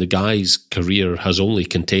 I mean, the guy's career has only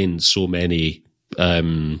contained so many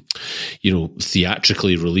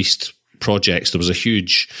theatrically released projects. There was a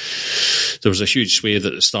huge swathe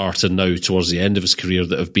at the start and now towards the end of his career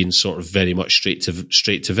that have been sort of very much straight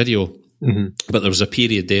to video. Mm-hmm. But there was a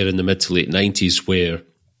period there in the mid to late 90s where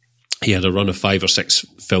he had a run of 5 or 6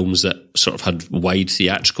 films that sort of had wide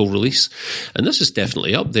theatrical release, and this is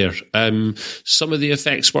definitely up there. Some of the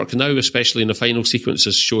effects work now, especially in the final sequence,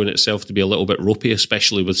 is showing itself to be a little bit ropey,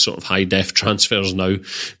 especially with sort of high-def transfers now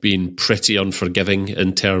being pretty unforgiving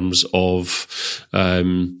in terms of,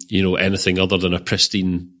 anything other than a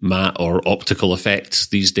pristine matte or optical effect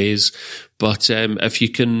these days. But if you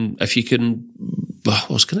can excuse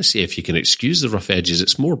the rough edges,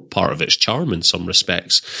 it's more part of its charm in some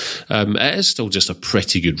respects. It is still just a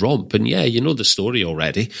pretty good romp, and yeah, you know the story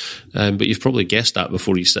already, but you've probably guessed that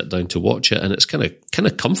before you sit down to watch it, and it's kind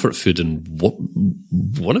of comfort food and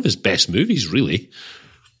one of his best movies, really.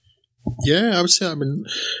 Yeah, I would say.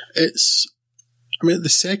 The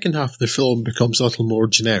second half of the film becomes a little more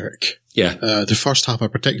generic. Yeah. The first half I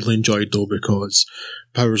particularly enjoyed, though, because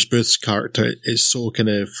Powers Booth's character is so kind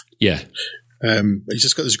of... Yeah. He's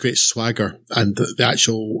just got this great swagger, and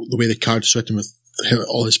the way the character's written with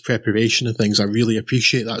all his preparation and things, I really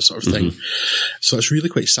appreciate that sort of thing. So it's really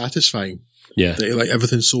quite satisfying. Yeah. That,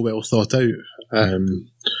 everything's so well thought out.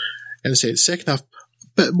 And I say, the second half, a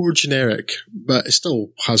bit more generic, but it still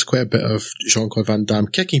has quite a bit of Jean-Claude Van Damme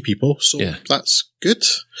kicking people, so that's good.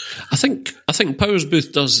 I think Powers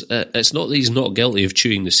Booth does. It's not that he's not guilty of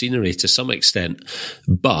chewing the scenery to some extent,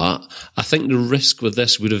 but I think the risk with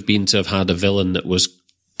this would have been to have had a villain that was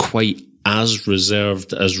quite as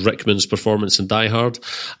reserved as Rickman's performance in Die Hard.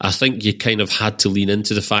 I think you kind of had to lean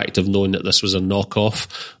into the fact of knowing that this was a knockoff.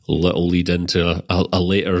 Little lead into a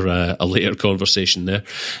later conversation there.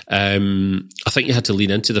 I think you had to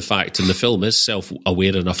lean into the fact, and the film is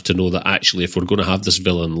self-aware enough to know that actually, if we're going to have this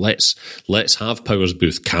villain, let's have Powers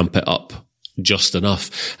Booth camp it up just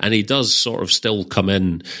enough. And he does sort of still come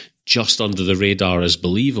in just under the radar as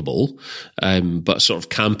believable, but sort of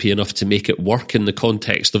campy enough to make it work in the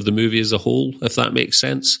context of the movie as a whole, if that makes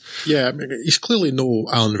sense. Yeah, he's clearly no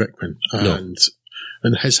Alan Rickman,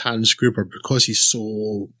 and his Hans Gruber, because he's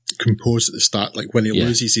so composed at the start, like when he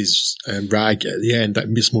loses his rag at the end, that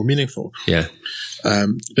makes more meaningful. Yeah.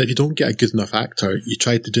 But if you don't get a good enough actor, you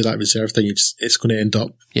try to do that reserve thing, it's going to end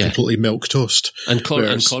up completely milquetoast. And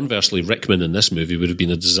conversely, Rickman in this movie would have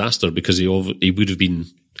been a disaster because he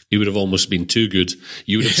would have almost been too good.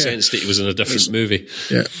 You would have sensed that he was in a different movie.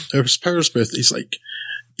 Yeah. There's Powers Booth, he's like,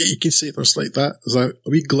 you can see there's like that. There's a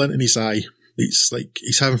wee glint in his eye.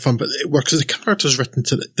 He's having fun, but it works. The character's written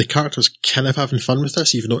to the character's kind of having fun with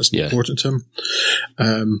this, even though it's important to him.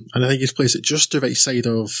 And I think he's placed it just the right side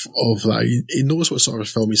of that. He knows what sort of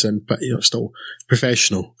film he's in, but still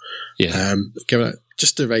professional. Yeah. Giving it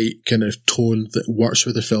just the right kind of tone that works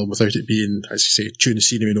with the film without it being, as you say, chewing the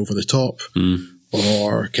scenery and over the top.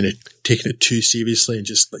 Or kind of taking it too seriously and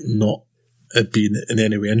just not being in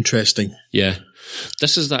any way interesting. Yeah.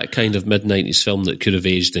 This is that kind of mid-90s film that could have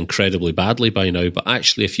aged incredibly badly by now, but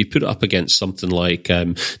actually if you put it up against something like,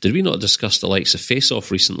 did we not discuss the likes of Face Off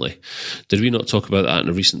recently? Did we not talk about that in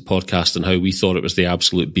a recent podcast and how we thought it was the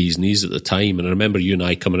absolute bee's knees at the time? And I remember you and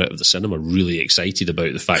I coming out of the cinema really excited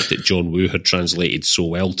about the fact that John Woo had translated so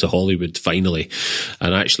well to Hollywood finally.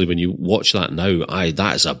 And actually when you watch that now,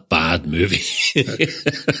 that is a bad movie.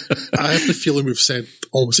 I have the feeling we've said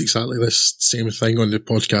almost exactly this same thing on the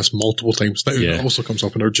podcast multiple times now. It also comes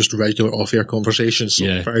up in our just regular off-air conversations,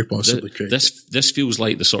 so very possibly great. This feels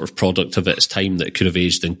like the sort of product of its time that could have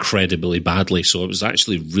aged incredibly badly, so I was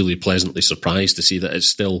actually really pleasantly surprised to see that it's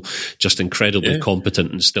still just incredibly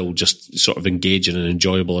competent and still just sort of engaging and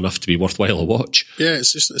enjoyable enough to be worthwhile a watch. Yeah,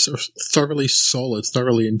 it's a thoroughly solid,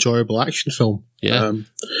 thoroughly enjoyable action film. Yeah,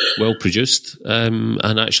 well produced, and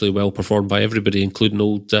actually well performed by everybody,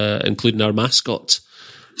 including our mascot.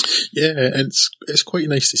 Yeah, and it's quite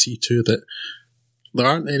nice to see too that there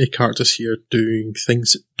aren't any characters here doing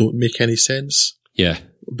things that don't make any sense. Yeah.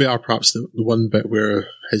 Bar perhaps the one bit where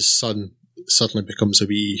his son suddenly becomes a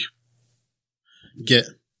wee git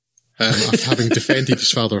after having defended his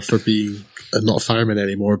father for being not a fireman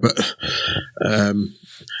anymore. But other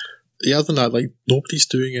than that, nobody's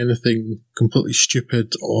doing anything completely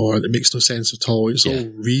stupid or that makes no sense at all. It's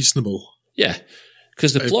all reasonable. Yeah.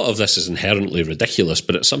 Because the plot of this is inherently ridiculous,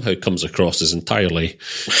 but it somehow comes across as entirely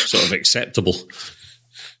sort of acceptable.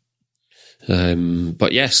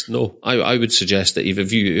 But yes, I would suggest that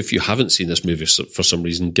if you haven't seen this movie for some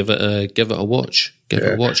reason, give it a watch. give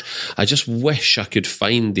it a watch. I just wish I could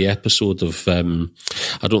find the episode of,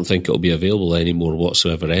 I don't think it'll be available anymore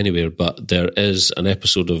whatsoever anywhere, but there is an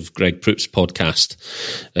episode of Greg Proup's podcast,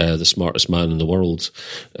 The Smartest Man in the World,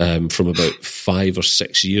 from about 5 or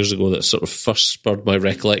 6 years ago that sort of first spurred my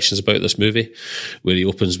recollections about this movie, where he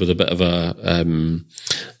opens with a bit of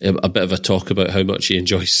a talk about how much he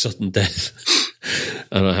enjoys sudden death.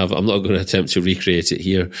 And I'm not going to attempt to recreate it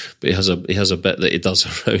here, but he has a bit that he does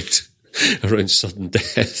around sudden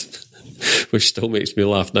death, which still makes me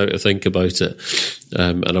laugh now to think about it.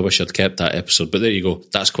 And I wish I'd kept that episode. But there you go.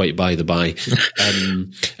 That's quite by the by.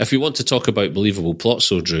 If we want to talk about believable plots,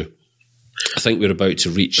 so Drew, I think we're about to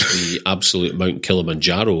reach the absolute Mount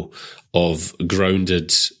Kilimanjaro of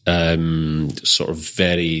grounded, sort of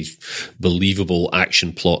very believable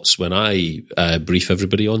action plots when I brief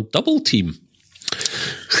everybody on Double Team.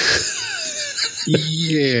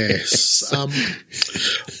 Yes.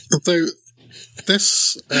 Although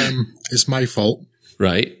this is my fault.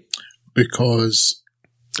 Right. Because...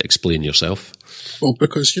 Explain yourself. Well,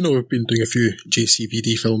 because, we've been doing a few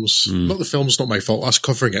JCVD films. Not the film's not my fault. Us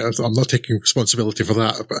covering it. I'm not taking responsibility for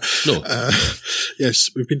that. But no. Yes,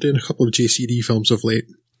 we've been doing a couple of JCVD films of late.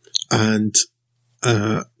 And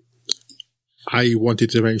I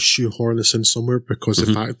wanted to try and shoehorn this in somewhere because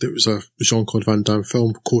the fact that it was a Jean-Claude Van Damme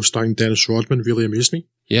film co-starring Dennis Rodman really amused me.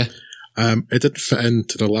 Yeah. It didn't fit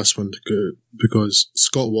into the last one because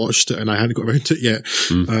Scott watched it and I hadn't got around to it yet.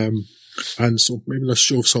 And so maybe a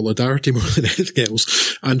show of solidarity more than anything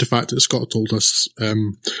else. And the fact that Scott told us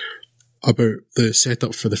about the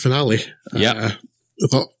setup for the finale. Yeah. I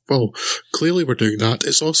thought, well, clearly we're doing that.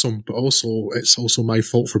 It's awesome, but also it's also my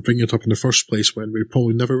fault for bringing it up in the first place when we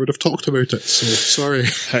probably never would have talked about it. So sorry.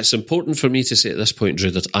 It's important for me to say at this point, Drew,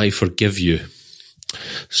 that I forgive you.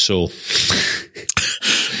 So,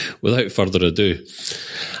 without further ado,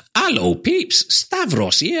 hello, peeps.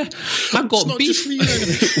 Stavros here. I've got beef.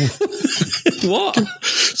 What?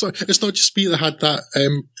 Sorry, it's not just me that had that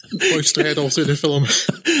voice to head all through the film.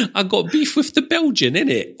 I got beef with the Belgian,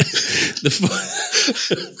 innit?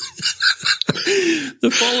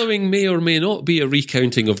 The following may or may not be a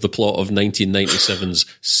recounting of the plot of 1997's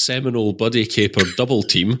seminal buddy caper Double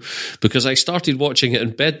Team, because I started watching it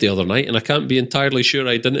in bed the other night and I can't be entirely sure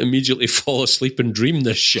I didn't immediately fall asleep and dream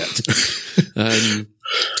this shit.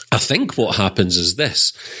 I think what happens is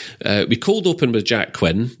this. We cold open with Jack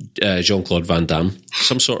Quinn, Jean-Claude Van Damme,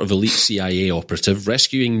 some sort of elite CIA operative,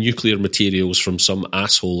 rescuing nuclear materials from some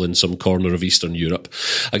asshole in some corner of Eastern Europe.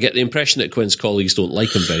 I get the impression that Quinn's colleagues don't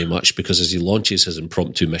like him very much because as he launches his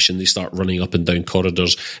impromptu mission, they start running up and down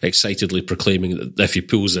corridors, excitedly proclaiming that if he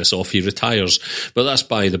pulls this off, he retires. But that's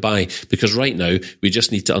by the by, because right now, we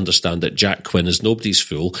just need to understand that Jack Quinn is nobody's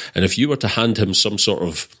fool, and if you were to hand him some sort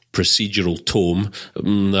of procedural tome,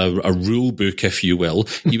 a rule book, if you will,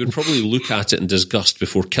 he would probably look at it in disgust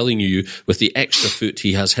before killing you with the extra foot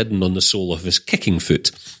he has hidden on the sole of his kicking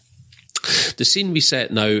foot. The scene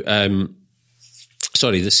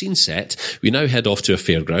set, we now head off to a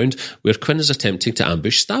fairground where Quinn is attempting to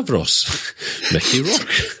ambush Stavros, Mickey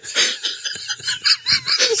Rourke.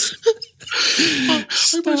 How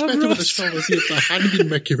much better would this film have been if I hadn't been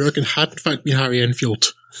Mickey Rourke and had in fact been Harry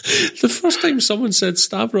Enfield? The first time someone said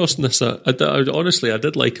Stavros in this, I honestly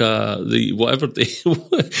did like can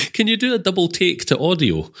you do a double take to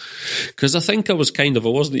audio? Because I think I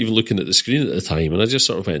wasn't even looking at the screen at the time, and I just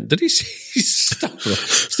sort of went, did he say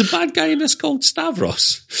Stavros? Is the bad guy in this called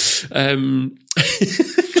Stavros?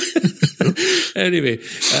 Anyway,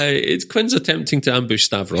 it's Quinn's attempting to ambush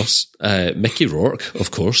Stavros, Mickey Rourke,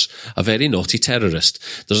 of course, a very naughty terrorist.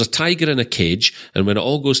 There's a tiger in a cage, and when it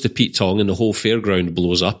all goes to Pete Tong and the whole fairground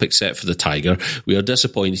blows up except for the tiger, we are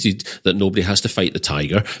disappointed that nobody has to fight the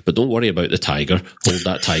tiger, but don't worry about the tiger. Hold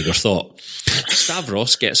that tiger thought.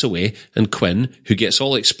 Stavros gets away, and Quinn, who gets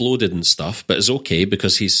all exploded and stuff, but is okay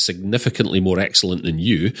because he's significantly more excellent than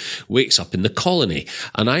you, wakes up in the Colony,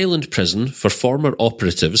 an island prison for former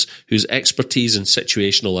operatives whose expertise in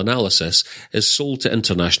situational analysis is sold to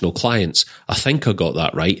international clients. I think I got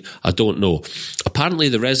that right. I don't know. Apparently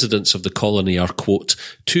the residents of the Colony are, quote,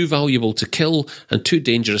 too valuable to kill and too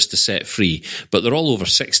dangerous to set free, but they're all over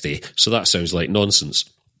 60, so that sounds like nonsense.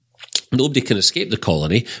 Nobody can escape the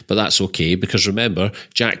Colony, but that's okay, because remember,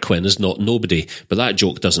 Jack Quinn is not nobody. But that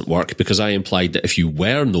joke doesn't work, because I implied that if you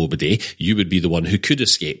were nobody, you would be the one who could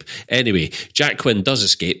escape. Anyway, Jack Quinn does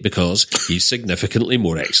escape because he's significantly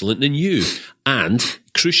more excellent than you. And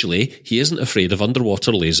Crucially, he isn't afraid of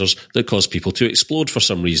underwater lasers that cause people to explode for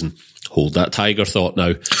some reason. Hold that tiger thought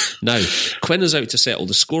now. Now, Quinn is out to settle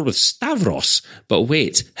the score with Stavros, but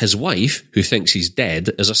wait, his wife, who thinks he's dead,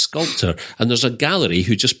 is a sculptor, and there's a gallery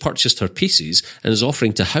who just purchased her pieces and is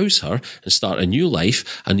offering to house her and start a new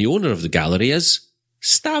life, and the owner of the gallery is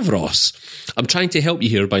Stavros. I'm trying to help you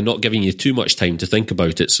here by not giving you too much time to think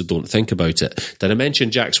about it, so don't think about it. Did I mention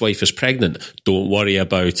Jack's wife is pregnant? Don't worry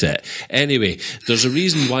about it. Anyway, there's a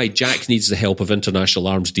reason why Jack needs the help of international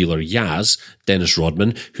arms dealer Yaz, Dennis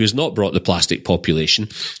Rodman, who has not brought the plastic population,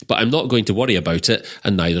 but I'm not going to worry about it,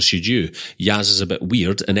 and neither should you. Yaz is a bit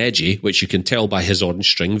weird and edgy, which you can tell by his orange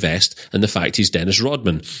string vest and the fact he's Dennis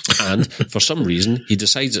Rodman. And, for some reason, he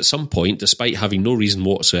decides at some point, despite having no reason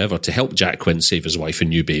whatsoever, to help Jack Quinn save his wife and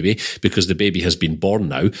new baby, because the baby has been born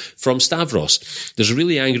now, from Stavros. There's a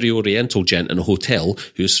really angry Oriental gent in a hotel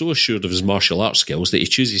who is so assured of his martial arts skills that he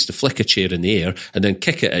chooses to flick a chair in the air and then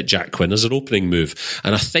kick it at Jack Quinn as an opening move.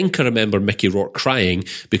 And I think I remember Mickey Rourke crying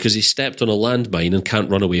because he stepped on a landmine and can't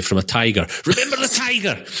run away from a tiger. Remember the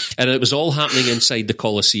tiger! And it was all happening inside the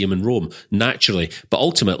Colosseum in Rome, naturally. But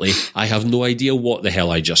ultimately, I have no idea what the hell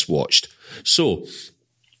I just watched. So,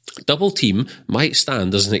 Double Team might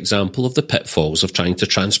stand as an example of the pitfalls of trying to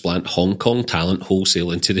transplant Hong Kong talent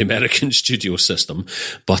wholesale into the American studio system,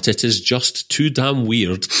 but it is just too damn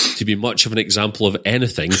weird to be much of an example of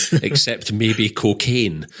anything except maybe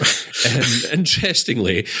cocaine.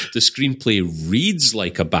 Interestingly, the screenplay reads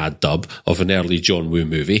like a bad dub of an early John Woo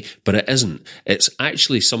movie, but it isn't. It's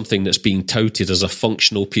actually something that's being touted as a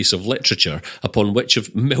functional piece of literature upon which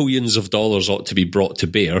of millions of dollars ought to be brought to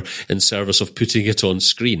bear in service of putting it on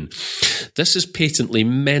screen. This is patently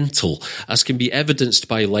mental, as can be evidenced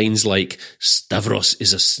by lines like, Stavros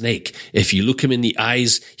is a snake. If you look him in the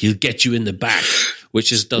eyes, he'll get you in the back, which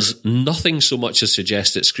does nothing so much as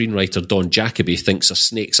suggest that screenwriter Don Jacoby thinks a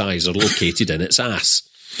snake's eyes are located in its ass.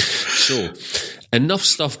 So, enough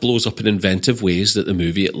stuff blows up in inventive ways that the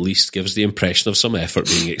movie at least gives the impression of some effort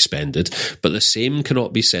being expended, but the same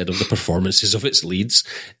cannot be said of the performances of its leads,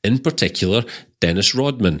 in particular Dennis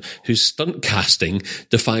Rodman, whose stunt casting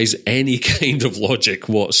defies any kind of logic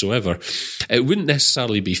whatsoever. It wouldn't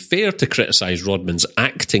necessarily be fair to criticise Rodman's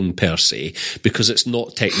acting per se, because it's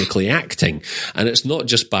not technically acting, and it's not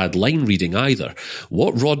just bad line reading either.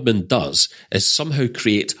 What Rodman does is somehow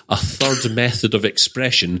create a third method of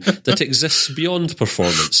expression that exists beyond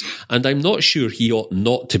performance, and I'm not sure he ought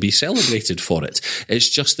not to be celebrated for it. It's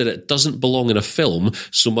just that it doesn't belong in a film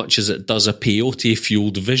so much as it does a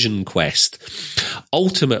peyote-fueled vision quest.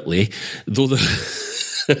 Ultimately, though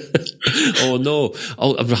oh no,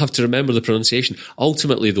 I have to remember the pronunciation.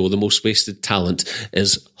 Ultimately, though, the most wasted talent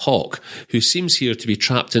is Hawk, who seems here to be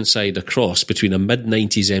trapped inside a cross between a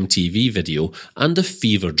mid-90s MTV video and a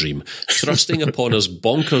fever dream, thrusting upon us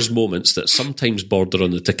bonkers moments that sometimes border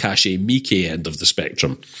on the Takashi Miike end of the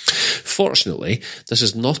spectrum. Fortunately, this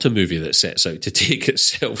is not a movie that sets out to take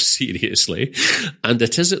itself seriously, and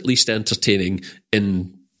it is at least entertaining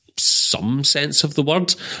in some sense of the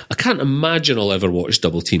word. I can't imagine I'll ever watch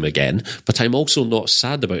Double Team again, but I'm also not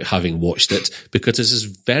sad about having watched it, because this is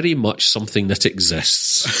very much something that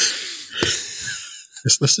exists.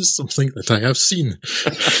 This is something that I have seen.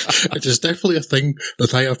 It is definitely a thing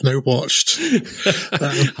that I have now watched.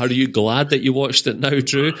 Are you glad that you watched it now,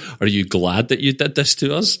 Drew? Are you glad that you did this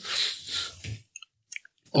to us?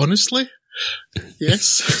 Honestly,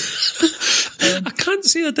 yes. I can't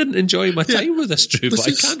say I didn't enjoy my time with this, Drew, but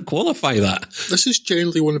I can't qualify that. This is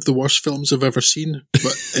generally one of the worst films I've ever seen,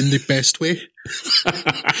 but in the best way.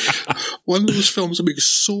 One of those films that makes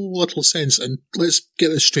so little sense, and let's get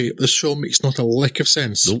this straight, this film makes not a lick of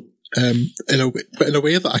sense. Nope. But in a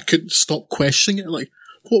way that I couldn't stop questioning it, like,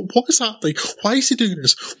 what is happening? Why is he doing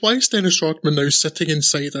this? Why is Dennis Rodman now sitting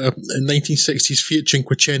inside a 1960s Fiat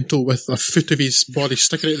Cinquecento with a foot of his body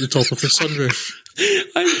sticking out the top of the sunroof?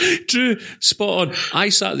 Drew, spot on. I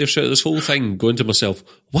sat there throughout this whole thing going to myself,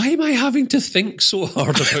 why am I having to think so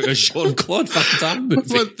hard about a Jean-Claude Van Damme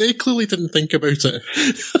movie? But they clearly didn't think about it.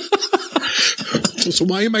 So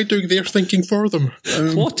why am I doing their thinking for them?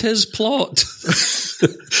 What is plot?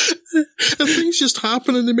 And things just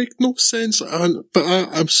happen and they make no sense. But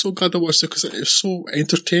I'm so glad I watched it because it is so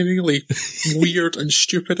entertainingly weird and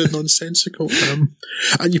stupid and nonsensical.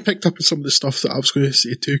 And you picked up on some of the stuff that I was going to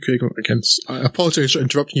say too, Craig. Again, I apologise for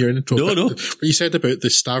interrupting your intro. No. When you said about the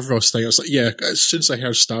Stavros thing, I was like, yeah, as soon as I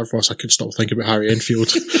heard Stavros, I couldn't stop thinking about Harry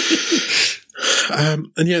Enfield.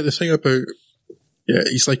 And yeah, the thing about Yeah,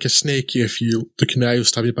 he's like a snake if you look in the eye of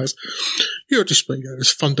stab you back. You're displaying a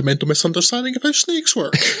fundamental misunderstanding of how snakes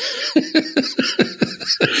work.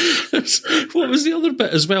 What was the other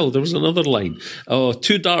bit as well? There was another line. Oh,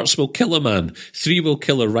 2 darts will kill a man, 3 will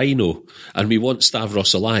kill a rhino, and we want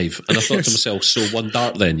Stavros alive. And I thought to myself, so 1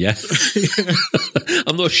 dart then, yeah?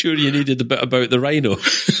 I'm not sure you needed the bit about the rhino.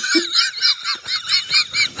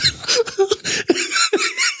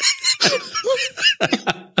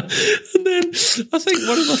 And then I think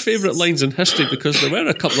one of my favourite lines in history, because there were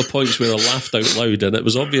a couple of points where I laughed out loud, and it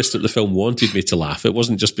was obvious that the film wanted me to laugh. It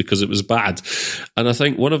wasn't just because it was bad. And I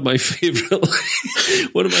think one of my favourite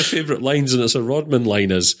lines, and it's a Rodman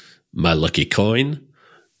line, is "My lucky coin,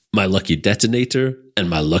 my lucky detonator, and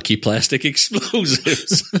my lucky plastic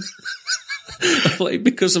explosives." Like,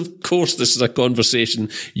 because of course this is a conversation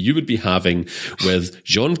you would be having with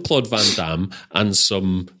Jean-Claude Van Damme and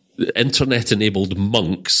some internet-enabled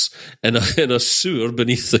monks in a sewer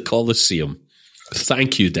beneath the Colosseum.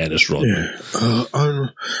 Thank you, Dennis Rodman. Yeah.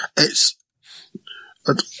 I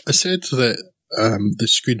said that the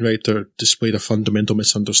screenwriter displayed a fundamental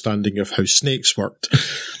misunderstanding of how snakes worked.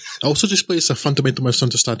 It also displays a fundamental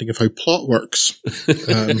misunderstanding of how plot works.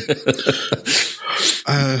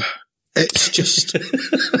 It's just...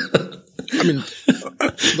 I mean,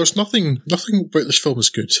 there's nothing about this film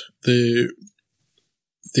is good.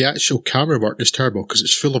 The actual camera work is terrible because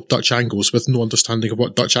it's full of Dutch angles with no understanding of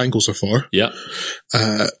what Dutch angles are for. Yeah.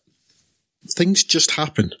 Things just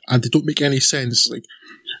happen and they don't make any sense. Like,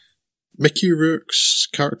 Mickey Rourke's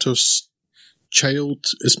character's child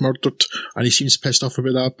is murdered and he seems pissed off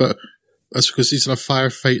about that, but that's because he's in a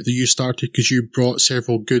firefight that you started because you brought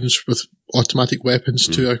several goons with automatic weapons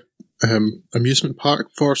to a amusement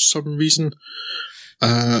park for some reason.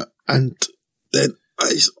 And then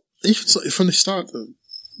even from the start,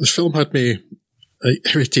 the film had me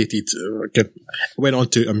irritated. Again, it went on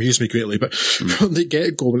to amuse me greatly, but from the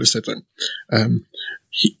get-go when it said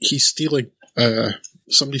he's stealing,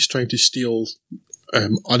 somebody's trying to steal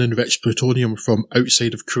unenriched plutonium from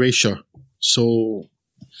outside of Croatia. So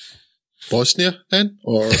Bosnia then?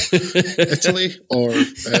 Or Italy? Or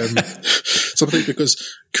something, because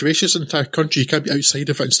Croatia's an entire country. You can't be outside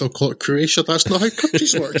of it and still call it Croatia. That's not how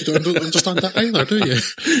countries work. You don't understand that either, do you?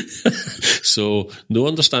 So, no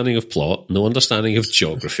understanding of plot, no understanding of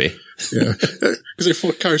geography. Yeah. Because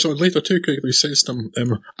it carries on later too, Craig. He says to him,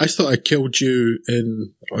 I thought I killed you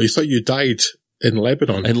you thought you died in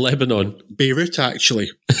Lebanon. In Lebanon. Beirut,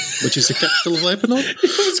 actually, which is the capital of Lebanon. I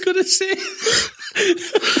was going to say...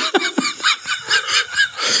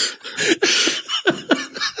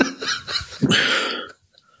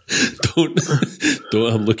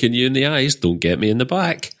 Don't, I'm looking you in the eyes. Don't get me in the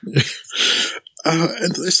back.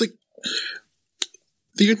 And it's like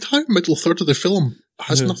the entire middle third of the film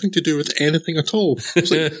has nothing to do with anything at all.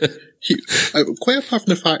 It's like, quite apart from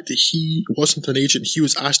the fact that he wasn't an agent, he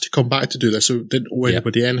was asked to come back to do this, so didn't owe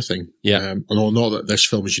anybody anything. Yeah. And I'll know that this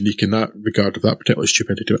film is unique in that regard of that particular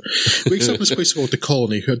stupidity. Wakes up in this place called the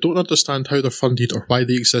Colony, who I don't understand how they're funded or why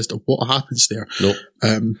they exist or what happens there. No.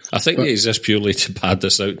 I think they exist purely to pad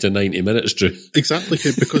this out to 90 minutes, Drew. Exactly,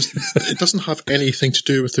 because it doesn't have anything to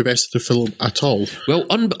do with the rest of the film at all. Well,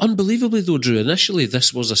 unbelievably though, Drew, initially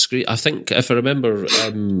this was a screen. I think, if I remember,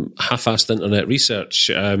 half-assed internet research,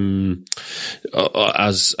 as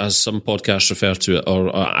some podcasts refer to it,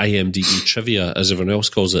 or IMDb trivia, as everyone else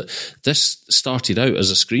calls it, this started out as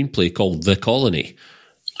a screenplay called The Colony.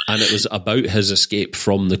 And it was about his escape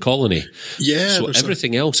from the colony. Yeah. So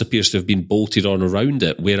everything else appears to have been bolted on around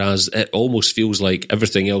it, whereas it almost feels like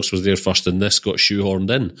everything else was there first and this got shoehorned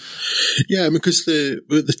in. Yeah, because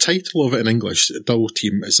the title of it in English, Double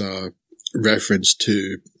Team, is a reference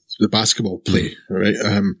to the basketball play,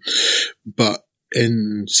 right? But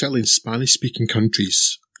certainly in Spanish-speaking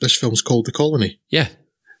countries, this film's called The Colony. Yeah.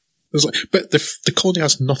 But the Colony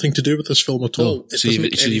has nothing to do with this film at all. So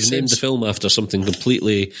you've named the film after something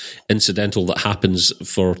completely incidental that happens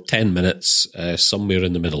for 10 minutes somewhere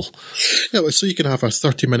in the middle. Yeah, so you can have a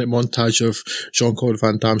 30-minute montage of Jean-Claude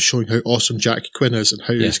Van Damme showing how awesome Jack Quinn is and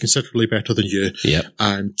how he's considerably better than you. Yeah.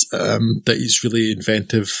 And that he's really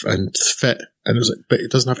inventive and fit. And it was like, but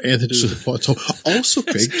it doesn't have anything to do with the plot at all. Also,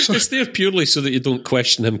 Craig... It's there purely so that you don't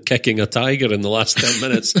question him kicking a tiger in the last 10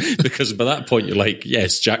 minutes, because by that point you're like,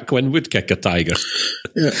 yes, Jack Quinn would kick a tiger.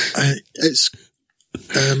 Yeah, it's...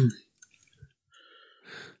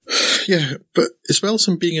 yeah, but as well as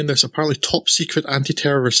him being in this apparently top-secret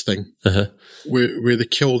anti-terrorist thing, where they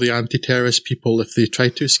kill the anti-terrorist people if they try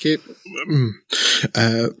to escape,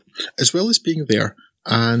 as well as being there,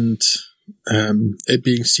 and... it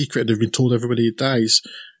being secret and they've been told everybody dies,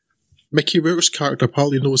 Mickey Rourke's character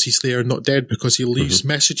partly knows he's there and not dead because he leaves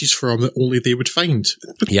messages for him that only they would find.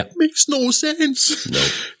 Yep. It makes no sense. No.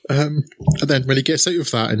 And then when he gets out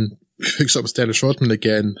of that and hooks up with Dennis Rodman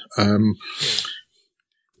again, then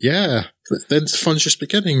the fun's just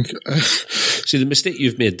beginning. See, the mistake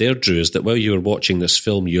you've made there, Drew, is that while you were watching this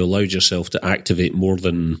film, you allowed yourself to activate more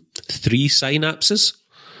than 3 synapses.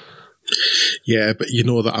 Yeah, but you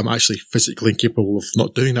know that I'm actually physically incapable of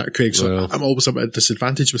not doing that, Craig, so Well, I'm always at a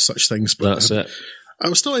disadvantage with such things. But That's it. I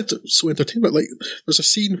was still so entertained. But like, there's a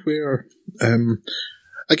scene where,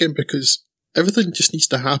 again, because everything just needs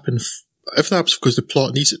to happen. Everything happens because the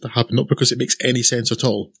plot needs it to happen, not because it makes any sense at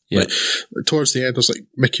all. Yeah. Like, towards the end, there's like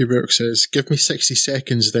Mickey Rourke says, "Give me 60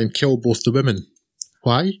 seconds, then kill both the women."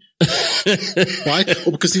 Why? Why?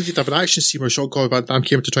 Well, because they needed to have an action scene where Jean-Claude Van Damme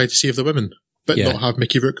came to try to save the women, but Yeah. not have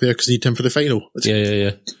Mickey Rourke there because they need him for the final.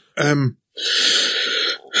 Yeah.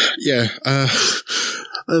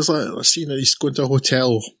 There's like a scene that he's going to a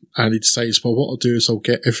hotel and he decides, well, what I'll do is I'll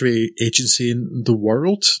get every agency in the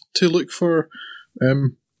world to look for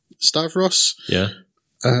Stavros. Yeah.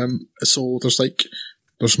 So there's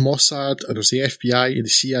Mossad and there's the FBI and the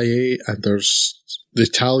CIA and there's the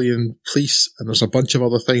Italian police and there's a bunch of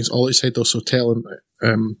other things all outside this hotel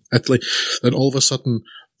in Italy. Then all of a sudden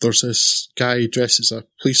there's this guy dressed as a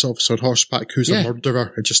police officer on horseback who's a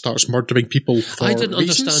murderer and just starts murdering people for I didn't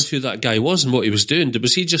reasons. understand who that guy was and what he was doing.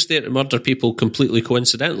 Was he just there to murder people completely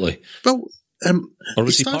coincidentally? Well, Or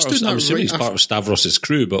was he part of, I'm assuming he's part of Stavros'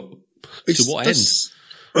 crew, but to what end?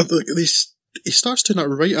 He starts doing that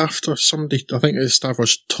right after somebody, I think it's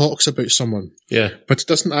Stavros, talks about someone. Yeah. But it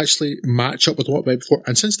doesn't actually match up with what went before.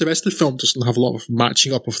 And since the rest of the film doesn't have a lot of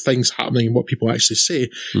matching up of things happening and what people actually say,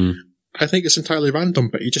 I think it's entirely random,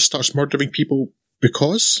 but he just starts murdering people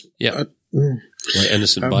because. Yeah. Like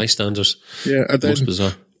innocent bystanders. Yeah, and Most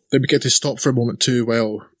bizarre. Then we get to stop for a moment too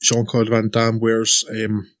while Jean-Claude Van Damme wears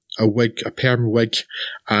a wig, a perm wig,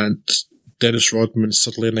 and Dennis Rodman's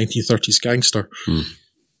suddenly a 1930s gangster.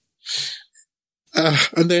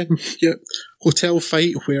 And then, hotel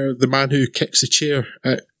fight where the man who kicks the chair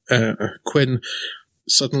at Quinn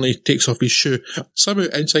suddenly takes off his shoe. Somehow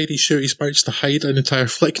inside his shoe he's managed to hide an entire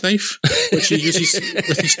flick knife, which he uses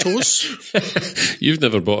with his toes. You've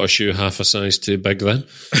never bought a shoe half a size too big then.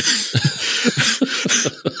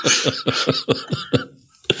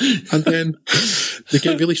 And then they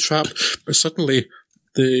get really trapped, but suddenly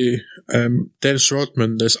the Dennis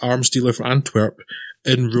Rodman, this arms dealer from Antwerp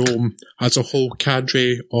in Rome, has a whole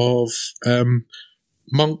cadre of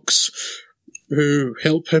monks who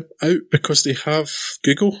help him out because they have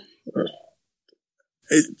Google.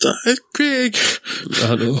 Craig,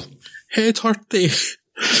 I know. head hurty.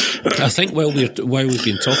 I think while we've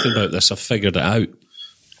been talking about this, I've figured it out.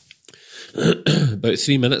 About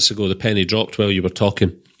 3 minutes ago, the penny dropped while you were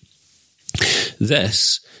talking.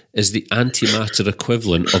 This is the antimatter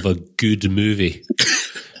equivalent of a good movie,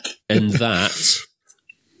 in that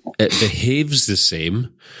it behaves the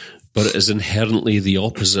same, but it is inherently the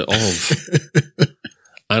opposite of.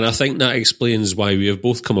 And I think that explains why we have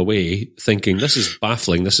both come away thinking this is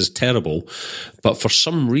baffling, this is terrible. But for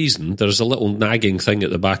some reason, there's a little nagging thing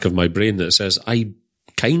at the back of my brain that says, I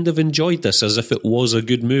kind of enjoyed this as if it was a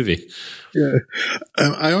good movie. Yeah.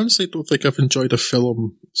 I honestly don't think I've enjoyed a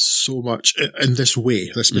film so much in this way,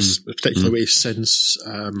 this particular way, since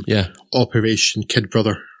Operation Kid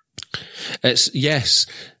Brother. It's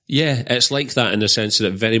like that in the sense that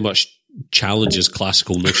it very much challenges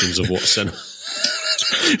classical notions of what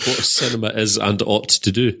cinema is and ought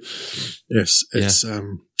to do. Yes, it's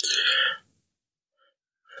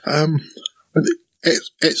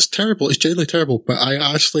it's terrible. It's genuinely terrible, but I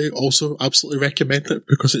actually also absolutely recommend it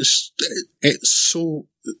because it's so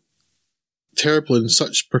terrible in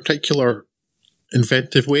such particular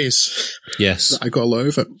inventive ways. Yes, that I got a lot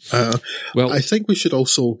of it. Well, I think we should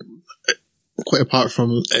also, quite apart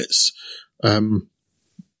from its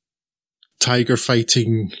tiger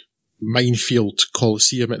fighting minefield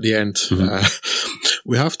Colosseum at the end,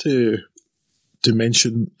 we have to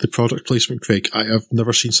mention the product placement, Craig. I have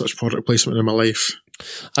never seen such product placement in my life.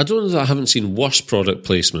 I don't know that I haven't seen worse product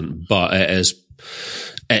placement, but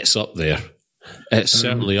it's up there. It's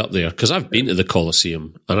certainly up there because I've been to the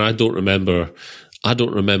Colosseum and I don't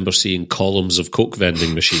remember seeing columns of Coke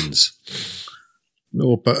vending machines.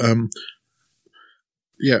 No, but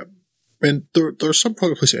yeah. And there's some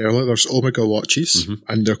product placement earlier. There's Omega watches,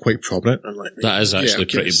 and they're quite prominent. And that is actually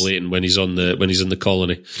pretty blatant when he's in the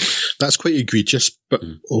colony. That's quite egregious, but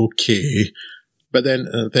okay. But then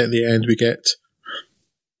at the end we get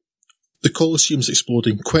the Colosseum's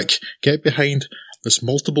exploding. Quick, get behind There's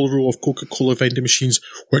multiple row of Coca-Cola vending machines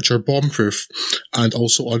which are bomb-proof and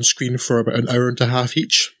also on screen for about an hour and a half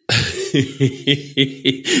each.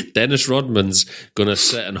 Dennis Rodman's going to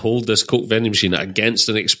sit and hold this Coke vending machine against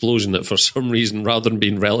an explosion that, for some reason, rather than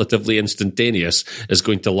being relatively instantaneous, is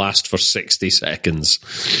going to last for 60 seconds.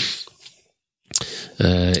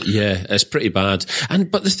 Yeah, it's pretty bad.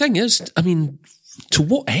 But the thing is, I mean, to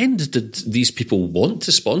what end did these people want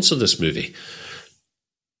to sponsor this movie?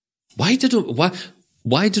 Why did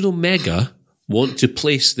Omega want to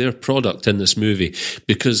place their product in this movie?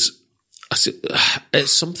 Because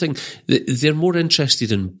it's something they're more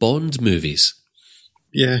interested in Bond movies.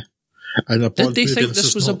 Yeah, and a Bond did they movie, think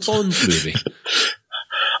this was a Bond movie?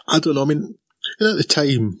 I don't know. I mean, at the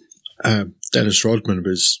time, Dennis Rodman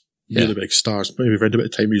was really big stars. Maybe around about the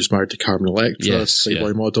time he was married to Carmen Electra,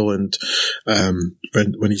 Playboy model, and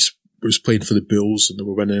when he was playing for the Bulls and they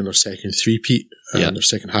were winning their second three-peat and their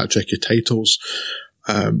second hat-trick of titles.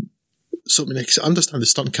 So, I mean, I understand the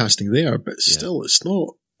stunt casting there, but still, it's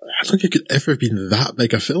not... I don't think it could ever have been that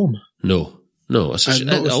big a film. No.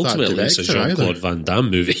 Ultimately, it's a Jean-Claude Van Damme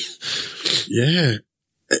movie. Yeah.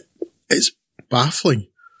 It's baffling.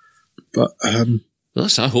 But... I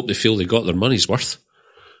hope they feel they got their money's worth.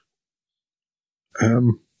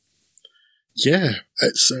 Yeah,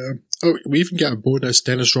 it's... we even get a bonus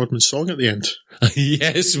Dennis Rodman song at the end.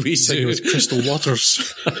 Yes, we singing do. With Crystal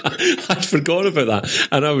Waters. I'd forgot about that.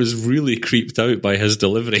 And I was really creeped out by his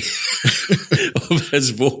delivery of his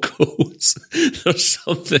vocals. There's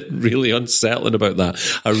something really unsettling about that.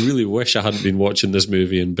 I really wish I hadn't been watching this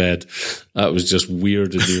movie in bed. That was just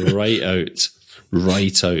weirded me right out.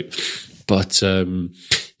 Right out. But,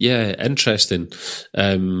 yeah, interesting.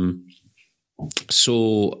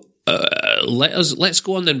 So... let's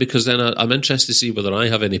go on then, because then I'm interested to see whether I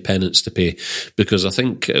have any penance to pay, because I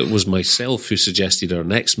think it was myself who suggested our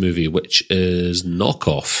next movie, which is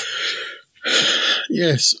Knockoff.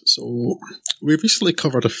 Yes, so we recently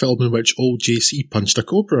covered a film in which old JC punched a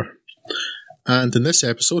cobra, and in this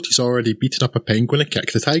episode he's already beaten up a penguin and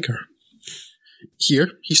kicked a tiger.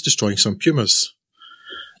 Here he's destroying some pumas.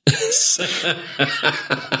 I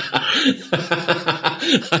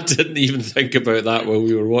didn't even think about that while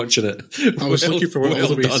we were watching it. I was looking for one all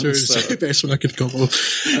the way through. It's the best one I could come up.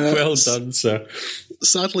 Well done, sir.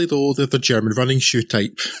 Sadly, though, they're the German running shoe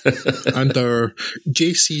type. And our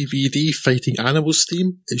JCVD Fighting Animals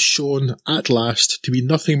theme is shown at last to be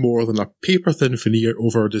nothing more than a paper-thin veneer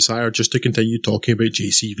over our desire just to continue talking about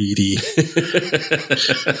JCVD.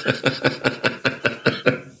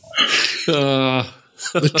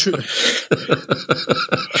 The truth.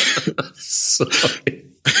 Sorry.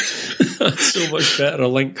 That's so much better a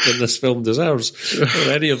link than this film deserves,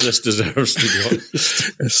 or any of this deserves, to be honest.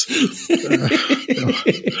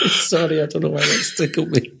 Sorry, I don't know why that tickled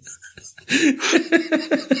me.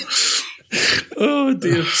 Oh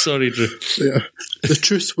dear, sorry, Drew. Yeah. The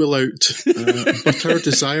truth will out, but our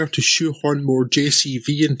desire to shoehorn more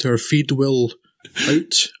JCV into our feed will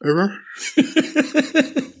out.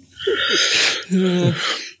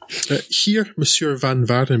 Here, Monsieur Van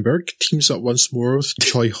Varenberg teams up once more with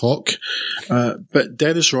Choi Hawk, but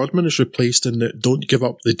Dennis Rodman is replaced in the Don't Give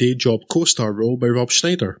Up the Day Job co-star role by Rob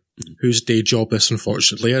Schneider, whose day job this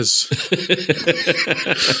unfortunately is.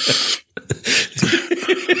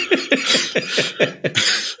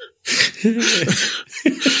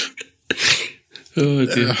 Oh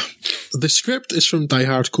dear. The script is from Die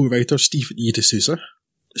Hard co-writer Stephen E. D'Souza.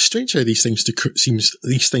 Strange how these things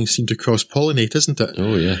seem to cross-pollinate, isn't it?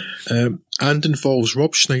 Oh, yeah. And involves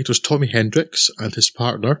Rob Schneider's Tommy Hendricks and his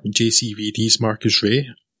partner, JCVD's Marcus Ray,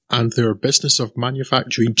 and their business of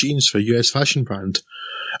manufacturing jeans for a US fashion brand,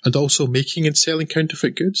 and also making and selling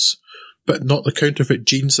counterfeit goods, but not the counterfeit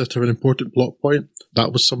jeans that are an important plot point.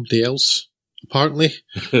 That was somebody else, apparently.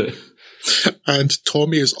 And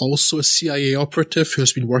Tommy is also a CIA operative who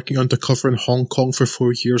has been working undercover in Hong Kong for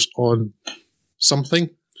 4 years on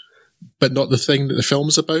something, but not the thing that the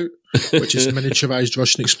film's about, which is miniaturized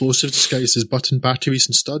Russian explosives disguised as button batteries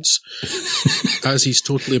and studs, as he's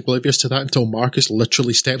totally oblivious to that until Marcus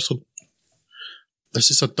literally steps on.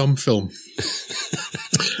 This is a dumb film.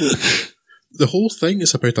 The whole thing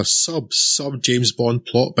is about a sub James Bond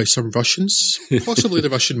plot by some Russians, possibly the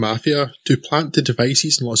Russian mafia, to plant the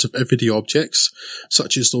devices and lots of everyday objects,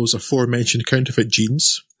 such as those aforementioned counterfeit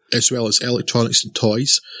jeans, as well as electronics and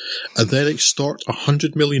toys, and then extort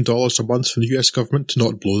 $100 million a month from the US government to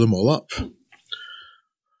not blow them all up.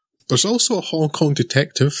 There's also a Hong Kong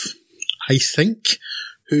detective, I think,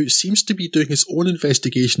 who seems to be doing his own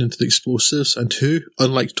investigation into the explosives and who,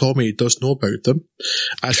 unlike Tommy, does know about them,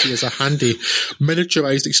 as he has a handy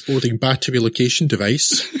miniaturized exploding battery location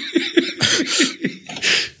device.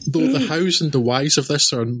 Though the hows and the whys of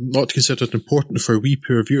this are not considered important for we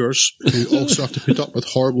poor viewers, who also have to put up with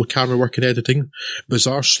horrible camera work and editing,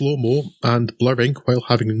 bizarre slow-mo, and blurring while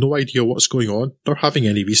having no idea what's going on, nor having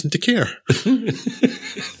any reason to care.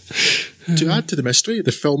 To add to the mystery,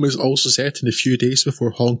 the film is also set in a few days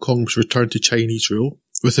before Hong Kong's return to Chinese rule,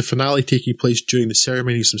 with the finale taking place during the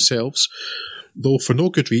ceremonies themselves, though for no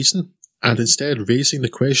good reason, and instead raising the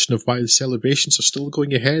question of why the celebrations are still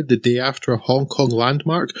going ahead the day after a Hong Kong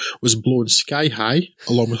landmark was blown sky high,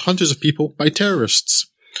 along with hundreds of people, by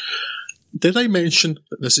terrorists. Did I mention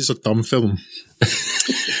that this is a dumb film?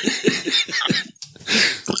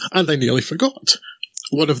 And I nearly forgot.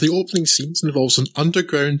 One of the opening scenes involves an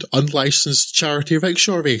underground, unlicensed charity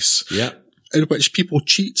rickshaw race, in which people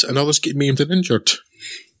cheat and others get maimed and injured.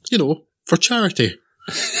 You know, for charity.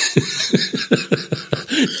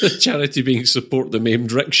 The charity being support the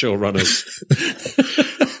maimed rickshaw runners.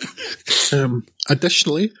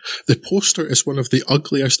 Additionally, the poster is one of the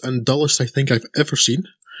ugliest and dullest I think I've ever seen,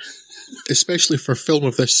 especially for a film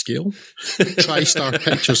of this scale. TriStar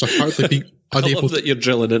Pictures are hardly being unable. I love that you're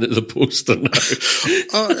drilling into the poster now.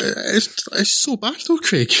 It's so bad though,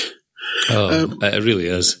 Craig. It really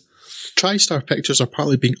is. TriStar Pictures are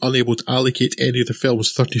partly being unable to allocate any of the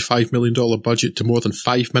film's $35 million budget to more than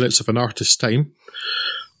 5 minutes of an artist's time.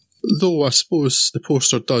 Though I suppose the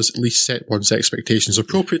poster does at least set one's expectations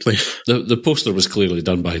appropriately. The poster was clearly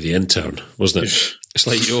done by the intern, wasn't it? It's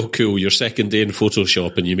like, oh cool, your second day in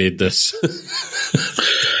Photoshop and you made this.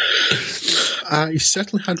 I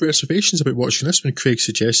certainly had reservations about watching this when Craig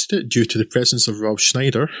suggested it due to the presence of Rob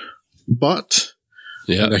Schneider, but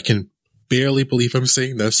and I can barely believe I'm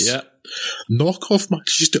saying this. Knockoff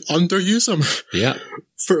manages to underuse him.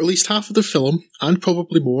 For at least half of the film, and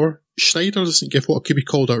probably more, Schneider doesn't give what could be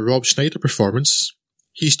called a Rob Schneider performance.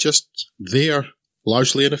 He's just there,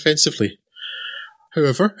 largely inoffensively.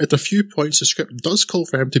 However, at a few points the script does call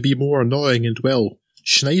for him to be more annoying and, well,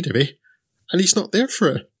 Schneidery, and he's not there for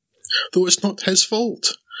it. Though it's not his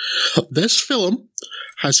fault. This film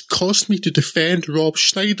has caused me to defend Rob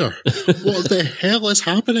Schneider. What the hell is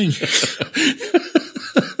happening?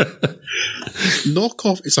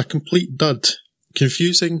 Knockoff is a complete dud.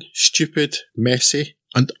 Confusing, stupid, messy,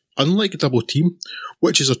 and unlike Double Team,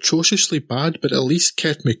 which is atrociously bad but at least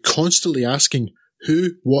kept me constantly asking who,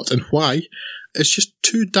 what and why, it's just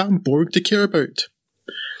too damn boring to care about.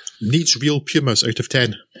 Needs real Pumas out of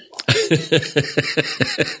 10.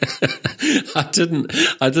 I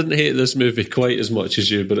didn't hate this movie quite as much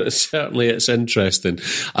as you, but it's interesting.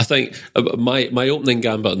 I think my opening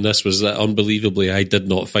gambit on this was that unbelievably I did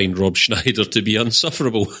not find Rob Schneider to be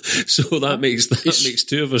insufferable. So that makes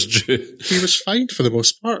two of us, Drew. He was fine for the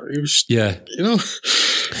most part. He was, you know.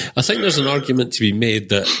 I think there's an argument to be made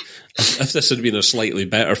that if this had been a slightly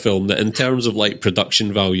better film, that in terms of like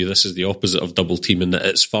production value, this is the opposite of Double Team, and that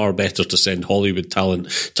it's far better to send Hollywood talent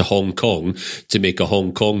to Hong Kong to make a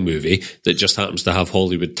Hong Kong movie that just happens to have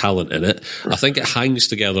Hollywood talent in it. I think it hangs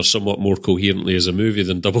together somewhat more coherently as a movie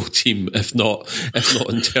than Double Team, if not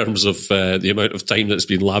in terms of the amount of time that's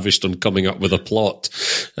been lavished on coming up with a plot.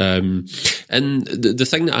 And the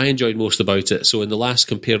thing that I enjoyed most about it, so in the last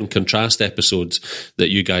compare and contrast episodes that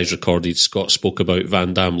you guys recorded, Scott spoke about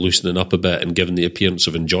Van Damme loosening up a bit and giving the appearance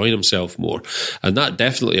of enjoying himself more. And that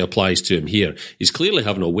definitely applies to him here. He's clearly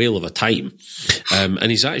having a whale of a time.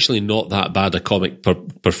 And he's actually not that bad a comic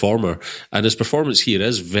performer. And his performance here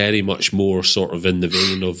is very much more sort of in the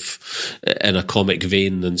vein of, in a comic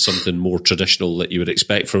vein than something more traditional that you would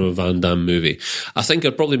expect from a Van Damme movie. I think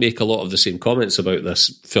I'd probably make a lot of the same comments about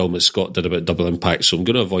this film as Scott did about Double Impact, so I'm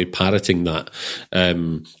going to avoid parroting that.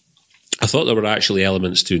 I thought there were actually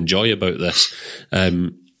elements to enjoy about this.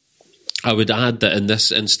 I would add that in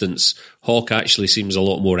this instance, Hawk actually seems a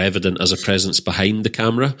lot more evident as a presence behind the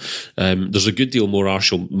camera. There's a good deal more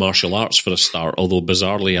martial arts for a start, although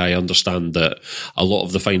bizarrely I understand that a lot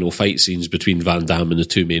of the final fight scenes between Van Damme and the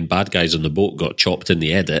two main bad guys on the boat got chopped in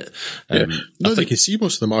the edit. I think you can see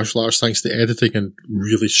most of the martial arts thanks to editing and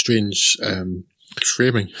really strange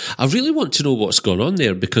framing. I really want to know what's going on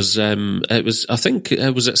there because was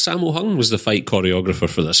it Sammo Hung was the fight choreographer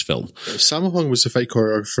for this film? Sammo Hung was the fight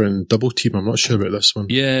choreographer in Double Team. I'm not sure about this one.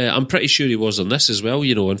 Yeah, I'm pretty sure he was on this as well,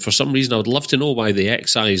 you know, and for some reason I would love to know why they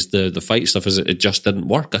excised the fight stuff as it just didn't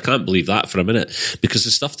work. I can't believe that for a minute because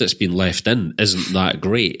the stuff that's been left in isn't that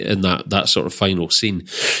great in that sort of final scene.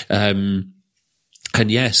 And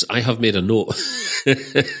yes, I have made a note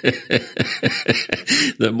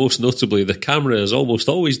that most notably the camera is almost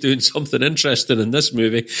always doing something interesting in this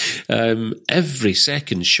movie. Every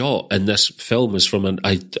second shot in this film is from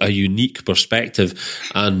a unique perspective,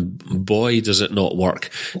 and boy, does it not work.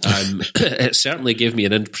 It certainly gave me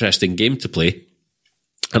an interesting game to play,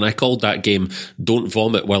 and I called that game Don't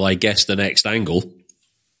Vomit While I Guess the Next Angle.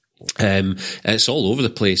 It's all over the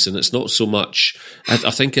place, and it's not so much.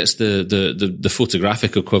 I think it's the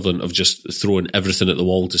photographic equivalent of just throwing everything at the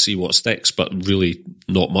wall to see what sticks, but really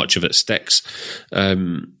not much of it sticks.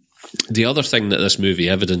 The other thing that this movie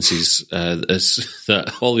evidences is that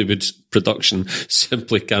Hollywood production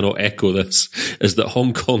simply cannot echo this, is that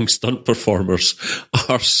Hong Kong stunt performers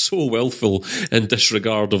are so willful in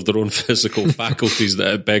disregard of their own physical faculties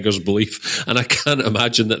that it beggars belief. And I can't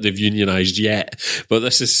imagine that they've unionised yet, but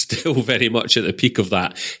this is still very much at the peak of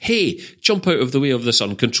that, hey, jump out of the way of this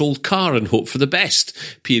uncontrolled car and hope for the best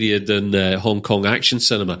period in Hong Kong action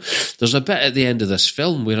cinema. There's a bit at the end of this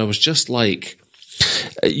film where I was just like,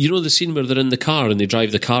 you know the scene where they're in the car and they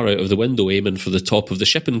drive the car out of the window aiming for the top of the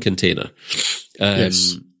shipping container?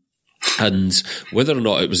 Yes. And whether or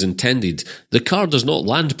not it was intended, the car does not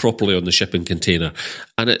land properly on the shipping container,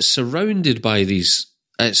 and it's surrounded by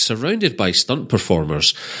stunt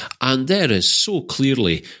performers, and there is so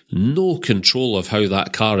clearly no control of how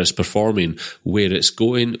that car is performing, where it's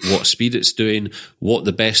going, what speed it's doing, what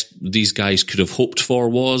the best these guys could have hoped for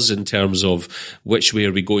was in terms of which way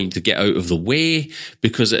are we going to get out of the way,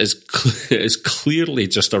 because it is clearly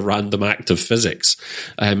just a random act of physics.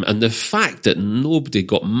 And the fact that nobody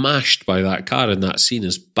got mashed by that car in that scene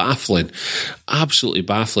is baffling, absolutely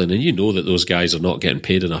baffling. And you know that those guys are not getting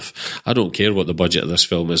paid enough. I don't care what the budget of this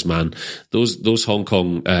film is, man. Those Hong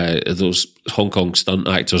Kong stunt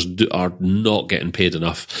actors are not getting paid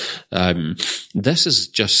enough. This is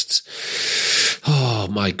just, oh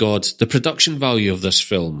my God, the production value of this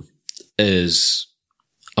film is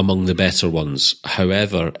among the better ones.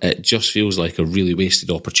 However, it just feels like a really wasted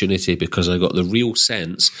opportunity, because I got the real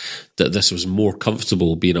sense that this was more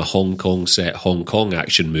comfortable being a Hong Kong set Hong Kong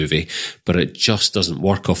action movie, but it just doesn't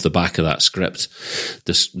work off the back of that script.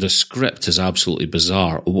 The script is absolutely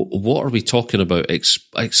bizarre. What are we talking about?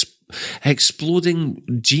 Exploding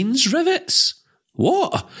jeans rivets?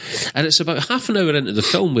 What? And it's about half an hour into the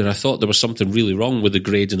film where I thought there was something really wrong with the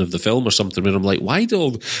grading of the film or something, where I'm like, why do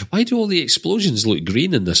all the explosions look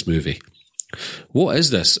green in this movie? What is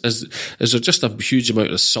this? Is there just a huge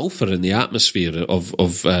amount of sulfur in the atmosphere of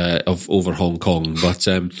over Hong Kong? But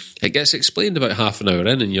it gets explained about half an hour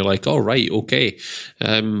in, and you're like, all right, okay,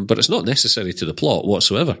 but it's not necessary to the plot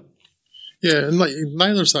whatsoever. Yeah, and like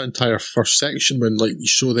neither's that entire first section when like you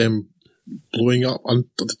show them blowing up and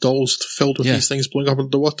the dolls filled with these things blowing up under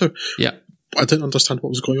the water. Yeah. I didn't understand what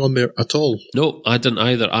was going on there at all. No, I didn't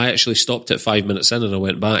either. I actually stopped at 5 minutes in and I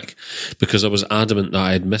went back because I was adamant that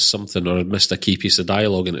I had missed something or had missed a key piece of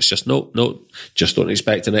dialogue, and it's just, no, just don't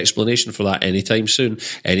expect an explanation for that anytime soon,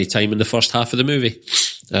 anytime in the first half of the movie.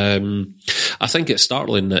 I think it's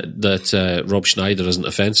startling that Rob Schneider isn't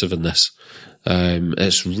offensive in this.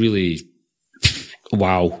 It's really,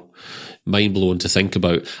 wow, mind-blowing to think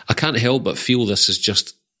about. I can't help but feel this is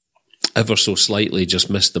just ever so slightly just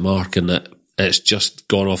missed the mark, and that it's just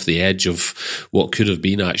gone off the edge of what could have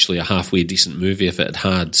been actually a halfway decent movie if it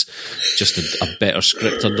had just a better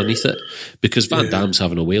script underneath it. Because Van Damme's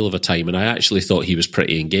having a whale of a time, and I actually thought he was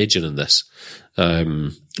pretty engaging in this.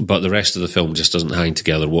 But the rest of the film just doesn't hang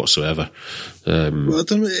together whatsoever. Well, I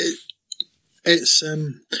don't know. It's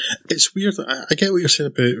weird. I get what you're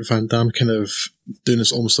saying about Van Damme kind of doing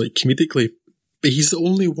this almost like comedically, but he's the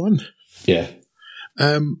only one. Yeah.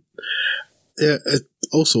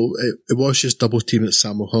 It was just Double Team that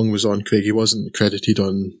Sammo Hung was on, Craig. He wasn't credited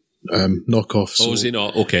on Knockoff. So was he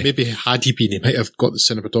not? Okay. Maybe had he been, he might have got the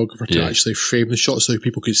cinematographer to actually frame the shot so that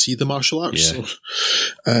people could see the martial arts.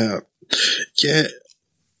 Yeah. So,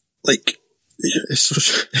 like, it's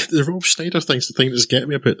the Rob Schneider thing's the thing that's getting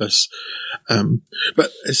me about this.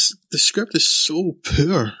 But the script is so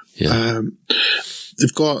poor. Yeah.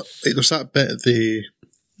 They've got, like, there's that bit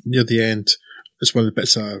near the end. It's one of the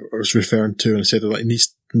bits I was referring to, and I said that it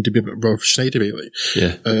needs to be a bit Rob Schneider. Like,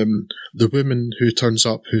 the woman who turns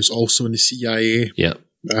up, who's also in the CIA. Yeah.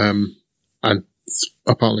 And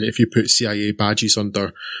apparently, if you put CIA badges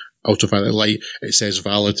under ultraviolet light, it says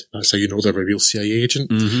valid. That's how you know they're a real CIA agent.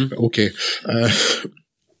 Mm-hmm. Okay.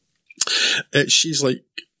 She's like,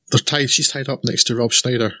 she's tied up next to Rob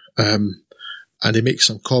Schneider. And he makes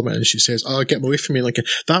some comment and she says, "Oh, get him away from me." Like,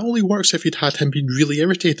 that only works if you'd had him being really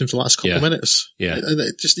irritating for the last couple of minutes. Yeah. And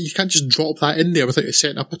you can't just drop that in there without it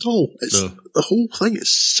setting up at all. The whole thing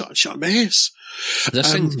is such a mess.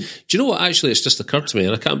 This thing, do you know what? Actually, it's just occurred to me,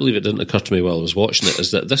 and I can't believe it didn't occur to me while I was watching it,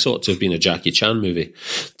 is that this ought to have been a Jackie Chan movie.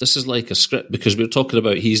 This is like a script, because we're talking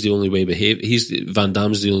about Van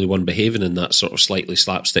Damme's the only one behaving in that sort of slightly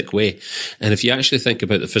slapstick way. And if you actually think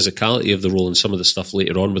about the physicality of the role and some of the stuff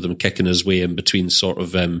later on with him kicking his way in between sort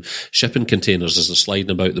of shipping containers as they're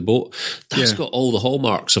sliding about the boat, that's got all the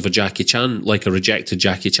hallmarks of a Jackie Chan, like a rejected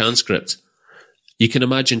Jackie Chan script. You can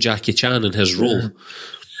imagine Jackie Chan in his role. Yeah.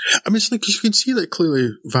 I mean, it's like, cause you can see that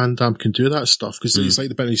clearly Van Damme can do that stuff, because he's like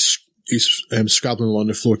the bit he's scrabbling along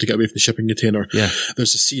the floor to get away from the shipping container. Yeah.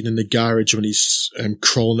 There's a scene in the garage when he's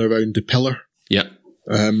crawling around the pillar. Yeah.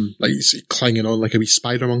 Like he's clanging on like a wee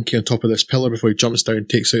spider monkey on top of this pillar before he jumps down and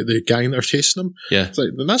takes out the gang that are chasing him. Yeah. It's like,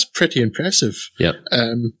 that's pretty impressive. Yeah.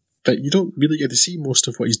 But you don't really get to see most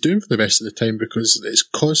of what he's doing for the rest of the time, because it's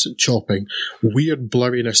constant chopping, weird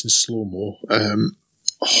blurriness and slow-mo,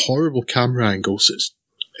 horrible camera angles.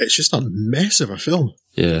 It's just a mess of a film.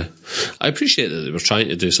 Yeah. I appreciate that they were trying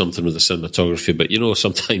to do something with the cinematography, but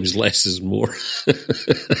sometimes less is more.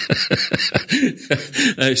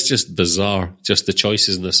 It's just bizarre. Just the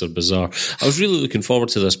choices in this are bizarre. I was really looking forward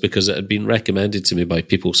to this because it had been recommended to me by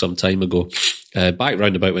people some time ago, back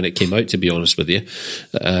round about when it came out, to be honest with you,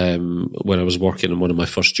 when I was working in one of my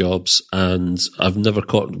first jobs, and I've never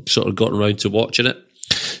gotten around to watching it.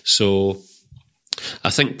 So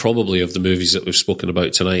I think probably of the movies that we've spoken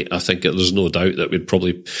about tonight, I think there's no doubt that we'd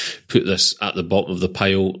probably put this at the bottom of the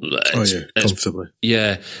pile. Comfortably.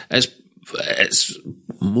 It's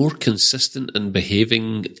more consistent in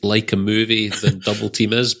behaving like a movie than Double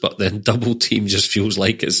Team is, but then Double Team just feels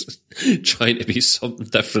like it's trying to be something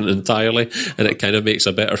different entirely, and it kind of makes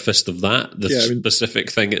a better fist of that,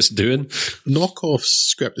 specific thing it's doing. Knockoff's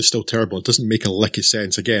script is still terrible. It doesn't make a lick of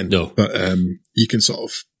sense again. No. But you can sort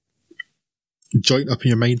of joint up in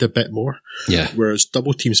your mind a bit more. Yeah. Whereas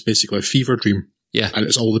Double Team's basically a fever dream. Yeah. And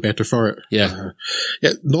it's all the better for it. Yeah.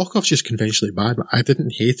 Knockoff's just conventionally bad, but I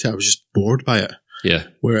didn't hate it. I was just bored by it. Yeah.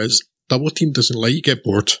 Whereas Double Team doesn't let you get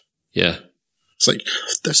bored. Yeah. It's like,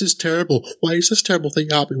 this is terrible. Why is this terrible thing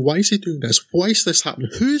happening? Why is he doing this? Why is this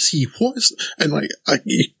happening? Who is he? What is... And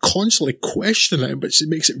you constantly question it, but it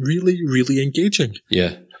makes it really, really engaging.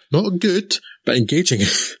 Yeah. Not good, but engaging.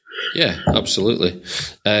 Yeah, absolutely.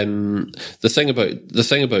 The thing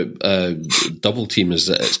about Double Team is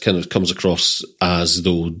that it kind of comes across as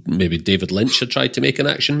though maybe David Lynch had tried to make an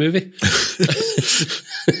action movie.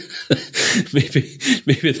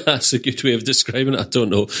 maybe that's a good way of describing it. I don't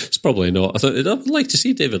know. It's probably not. I'd like to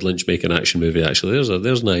see David Lynch make an action movie. Actually,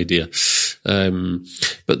 there's an idea.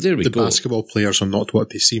 But there we go. The basketball players are not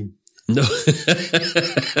what they seem. No.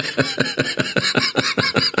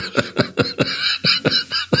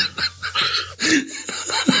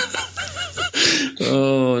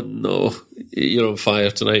 Oh no, you're on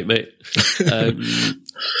fire tonight, mate.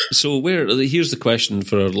 So here's the question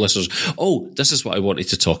for our listeners. Oh, this is what I wanted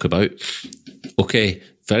to talk about. Okay,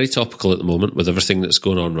 very topical at the moment with everything that's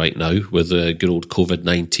going on right now with the good old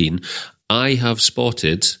COVID-19. I have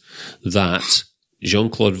spotted that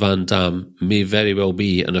Jean-Claude Van Damme may very well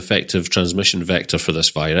be an effective transmission vector for this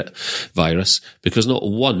virus, because not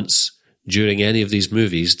once during any of these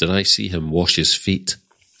movies did I see him wash his feet.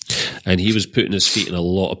 And he was putting his feet in a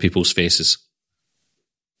lot of people's faces.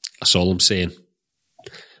 That's all I'm saying.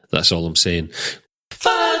 That's all I'm saying.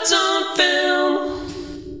 Farts on film.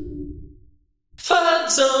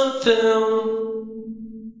 Farts on film.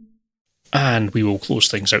 And we will close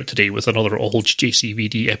things out today with another all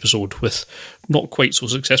JCVD episode with not quite so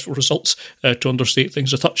successful results, to understate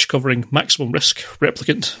things a touch, covering Maximum Risk,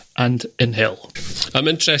 Replicant, and In Hell. I'm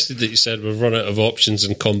interested that you said we've run out of options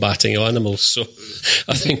in combating animals, so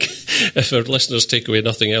I think if our listeners take away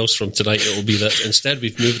nothing else from tonight, it will be that instead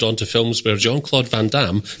we've moved on to films where Jean-Claude Van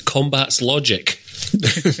Damme combats logic.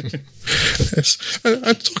 Yes.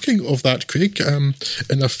 I'm talking of that, Craig,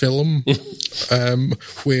 in a film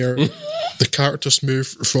where the characters move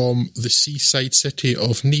from the seaside city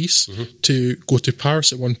of Nice to go to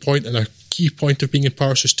Paris at one point, and a key point of being in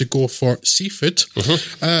Paris is to go for seafood.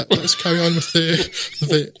 Let's carry on with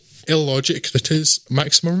the illogic that is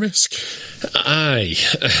Maximum Risk. Aye.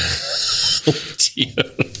 Oh dear.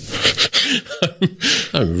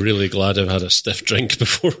 I'm really glad I've had a stiff drink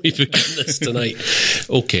before we begin this tonight.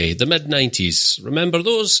 Okay, the mid-90s. Remember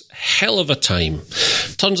those? Hell of a time.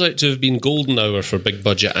 Turns out to have been golden hour for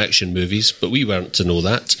big-budget action movies, but we weren't to know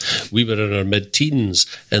that. We were in our mid-teens,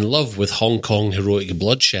 in love with Hong Kong heroic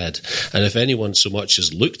bloodshed, and if anyone so much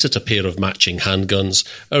as looked at a pair of matching handguns,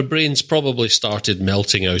 our brains probably started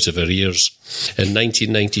melting out of our ears. In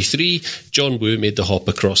 1993, John Woo made the hop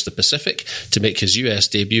across the Pacific to make his US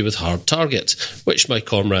debut with Hard Target, which my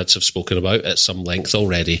comrades have spoken about at some length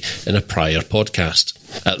already in a prior podcast.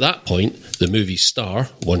 At that point, the movie's star,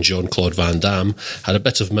 one Jean-Claude Van Damme, had a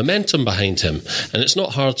bit of momentum behind him, and it's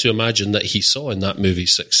not hard to imagine that he saw in that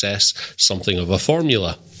movie's success something of a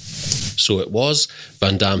formula. So it was,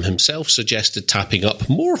 Van Damme himself suggested tapping up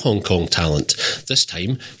more Hong Kong talent, this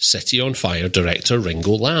time City on Fire director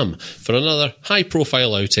Ringo Lam, for another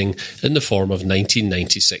high-profile outing in the form of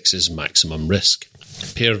 1996's Maximum Risk.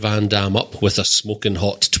 Pair Van Damme up with a smoking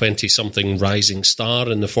hot 20-something rising star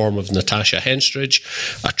in the form of Natasha Henstridge,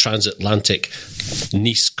 a transatlantic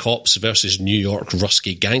Nice cops versus New York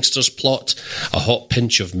Rusky gangsters plot, a hot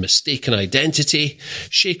pinch of mistaken identity,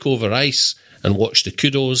 shake over ice, and watch the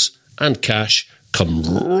kudos and cash come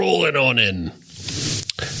rolling on in.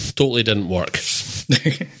 Totally didn't work.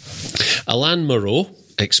 Alain Moreau,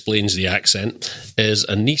 explains the accent, is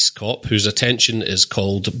a Nice cop whose attention is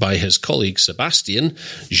called by his colleague Sebastian,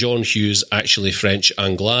 Jean Hughes actually French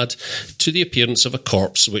Anglade, to the appearance of a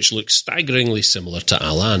corpse which looks staggeringly similar to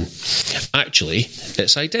Alain. Actually,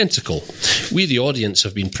 it's identical. We, the audience,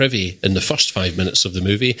 have been privy in the first 5 minutes of the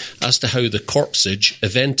movie as to how the corpsage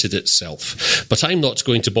evented itself, but I'm not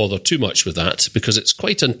going to bother too much with that because it's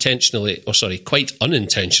quite unintentionally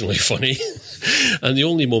funny and the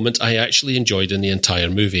only moment I actually enjoyed in the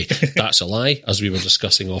entire movie. That's a lie, as we were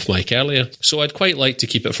discussing off mic earlier, so I'd quite like to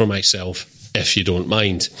keep it for myself, if you don't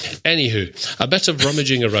mind. Anywho, a bit of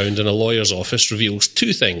rummaging around in a lawyer's office reveals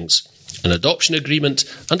two things: an adoption agreement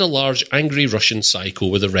and a large angry Russian psycho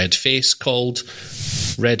with a red face called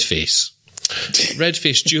Redface.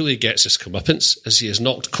 Redface duly gets his comeuppance as he is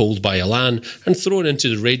knocked cold by Alain and thrown into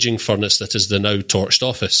the raging furnace that is the now torched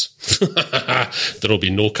office. There'll be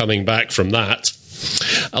no coming back from that.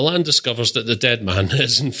 Alain discovers that the dead man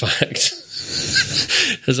is in fact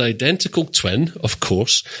his identical twin, of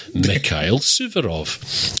course, Mikhail Suvorov,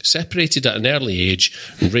 separated at an early age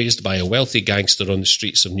and raised by a wealthy gangster on the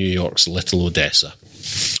streets of New York's Little Odessa.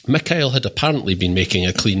 Mikhail had apparently been making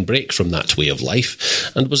a clean break from that way of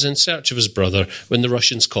life and was in search of his brother when the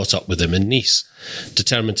Russians caught up with him in Nice.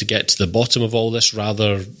 Determined to get to the bottom of all this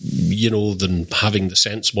rather, than having the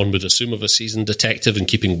sense one would assume of a seasoned detective and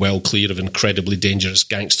keeping well clear of incredibly dangerous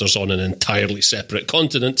gangsters on an entirely separate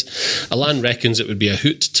continent, Alain reckons it would be a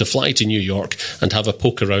hoot to fly to New York and have a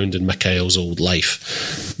poke around in Mikhail's old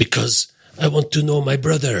life. Because I want to know my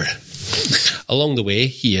brother. Along the way,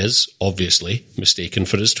 he is, obviously, mistaken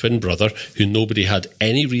for his twin brother, who nobody had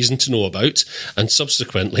any reason to know about, and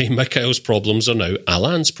subsequently, Mikhail's problems are now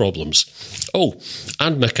Alain's problems. Oh,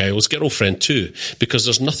 and Mikhail's girlfriend too, because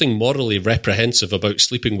there's nothing morally reprehensive about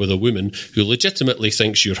sleeping with a woman who legitimately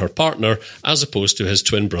thinks you're her partner, as opposed to his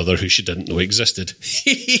twin brother who she didn't know existed.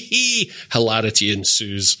 Hilarity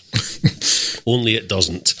ensues. Only it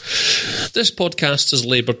doesn't. This podcast has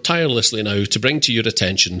laboured tirelessly now to bring to your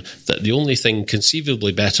attention that the only thing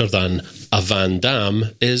conceivably better than a Van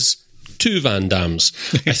Damme is two Van Dammes.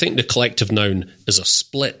 I think the collective noun is a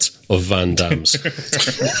split of Van Dammes.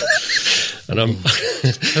 And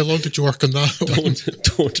How long did you work on that?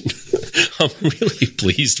 I'm really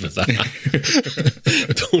pleased with that.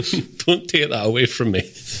 Don't take that away from me.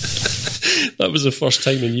 That was the first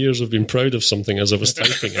time in years I've been proud of something as I was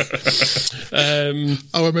typing it.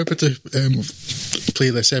 I'll remember to play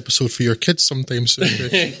this episode for your kids sometime soon.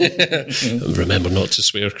 Remember not to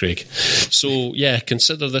swear, Craig. So, yeah,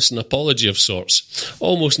 consider this an apology of sorts.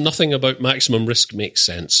 Almost nothing about Maximum Risk makes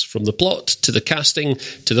sense. From the plot, to the casting,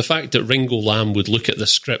 to the fact that Ringo Lam would look at the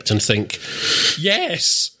script and think,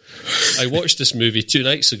 yes! I watched this movie 2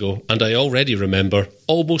 nights ago and I already remember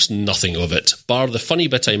almost nothing of it, bar the funny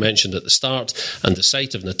bit I mentioned at the start and the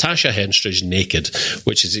sight of Natasha Henstridge naked,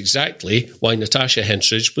 which is exactly why Natasha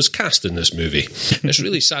Henstridge was cast in this movie. It's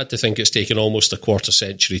really sad to think it's taken almost a quarter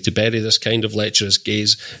century to bury this kind of lecherous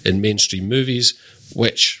gaze in mainstream movies,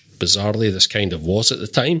 which, bizarrely, this kind of was at the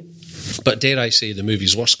time. But dare I say the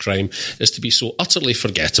movie's worst crime is to be so utterly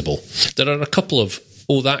forgettable. There are a couple of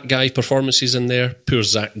that guy performances in there, poor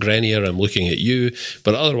Zach Grenier, I'm looking at you,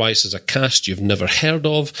 but otherwise as a cast you've never heard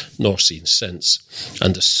of nor seen since.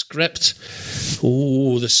 And the script,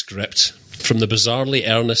 the script, from the bizarrely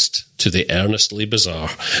earnest to the earnestly bizarre.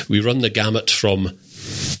 We run the gamut from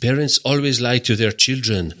parents always lie to their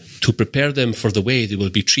children to prepare them for the way they will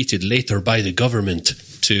be treated later by the government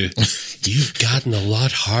to you've gotten a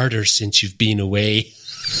lot harder since you've been away.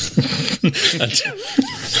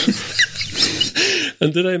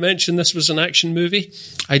 And did I mention this was an action movie?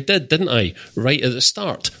 I did, didn't I? Right at the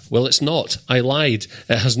start. Well, it's not. I lied.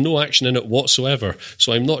 It has no action in it whatsoever.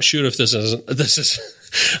 So I'm not sure if this is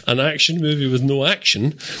an action movie with no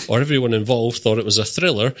action, or everyone involved thought it was a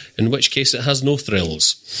thriller, in which case it has no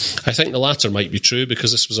thrills. I think the latter might be true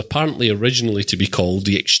because this was apparently originally to be called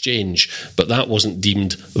The Exchange, but that wasn't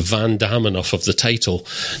deemed Van Damme enough of the title.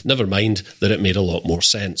 Never mind that it made a lot more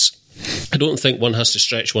sense. I don't think one has to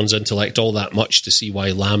stretch one's intellect all that much to see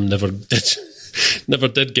why Lamb never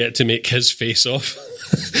did get to make his face off.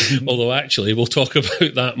 Although actually we'll talk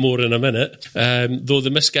about that more in a minute. Though the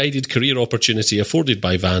misguided career opportunity afforded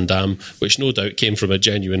by Van Damme, which no doubt came from a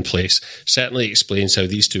genuine place, certainly explains how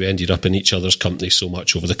these two ended up in each other's company so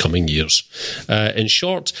much over the coming years. In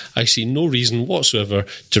short, I see no reason whatsoever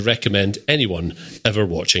to recommend anyone ever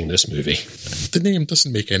watching this movie. The name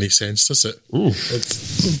doesn't make any sense, does it?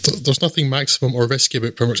 There's nothing maximum or risky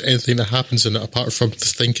about pretty much anything that happens in it, apart from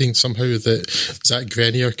thinking somehow that Zach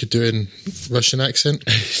Grenier could do in Russian accent.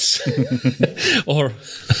 or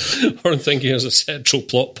thinking as a central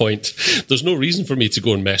plot point, there's no reason for me to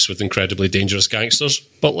go and mess with incredibly dangerous gangsters,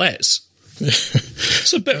 but let's.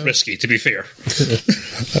 It's a bit risky, to be fair.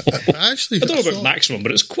 Actually, I don't know about maximum,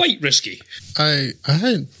 but it's quite risky. I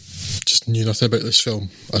just knew nothing about this film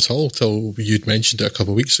at all till you'd mentioned it a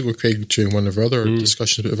couple of weeks ago, Craig, during one of our other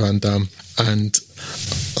discussions about Van Damme, and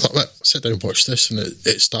I thought, sit down and watch this, and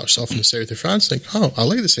it starts off in the south of France. Like, oh, I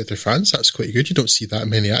like the south of France, that's quite good. You don't see that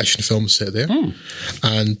many action films set there.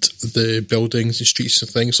 And the buildings and streets and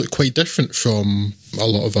things look quite different from a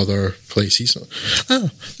lot of other places.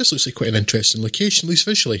 This looks like quite an interesting location, at least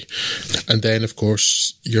visually. And then, of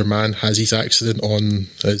course, your man has his accident on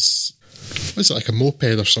his... What is it, like a moped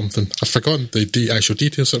or something? I've forgotten the actual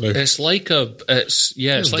details of it now. It's like a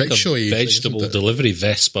vegetable delivery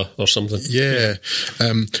Vespa or something. Yeah,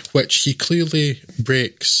 which he clearly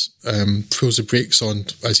brakes, pulls the brakes on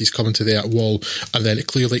as he's coming to that wall, and then it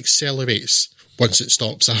clearly accelerates once it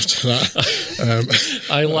stops after that.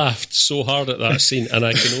 I laughed so hard at that scene, and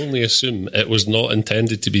I can only assume it was not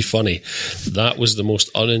intended to be funny. That was the most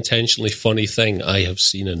unintentionally funny thing I have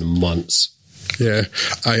seen in months. Yeah,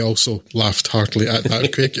 I also laughed heartily at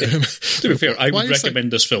that, Craig. To be fair, I would recommend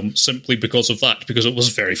this film simply because of that, because it was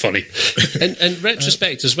very funny. In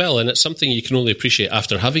retrospect as well, and it's something you can only appreciate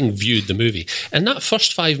after having viewed the movie. In that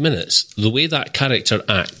first 5 minutes, the way that character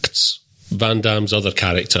acts, Van Damme's other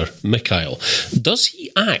character, Mikhail, does he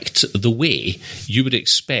act the way you would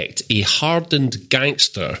expect a hardened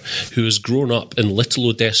gangster who has grown up in Little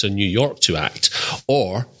Odessa, New York to act?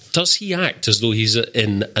 Or does he act as though he's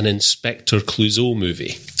in an Inspector Clouseau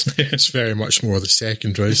movie? It's very much more the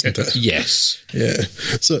second, isn't it? Yes. Yeah.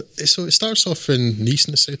 So it starts off in Nice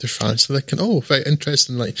in the south of France. So thinking, very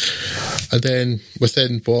interesting. And then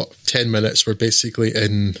within, 10 minutes, we're basically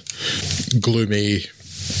in gloomy,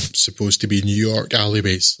 supposed to be New York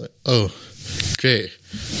alleyways. Great.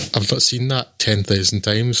 I've not seen that 10,000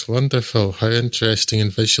 times. Wonderful. How interesting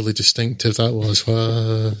and visually distinctive that was.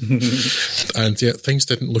 And yet things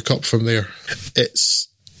didn't look up from there. It's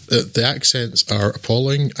the accents are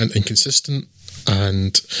appalling and inconsistent,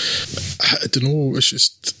 and I don't know, it's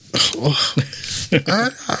just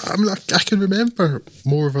I can remember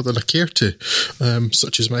more of it than I care to,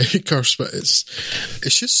 such as my curse, but it's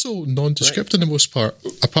just so nondescript in the most part,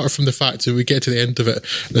 apart from the fact that we get to the end of it,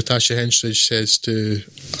 Natasha Henstridge says to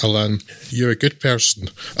Alain, "You're a good person,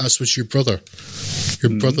 as was your brother.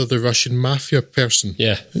 Your brother, the Russian mafia person."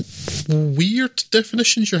 Yeah. Weird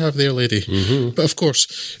definitions you have there, lady. But of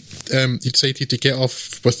course, you decided to get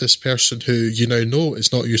off with this person who you now know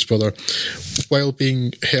is not your brother, while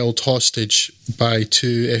being held hostage by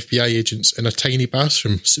 2 FBI agents in a tiny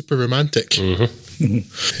bathroom. Super romantic.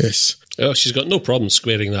 Yes. Oh, she's got no problem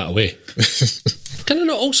squaring that away. Can I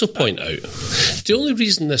not also point out, the only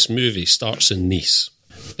reason this movie starts in Nice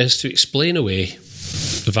is to explain away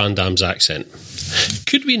Van Damme's accent.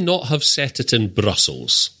 Could we not have set it in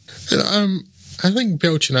Brussels? I think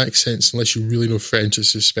Belgian accents, unless you really know French, I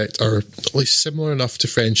suspect, are at least similar enough to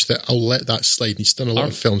French that I'll let that slide. He's done a lot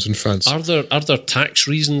of films in France. Are there tax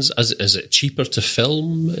reasons? Is it cheaper to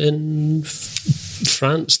film in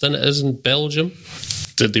France than it is in Belgium?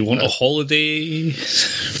 Did they want a holiday?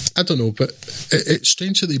 I don't know, but it's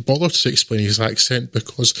strange that they bothered to explain his accent,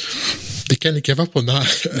 because they kind of give up on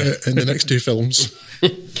that in the next 2 films.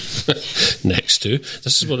 Next 2?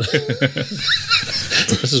 This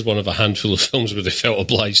is one of a handful of films where they felt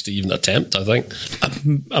obliged to even attempt, I think.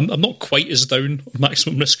 I'm not quite as down on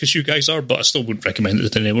Maximum Risk as you guys are, but I still wouldn't recommend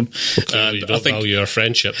it to anyone. Okay, you don't value our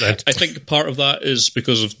friendship then. I think part of that is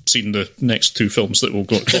because I've seen the next 2 films that we'll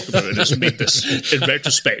go to talk about, and it's made this, in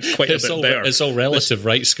retrospect, quite a bit better. It's all relative,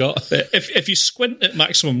 right, Scott? If you squint at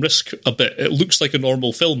Maximum Risk a bit, it looks like a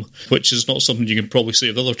normal film, which is not something you can probably say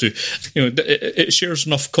of the other 2. It shares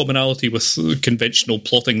enough common commonality with conventional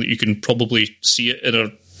plotting that you can probably see it in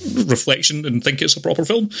a reflection and think it's a proper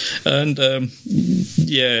film. And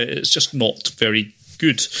it's just not very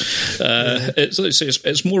good.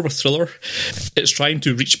 It's more of a thriller. It's trying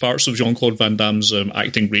to reach parts of Jean-Claude Van Damme's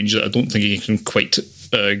acting range that I don't think he can quite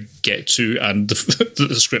get to, and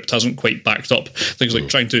the script hasn't quite backed up. Things like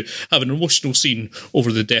trying to have an emotional scene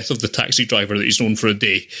over the death of the taxi driver that he's known for a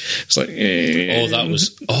day. It's like,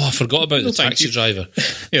 I forgot about the taxi driver.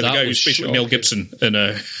 Yeah, the guy who's basically Mel Gibson in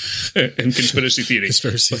Conspiracy Theory.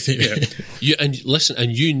 Conspiracy Theory. Yeah.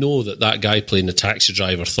 You know that guy playing the taxi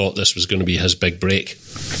driver thought this was going to be his big break.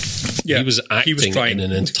 Yeah, he was acting in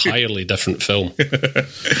an entirely different film.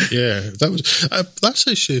 Yeah, that's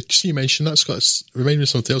actually, just you mentioned, that's got reminded me of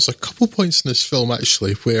something else. A couple points in this film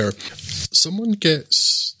actually where someone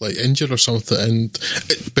gets like injured or something, and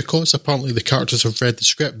because apparently the characters have read the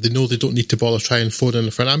script, they know they don't need to bother trying to phone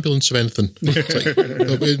in for an ambulance or anything. It's like,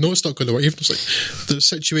 no, it's not going to work. Even it's like the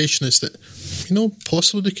situation is that,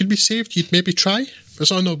 possibly they could be saved. You'd maybe try. But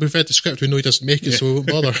it's, no, we've read the script, we know he doesn't make it, so we won't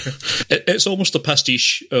bother. It's almost a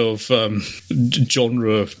pastiche of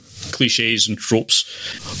genre cliches and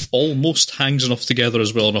tropes. Almost hangs enough together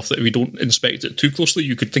as well enough that if we don't inspect it too closely,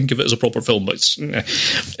 you could think of it as a proper film, but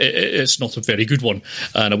it's not a very good one,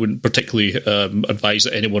 and I wouldn't particularly advise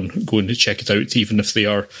that anyone go and check it out, even if they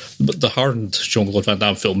are the hardened Jean-Claude Van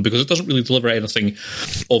Damme film, because it doesn't really deliver anything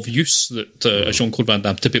of use that a Jean-Claude Van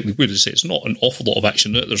Damme typically would. It's not an awful lot of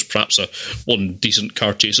action in it. There's perhaps one decent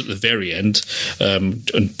car chase at the very end, and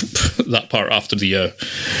that part after the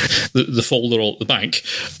fall they're all at the bank,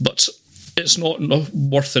 but it's not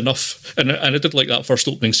worth enough. And I did like that first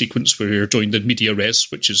opening sequence where you're joined in media res,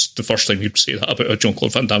 which is the first time you'd say that about a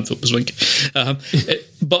Jean-Claude Van Damme film, I think.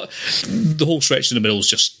 But the whole stretch in the middle is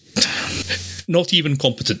just not even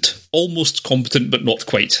competent. Almost competent, but not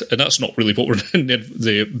quite. And that's not really what we're in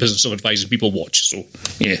the business of advising people watch. So,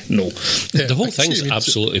 no. Yeah, the whole thing's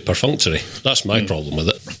absolutely perfunctory. That's my problem with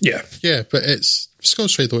it. Yeah. Yeah, but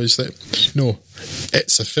Scott's right, though, is that,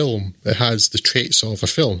 it's a film that has the traits of a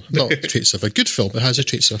film. Not the traits of a good film, it has the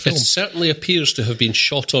traits of a film. It certainly appears to have been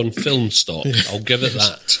shot on film stock. Yeah. I'll give it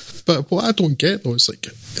that. But what I don't get, though, is like,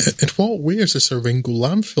 in what way is this a Ringo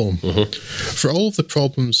Lam film? Mm-hmm. For all of the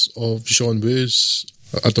problems of Jean Woo's,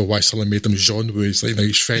 I don't know why someone made him Jean Woo, he's like, now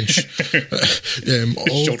he's French.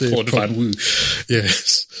 Jean-Claude Van Woo.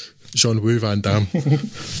 Yes, Jean Woo Van Damme.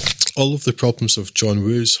 All of the problems of John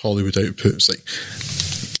Woo's Hollywood output, it's like,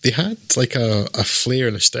 they had like a flair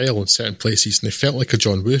and a style in certain places, and they felt like a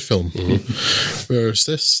John Woo film. Mm-hmm. Whereas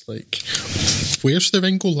this, like, where's the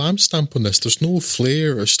Ringo Lam stamp on this? There's no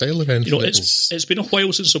flair or style or anything. It's been a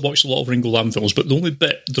while since I watched a lot of Ringo Lam films, but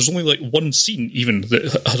there's only like one scene even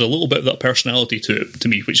that had a little bit of that personality to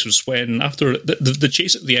me, which was when after the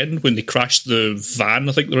chase at the end, when they crashed the van,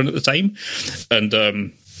 I think they're in at the time,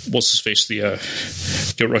 and what's his face,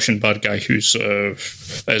 the Russian bad guy who's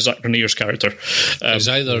Zach Renier's character. It's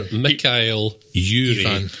either Mikhail, Yuri,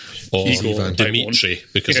 Ivan, or Ivan. Dimitri,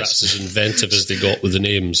 because that's as inventive as they got with the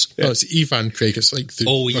names. Yeah. No, it's Ivan, Craig. It's like the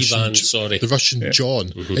the Russian John.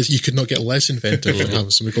 Mm-hmm. You could not get less inventive than having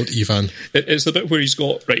somebody called Ivan. It's the bit where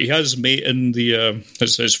he has mate in the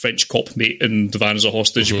his French cop mate in the van as a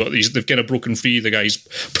hostage. Mm-hmm. But they've kind of broken free. The guy's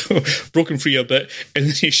broken free a bit, and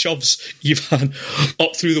then he shoves Ivan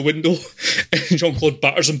up through the window, and Jean-Claude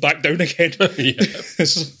batters him back down again.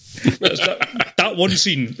 That one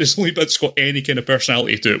scene is the only bit that's got any kind of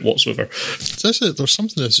personality to it whatsoever. There's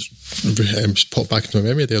something that's popped back into my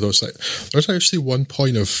memory there, though. It's like, there's actually one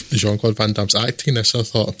point of Jean-Claude Van Damme's acting in this, I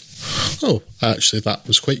thought, actually that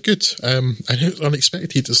was quite good. And it was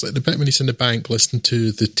unexpected. It's like the bit when he's in the bank listening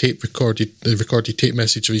to the recorded tape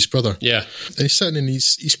message of his brother. Yeah. And he's sitting and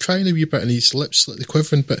he's crying a wee bit and his lips slightly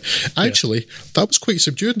quivering, but actually that was quite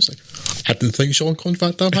subdued. It's like, I didn't think Jean-Claude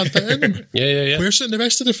Van Damme had that in him. Yeah. Where's it in the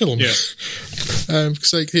rest of the film? Yeah.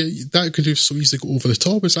 Because like that could have so easily go over the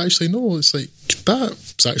top. It's actually no. It's like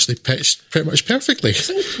that's actually pitched pretty much perfectly. I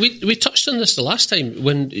think we touched on this the last time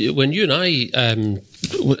when you and I.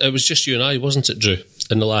 It was just you and I, wasn't it, Drew?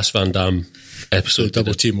 In the last Van Damme episode, the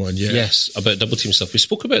double team one, yeah. Yes, about double team stuff. We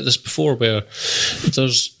spoke about this before, where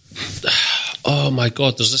there's. Oh my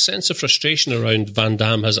God, there's a sense of frustration around Van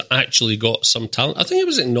Damme has actually got some talent. I think it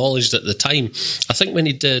was acknowledged at the time. I think when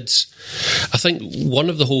he did, one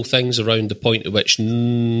of the whole things around the point at which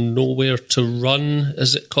Nowhere to Run,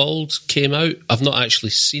 is it called, came out. I've not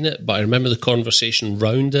actually seen it, but I remember the conversation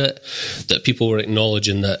around it, that people were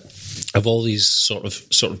acknowledging that of all these sort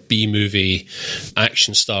of B-movie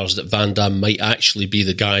action stars, that Van Damme might actually be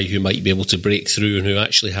the guy who might be able to break through and who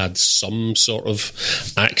actually had some sort of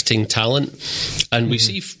acting talent. And we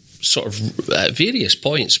see sort of at various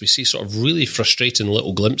points we see sort of really frustrating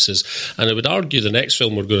little glimpses, and I would argue the next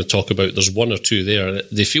film we're going to talk about, there's one or two there, and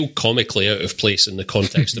they feel comically out of place in the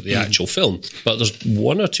context of the actual film, but there's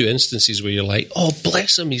one or two instances where you're like, oh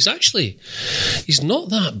bless him, he's not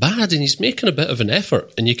that bad and he's making a bit of an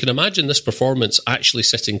effort, and you can imagine this performance actually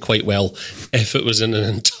sitting quite well if it was in an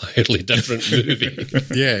entirely different movie.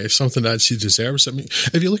 Yeah, it's something that actually deserves it. I mean,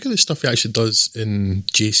 if you look at the stuff he actually does in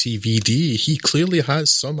JCVD, he clearly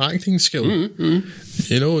has some acting skill.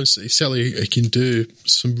 You know, he certainly can do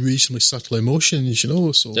some reasonably subtle emotions, you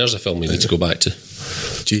know. So there's a film we need to go back to.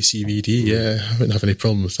 JCVD, yeah, I wouldn't have any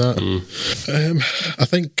problem with that. I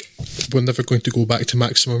think we're never going to go back to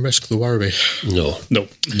Maximum Risk, though, are we? No.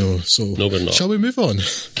 So no, we're not. Shall we move on?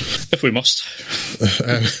 If we must.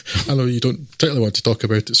 I know you don't particularly want to talk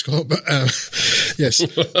about it, Scott, but yes.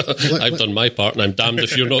 I've done my part, and I'm damned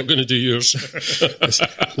if you're not going to do yours.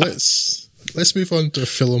 Let's move on to a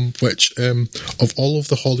film which, of all of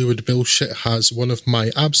the Hollywood bullshit, has one of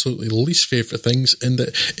my absolutely least favourite things, in that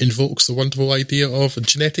it invokes the wonderful idea of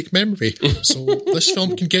genetic memory. So this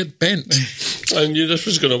film can get bent. I knew this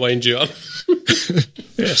was going to wind you up.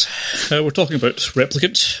 Yes. We're talking about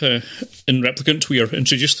Replicant. In Replicant, we are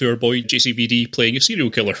introduced to our boy JCVD playing a serial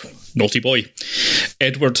killer. Naughty boy.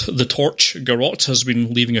 Edward the Torch Garrott has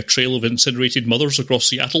been leaving a trail of incinerated mothers across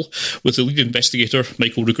Seattle, with the lead investigator,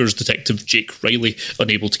 Michael Rooker's detective Jake Riley,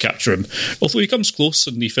 unable to capture him, although he comes close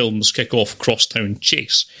in the film's kick-off crosstown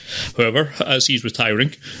chase. However, as he's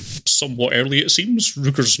retiring, somewhat early it seems,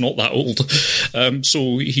 Rooker's not that old,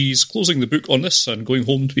 so he's closing the book on this and going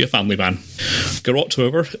home to be a family man. Garrott,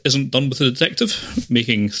 however, isn't done with the detective,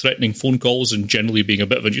 making threatening phone calls and generally being a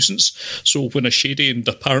bit of a nuisance, so when a shady and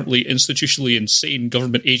apparently institutionally insane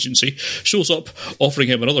government agency shows up offering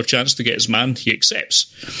him another chance to get his man, he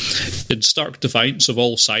accepts. In stark defiance of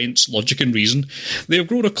all science, logic and reason, they have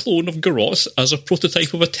grown a clone of Garrott as a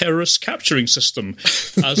prototype of a terrorist capturing system,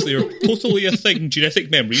 as they are totally a thing.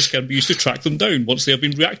 Genetic memories can be used to track them down once they have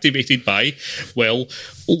been reactivated by, well,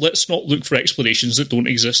 let's not look for explanations that don't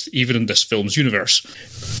exist even in this film's universe.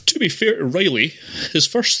 To be fair to Riley, his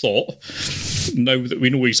first thought, now that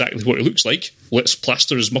we know exactly what he looks like, let's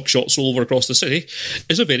plaster his mugshots all over across the city,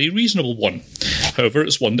 is a very reasonable one. However,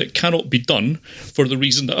 it's one that cannot be done for the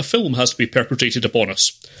reason that a film has to be perpetrated upon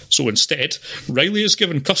us. So instead, Riley is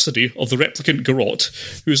given custody of the replicant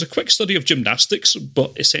Garrott, who is a quick study of gymnastics,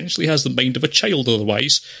 but essentially has the mind of a child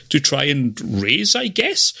otherwise, to try and raise, I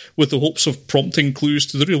guess, with the hopes of prompting clues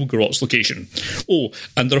to the real Garrott's location. Oh,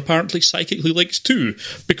 and they're apparently psychically linked too,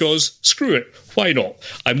 because, screw it, why not?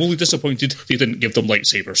 I'm only disappointed they didn't give them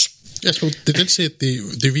lightsabers. Yes, well, they did say they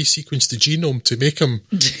resequenced the genome to make him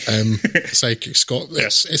psychic, Scott.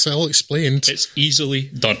 Yes. It's all explained. It's easily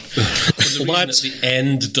done. The lads, the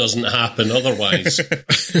end doesn't happen otherwise.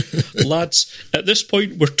 Lads, at this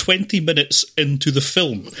point, we're 20 minutes into the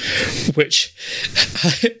film,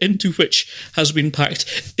 into which has been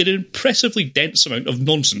packed an impressively dense amount of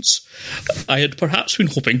nonsense. I had perhaps been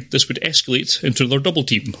hoping this would escalate into their double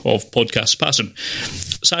team of podcast passing.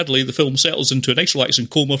 Sadly, the film settles into a nice relaxing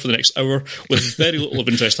coma for the next hour, with very little of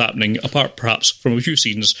interest happening, apart perhaps from a few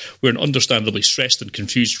scenes where an understandably stressed and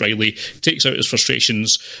confused Riley takes out his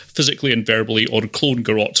frustrations physically and verbally on clone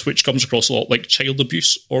Garrott, which comes across a lot like child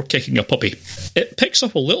abuse or kicking a puppy. It picks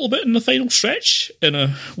up a little bit in the final stretch,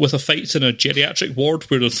 with a fight in a geriatric ward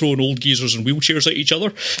where they're throwing old geezers in wheelchairs at each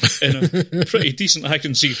other, in a pretty decent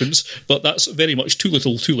action sequence, but that's very much too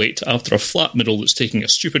little too late after a flat middle that's taking a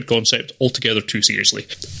stupid concept altogether too seriously.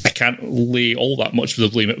 I can't lay all that much of the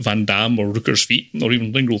blame at Van Damme or Rooker's feet, or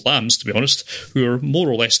even Ringo Lambs, to be honest, who are more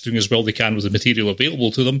or less doing as well they can with the material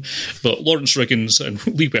available to them, but Lawrence Riggins and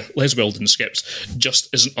Les Weldon's script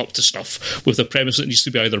just isn't up to snuff, with a premise that needs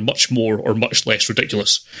to be either much more or much less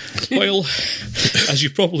ridiculous. While, as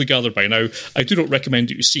you've probably gathered by now, I do not recommend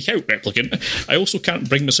that you seek out Replicant, I also can't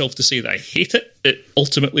bring myself to say that I hate it. It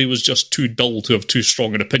ultimately was just too dull to have too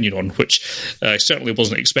strong an opinion on, which I certainly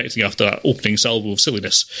wasn't expecting after that opening salvo of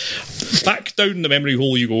silliness. Back down the memory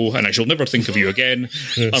hole you go, and I shall never think of you again,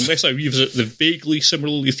 unless I revisit the vaguely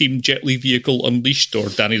similarly themed Jet Li vehicle Unleashed or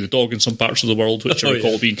Danny the Dog in some parts of the world, which I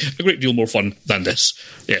recall being a great deal more fun than this.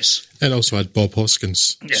 Yes. And also had Bob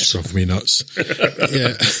Hoskins. Yes. Drove me nuts.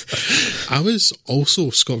 Yeah. I was also,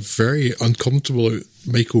 Scott, very uncomfortable with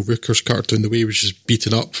Michael Rooker's cartoon, the way he was just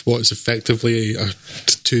beating up what is effectively a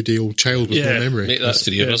 2-day-old child with no memory. Mate, that's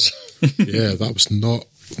three of us. Yeah, that was not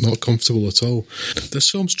comfortable at all. This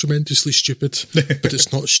film's tremendously stupid, but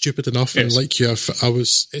it's not stupid enough. Yes. And like you,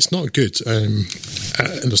 it's not good. And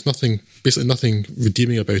there's basically nothing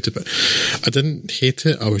redeeming about it. But I didn't hate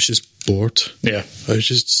it. I was just bored. Yeah. I was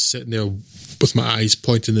just sitting there with my eyes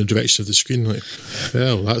pointing in the direction of the screen, like,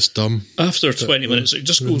 well, that's dumb. After 20 minutes, it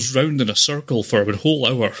just goes round in a circle for a whole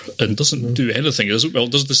hour and doesn't do anything.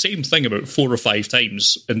 It does the same thing about 4 or 5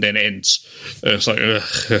 times and then ends. It's like, no,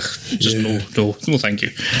 thank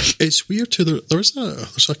you. It's weird too. There's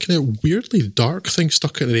a kind of weirdly dark thing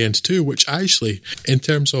stuck at the end too, which actually, in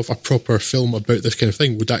terms of a proper film about this kind of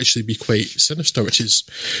thing, would actually be quite sinister. Which is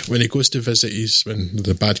when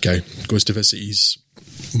the bad guy goes to visit his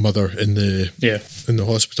mother in the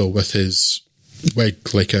hospital with his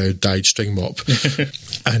wig like a dyed string mop,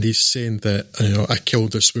 and he's saying that, I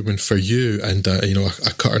killed this woman for you, and I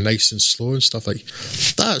cut her nice and slow and stuff like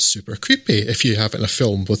that's super creepy. If you have it in a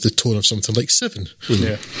film with the tone of something like Seven,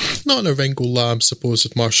 not in a Ringo Lam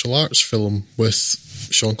supposed martial arts film with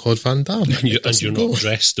Jean-Claude Van Damme, and you're not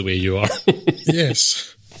dressed the way you are.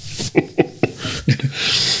 Yes.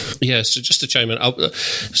 Yeah, so just to chime in,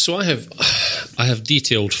 so I have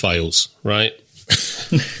detailed files, right?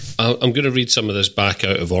 I'm going to read some of this back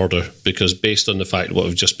out of order because based on the fact of what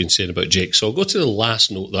we've just been saying about Jake. So I'll go to the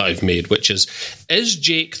last note that I've made, which is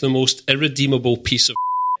Jake the most irredeemable piece of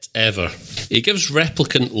ever? He gives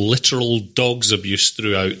Replicant literal dog's abuse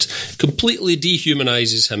throughout, completely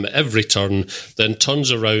dehumanises him at every turn, then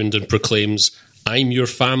turns around and proclaims, I'm your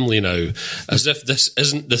family now, as if this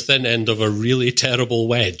isn't the thin end of a really terrible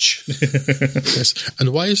wedge. Yes.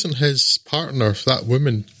 And why isn't his partner, that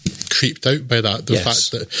woman, creeped out by that? The fact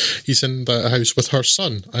that he's in the house with her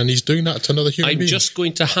son and he's doing that to another human being. I'm just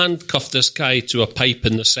going to handcuff this guy to a pipe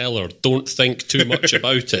in the cellar. Don't think too much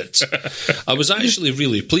about it. I was actually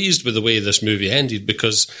really pleased with the way this movie ended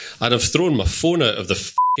because I'd have thrown my phone out of the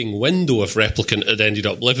f***ing window if Replicant had ended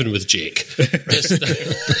up living with Jake.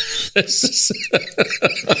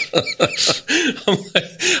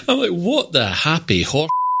 I'm like, what the happy horse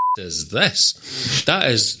is this? That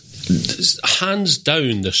is hands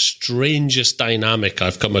down the strangest dynamic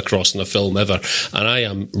I've come across in a film ever, and I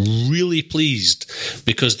am really pleased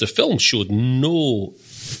because the film showed no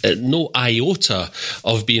iota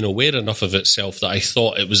of being aware enough of itself that I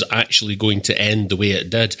thought it was actually going to end the way it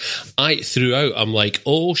did. Throughout, I'm like,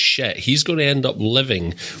 oh shit, he's going to end up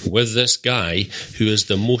living with this guy who is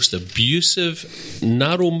the most abusive,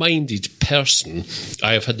 narrow-minded person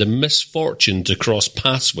I have had the misfortune to cross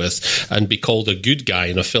paths with and be called a good guy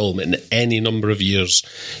in a film in any number of years.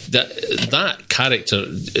 That character,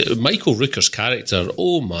 Michael Rooker's character,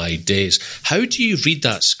 oh my days, how do you read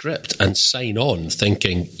that script and sign on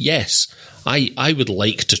thinking, yes, I would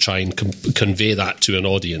like to try and convey that to an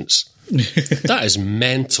audience? That is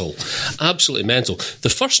mental. Absolutely mental. The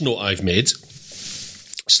first note I've made,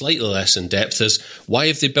 slightly less in depth, is why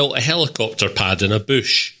have they built a helicopter pad in a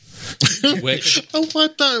bush? Which I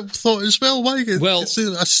had that thought as well. Why? Is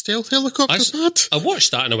it a stealth helicopter pad? I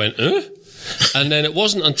watched that and I went, And then it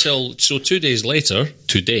wasn't until 2 days later,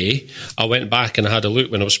 today, I went back and I had a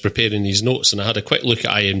look when I was preparing these notes, and I had a quick look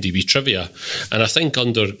at IMDb trivia, and I think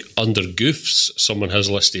under goofs someone has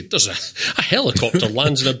listed there's a helicopter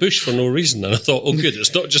lands in a bush for no reason, and I thought, oh good,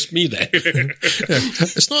 it's not just me then.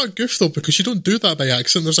 It's not a goof though, because you don't do that by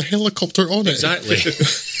accident. There's a helicopter on it. Exactly.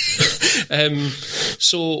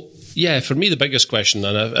 So yeah, for me the biggest question,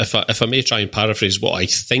 and if I may try and paraphrase what I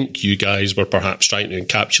think you guys were perhaps trying to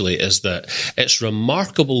encapsulate, is that it's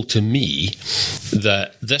remarkable to me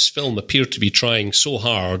that this film appeared to be trying so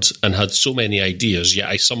hard and had so many ideas, yet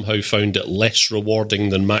I somehow found it less rewarding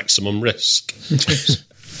than Maximum Risk.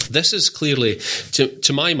 This is clearly,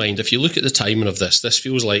 to my mind, if you look at the timing of this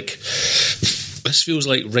feels like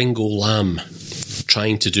Ringo Lam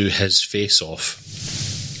trying to do his Face Off,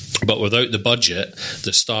 but without the budget,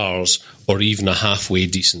 the stars, or even a halfway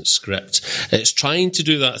decent script. It's trying to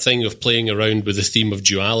do that thing of playing around with the theme of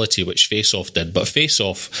duality, which Face Off did. But Face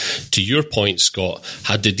Off, to your point, Scott,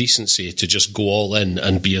 had the decency to just go all in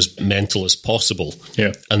and be as mental as possible.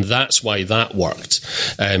 Yeah. And that's why that worked.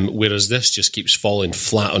 Whereas this just keeps falling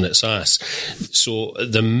flat on its ass. So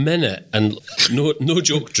the minute, and no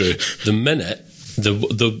joke, Drew, the minute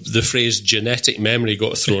the phrase genetic memory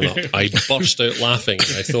got thrown up, I burst out laughing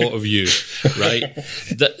and I thought of you, right?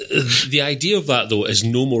 The idea of that, though, is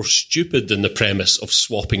no more stupid than the premise of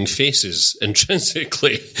swapping faces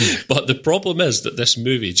intrinsically. But the problem is that this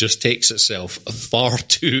movie just takes itself far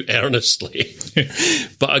too earnestly.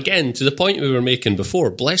 But again, to the point we were making before,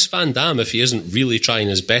 bless Van Damme if he isn't really trying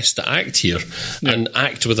his best to act here, and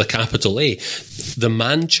act with a capital A. The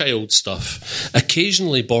man-child stuff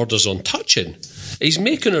occasionally borders on touching. He's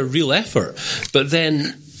making a real effort, but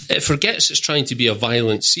then it forgets it's trying to be a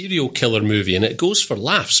violent serial killer movie, and it goes for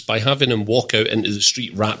laughs by having him walk out into the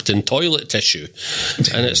street wrapped in toilet tissue.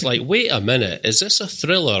 And it's like, wait a minute, is this a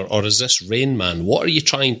thriller or is this Rain Man? What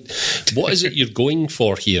is it you're going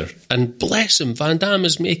for here? And bless him, Van Damme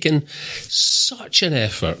is making such an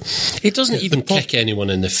effort. He doesn't even kick anyone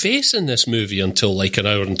in the face in this movie until like an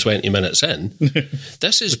hour and 20 minutes in.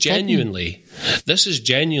 This is genuinely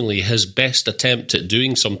his best attempt at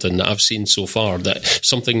doing something that I've seen so far, that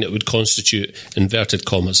something that would constitute, inverted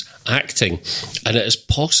commas, acting. And it is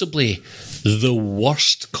possibly the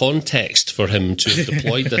worst context for him to have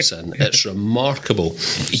deployed this in. It's remarkable.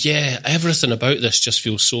 Yeah, everything about this just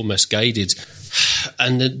feels so misguided.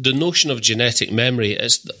 And the notion of genetic memory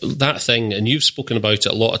is that thing, and you've spoken about it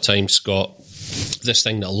a lot of times, Scott, this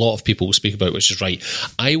thing that a lot of people will speak about, which is, right,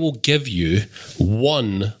 I will give you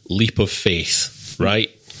one leap of faith, right?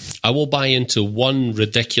 I will buy into one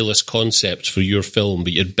ridiculous concept for your film,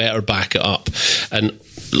 but you'd better back it up. And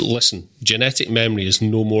listen, genetic memory is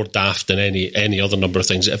no more daft than any other number of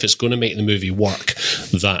things. If it's going to make the movie work,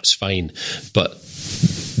 that's fine. But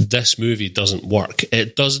this movie doesn't work.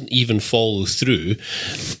 It doesn't even follow through.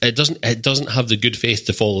 It doesn't have the good faith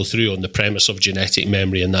to follow through on the premise of genetic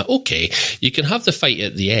memory, and that, okay, you can have the fight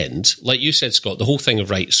at the end, like you said, Scott, the whole thing of,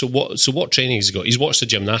 right, so what training has he got? He's watched the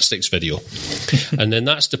gymnastics video and then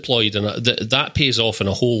that's deployed, and that pays off in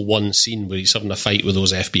a whole one scene where he's having a fight with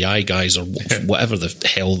those FBI guys or whatever the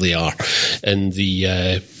hell they are in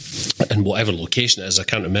the in whatever location it is, I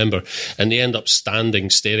can't remember, and they end up standing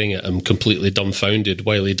staring at him completely dumbfounded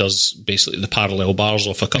while he does basically the parallel bars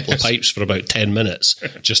off a couple of pipes for about 10 minutes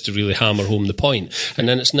just to really hammer home the point, and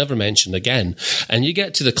then it's never mentioned again. And you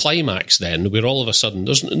get to the climax then, where all of a sudden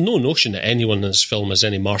there's no notion that anyone in this film has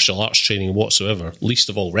any martial arts training whatsoever, least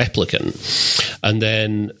of all Replicant, and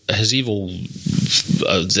then his evil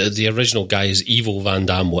the original guy's evil Van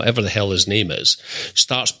Damme, whatever the hell his name is,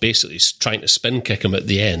 starts basically trying to spin kick him at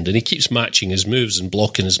the end, and he keeps matching his moves and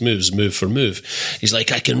blocking his moves move for move. He's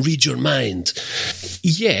like, I can read your mind.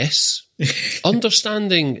 Yes,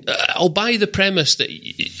 understanding, I'll buy the premise that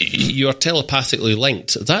you're telepathically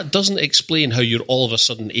linked. That doesn't explain how you're all of a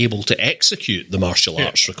sudden able to execute the martial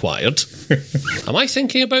arts required. Am I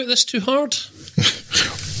thinking about this too hard?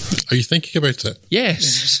 Are you thinking about it?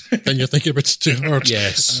 Yes. Then you're thinking about it too hard.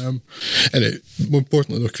 Yes. Anyway, more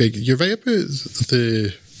importantly, though, Craig, you're right about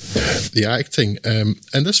the acting,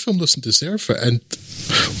 and this film doesn't deserve it. And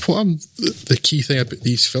the key thing about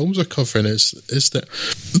these films are covering is that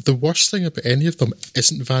the worst thing about any of them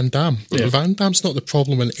isn't Van Damme. Yeah. Van Damme's not the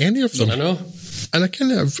problem in any of them. I know. And I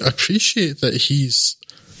kind of appreciate that he's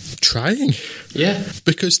trying. Yeah.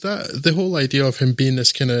 Because the whole idea of him being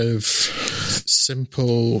this kind of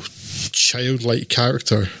simple, childlike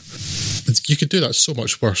character, you could do that so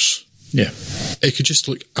much worse. Yeah. It could just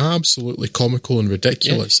look absolutely comical and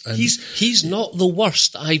ridiculous. Yeah. And he's not the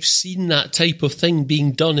worst. I've seen that type of thing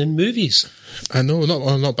being done in movies. I know,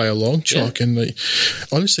 not by a long chalk. Yeah. And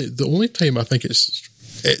honestly, the only time I think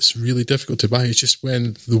it's really difficult to buy is just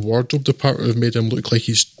when the wardrobe department have made him look like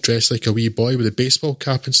he's dressed like a wee boy with a baseball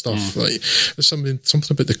cap and stuff. Like, there's something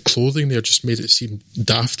about the clothing there just made it seem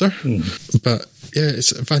dafter. But yeah,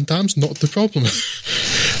 Van Damme's not the problem.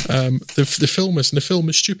 The film is, and the film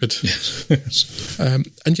is stupid. Yes.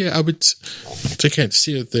 And yeah, I would kind of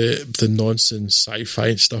see the nonsense sci-fi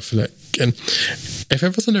and stuff in it. And if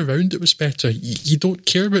everything around it was better, you don't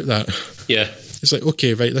care about that. Yeah. It's like,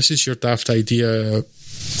 okay, right, this is your daft idea,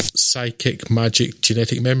 psychic, magic,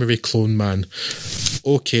 genetic memory clone man.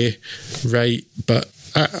 Okay, right, but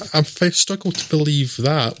I struggle to believe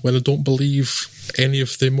that when I don't believe any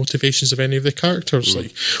of the motivations of any of the characters.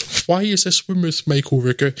 Like, why is this woman with Michael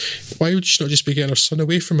Rooker? Why would she not just be getting her son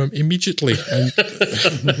away from him immediately? And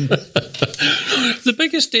the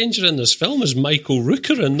biggest danger in this film is Michael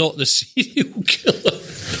Rooker and not the serial killer.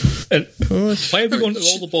 And why have we gone to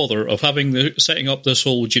all the bother of setting up this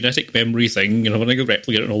whole genetic memory thing and having a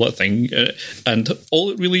replicant and all that thing? And all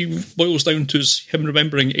it really boils down to is him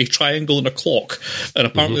remembering a triangle and a clock. And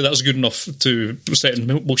apparently that's good enough to set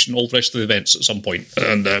in motion all the rest of the events at some point.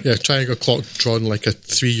 And yeah, triangle clock drawn like a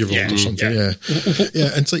 3-year-old or something. Yeah.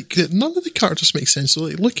 And it's like, none of the characters make sense. So,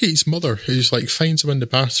 like, look at his mother, who's like finds him in the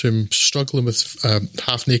bathroom struggling with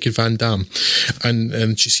half-naked Van Damme.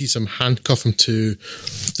 And she sees him handcuff him to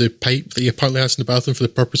the pipe that he apparently has in the bathroom for the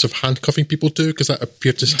purpose of handcuffing people to, because that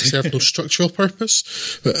appeared to serve no structural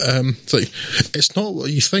purpose. But it's like, it's not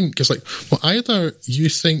what you think. It's like, well, either you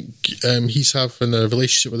think he's having a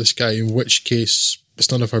relationship with this guy, in which case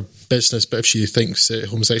it's none of her business, but if she thinks that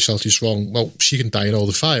homosexuality is wrong, well, she can die in all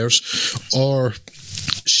the fires, or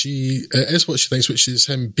is what she thinks, which is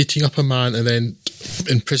him beating up a man and then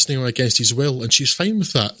imprisoning him against his will, and she's fine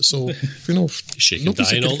with that. So, She can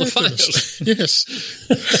nobody's die in all the second fires. Yes.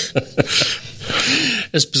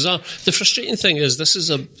 It's bizarre. The frustrating thing is this is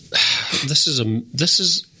a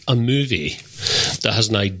movie that has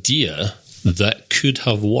an idea that could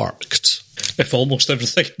have worked. If almost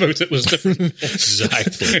everything about it was different.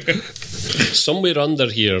 Exactly. Somewhere under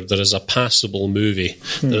here, there is a passable movie.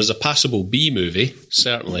 There is a passable B movie,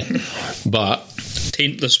 certainly. But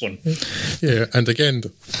Taint this one. Yeah, and again,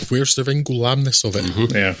 where's the Ringo Lamness of it?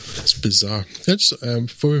 Yeah. It's bizarre.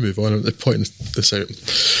 Before we move on, I'm pointing this out.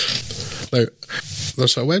 Now,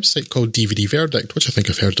 there's a website called DVD Verdict, which I think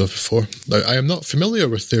I've heard of before. Now, I am not familiar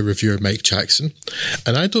with their reviewer Mike Jackson,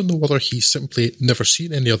 and I don't know whether he's simply never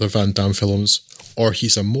seen any other Van Damme films or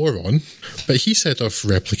he's a moron, but he said of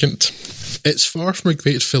Replicant, "It's far from a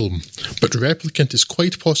great film, but Replicant is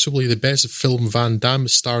quite possibly the best film Van Damme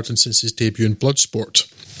has starred in since his debut in Bloodsport."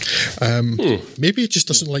 Maybe he just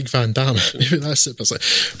doesn't like Van Damme. Maybe that's it. But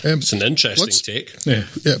it's an interesting take. Yeah.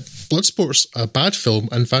 Bloodsport's a bad film,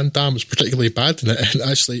 and Van Damme is particularly bad in it. And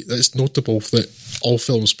actually, it's notable that all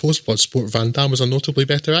films post Bloodsport, Van Damme is a notably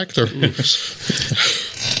better actor. I'm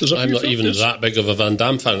not even that big of a Van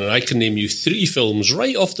Damme fan, and I can name you 3 films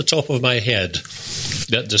right off the top of my head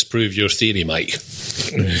that disprove your theory, Mike.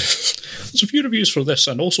 There's a few reviews for this,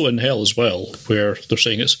 and also in Hell as well, where they're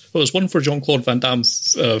saying it's one for Jean-Claude Van Damme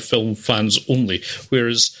film fans only,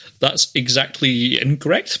 whereas that's exactly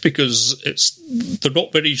incorrect, because they're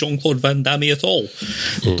not very Jean-Claude Van Damme at all.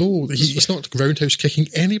 No, he's not roundhouse kicking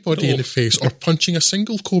anybody in the face or punching a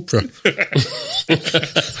single cobra.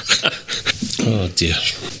 Oh dear.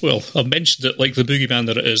 Well, I've mentioned it like the boogeyman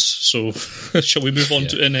that it is, so shall we move on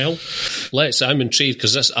to In Hell? Let's. I'm intrigued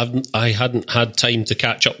because I hadn't had time to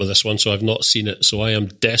catch up with this one, so I've not seen it. So I am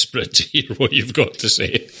desperate to hear what you've got to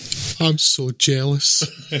say. I'm so jealous.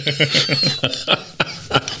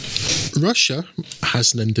 Russia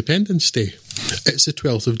has an Independence Day. It's the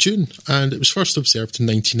 12th of June, and it was first observed in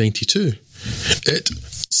 1992. It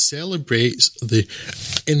celebrates the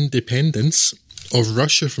independence of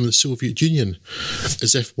Russia from the Soviet Union,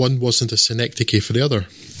 as if one wasn't a synecdoche for the other.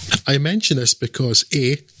 I mention this because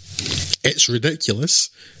A, it's ridiculous.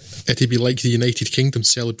 It'd be like the United Kingdom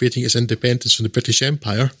celebrating its independence from the British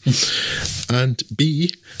Empire. And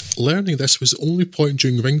B, learning this was the only point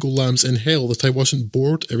during Ringo Lam's In Hell that I wasn't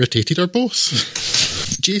bored, irritated, or both.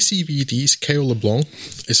 JCVD's Kyle LeBlanc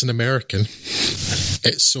is an American.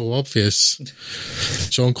 It's so obvious.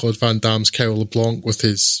 Jean-Claude Van Damme's Kyle LeBlanc with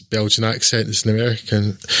his Belgian accent is an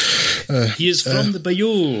American. He is from the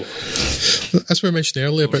Bayou. As we were mentioning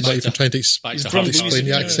earlier about not even trying to explain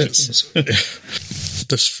the accents.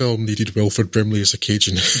 This film needed Wilford Brimley as a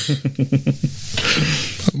Cajun.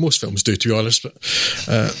 Most films do, to be honest. But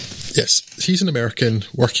yes, he's an American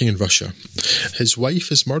working in Russia. His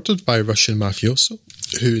wife is murdered by a Russian mafioso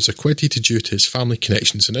who is acquitted due to his family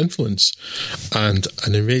connections and influence. And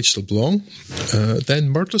an enraged LeBlanc then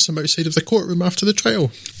murders him outside of the courtroom after the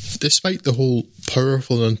trial. Despite the whole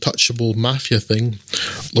powerful and untouchable mafia thing,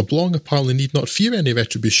 LeBlanc apparently need not fear any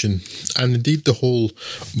retribution, and indeed the whole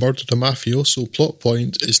murder the mafioso plot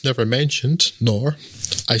point is never mentioned, nor,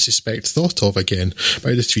 I suspect, thought of again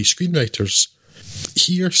by the 3 screenwriters.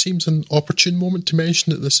 Here seems an opportune moment to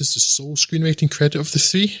mention that this is the sole screenwriting credit of the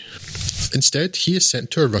 3. Instead, he is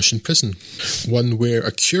sent to a Russian prison, one where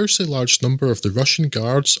a curiously large number of the Russian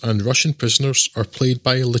guards and Russian prisoners are played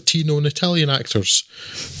by Latino and Italian actors,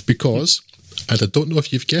 because, and I don't know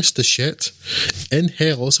if you've guessed this yet, In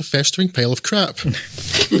Hell is a festering pile of crap.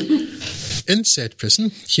 In said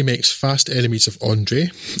prison, he makes fast enemies of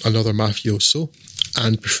Andre, another mafioso,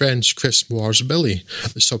 and befriends Chris Moir's Billy,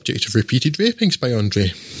 the subject of repeated rapings by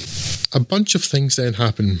Andre. A bunch of things then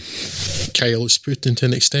happen. Kyle is put into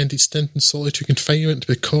an extended stint in solitary confinement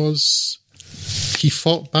because he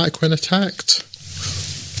fought back when attacked,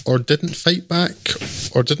 or didn't fight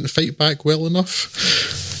back well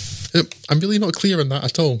enough. I'm really not clear on that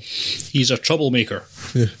at all. He's a troublemaker.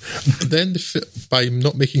 Yeah. Then by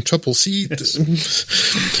not making trouble, then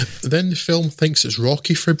the film thinks it's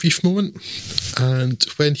Rocky for a brief moment, and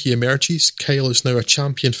when he emerges, Kyle is now a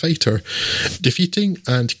champion fighter, defeating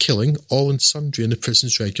and killing all and sundry in the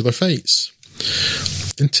prison's regular fights.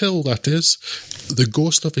 Until, that is, the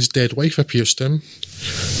ghost of his dead wife appears to him,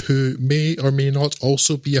 who may or may not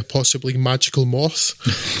also be a possibly magical moth,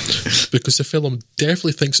 because the film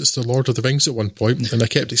definitely thinks it's the Lord of the Rings at one point, and I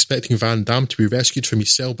kept expecting Van Damme to be rescued from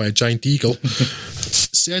his cell by a giant eagle.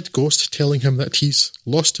 Said ghost telling him that he's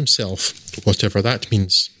lost himself, whatever that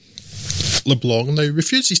means. LeBlanc now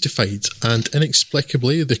refuses to fight, and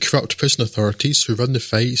inexplicably the corrupt prison authorities who run the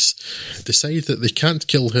fights decide that they can't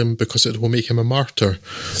kill him because it will make him a martyr,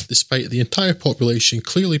 despite the entire population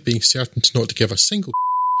clearly being certain not to give a single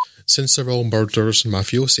since they're all murderers and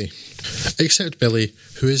mafiosi. Except Billy,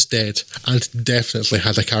 who is dead and definitely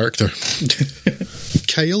had a character.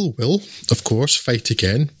 Kyle will, of course, fight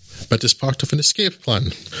again, but as part of an escape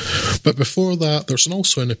plan. But before that, there's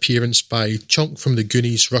also an appearance by Chunk from the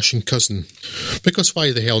Goonies' Russian cousin, because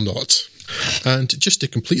why the hell not? And just to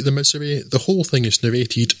complete the misery, the whole thing is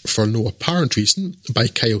narrated, for no apparent reason, by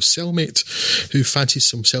Kyle's cellmate, who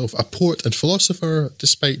fancies himself a poet and philosopher,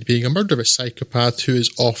 despite being a murderous psychopath who is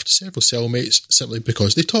offed several cellmates simply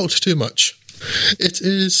because they talked too much. It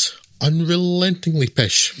is unrelentingly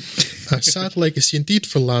pish. A sad legacy indeed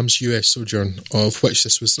for Lamb's US sojourn, of which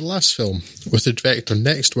this was the last film, with the director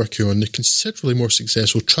next working on the considerably more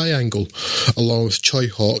successful Triangle, along with Choi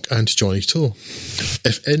Hawk and Johnny To.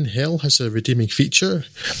 If In Hell has a redeeming feature,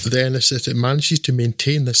 then it's that it manages to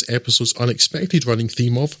maintain this episode's unexpected running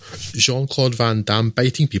theme of Jean-Claude Van Damme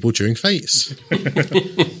biting people during fights.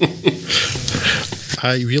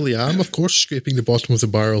 I really am, of course, scraping the bottom of the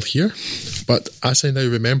barrel here, but as I now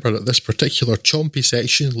remember that this particular chompy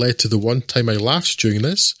section led to the one time I laughed during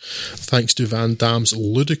this, thanks to Van Damme's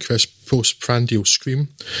ludicrous postprandial scream,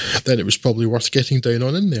 then it was probably worth getting down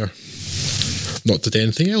on in there. Not that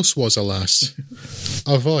anything else was, alas.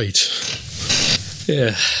 Avoid.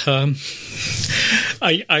 Yeah,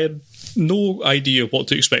 I had no idea what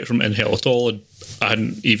to expect from In Hell at all. I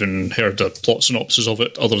hadn't even heard a plot synopsis of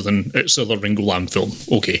it, other than it's another Ringo Lam film.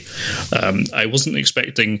 Okay. I wasn't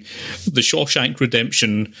expecting The Shawshank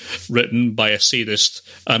Redemption written by a sadist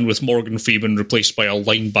and with Morgan Freeman replaced by a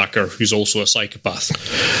linebacker who's also a psychopath.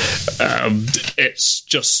 It's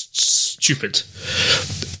just stupid.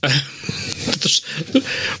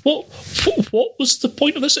 What was the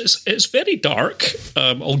point of this? It's very dark.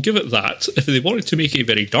 I'll give it that. If they wanted to make a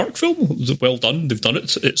very dark film, well done. They've done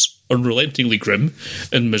it. It's unrelentingly grim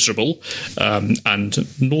and miserable,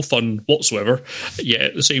 and no fun whatsoever. Yet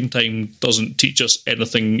at the same time, doesn't teach us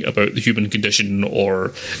anything about the human condition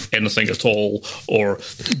or anything at all, or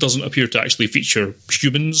doesn't appear to actually feature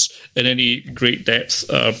humans in any great depth.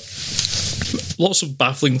 Lots of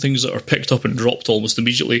baffling things that are picked up and dropped almost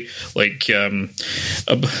immediately. Like,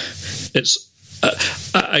 it's.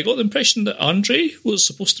 I got the impression that Andre was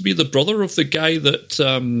supposed to be the brother of the guy that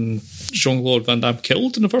Jean-Claude Van Damme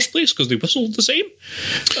killed in the first place because they whistled the same.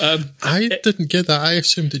 I didn't get that. I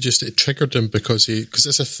assumed it triggered him because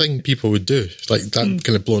it's a thing people would do, like that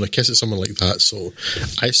kind of blowing a kiss at someone like that. So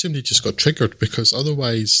I assumed he just got triggered, because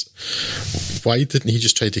otherwise, why didn't he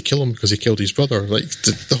just try to kill him because he killed his brother? Like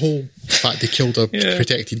the whole fact he killed a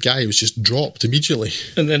protected guy was just dropped immediately.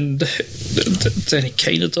 And then he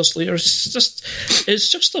kind of does later. It's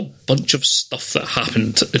just a bunch of stuff that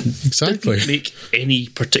happened and exactly didn't make any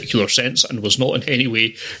particular sense and was not in any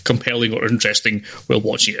way compelling or interesting while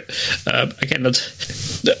watching it. Again,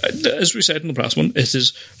 as we said in the last one, it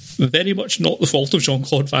is very much not the fault of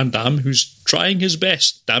Jean-Claude Van Damme, who's trying his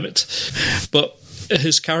best, damn it. But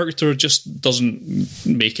his character just doesn't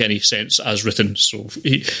make any sense as written, so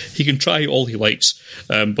he can try all he likes,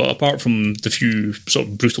 but apart from the few sort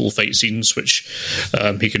of brutal fight scenes, which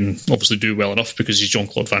he can obviously do well enough because he's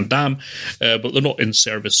Jean-Claude Van Damme, but they're not in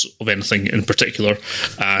service of anything in particular.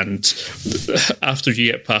 And after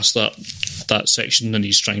you get past that section and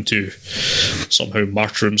he's trying to somehow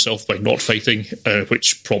martyr himself by not fighting,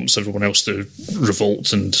 which prompts everyone else to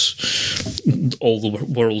revolt and all the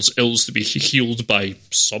world's ills to be healed by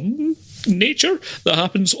some nature that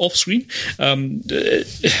happens off screen.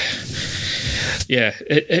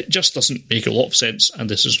 It just doesn't make a lot of sense, and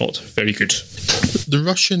this is not very good. The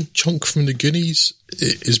Russian Chunk from the Goonies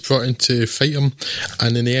is brought in to fight him,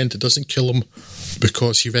 and in the end it doesn't kill him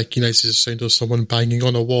because he recognises the sound of someone banging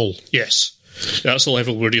on a wall. Yes. That's the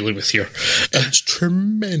level we're dealing with here. It's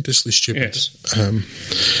tremendously stupid. Yes.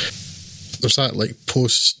 There's that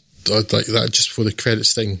post like that just before the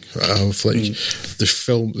credits thing of the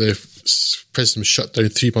film, the prison was shut down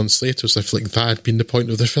 3 months later, as if that had been the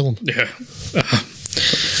point of the film. Yeah.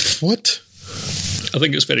 What? I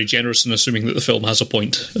think it's very generous in assuming that the film has a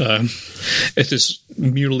point. It is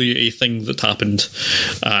merely a thing that happened,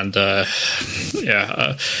 and I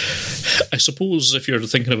suppose if you're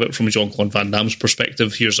thinking of it from Jean-Claude Van Damme's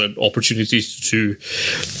perspective, here's an opportunity to do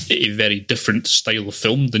a very different style of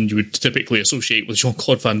film than you would typically associate with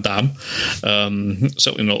Jean-Claude Van Damme.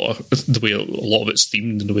 Certainly not the way a lot of it's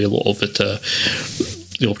themed and the way a lot of it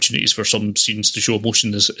the opportunities for some scenes to show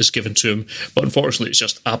emotion is given to him, but unfortunately it's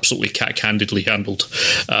just absolutely cack-handedly handled.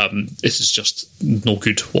 This is just no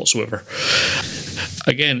good whatsoever.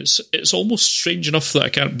 Again, it's almost strange enough that I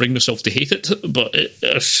can't bring myself to hate it, but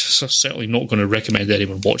it's certainly not going to recommend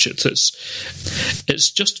anyone watch it.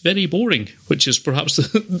 It's just very boring, which is perhaps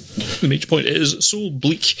the major point. It is so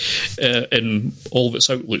bleak in all of its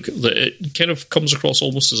outlook that it kind of comes across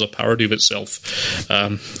almost as a parody of itself.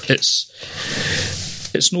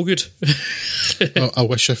 It's no good. I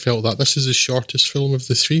wish I felt that. This is the shortest film of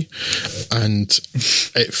the three, and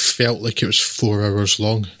it felt like it was 4 hours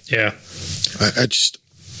long. Yeah.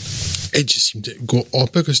 It just seemed to go on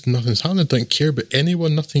because nothing's happening. I didn't care about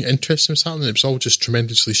anyone, nothing interesting was happening. It was all just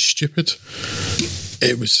tremendously stupid.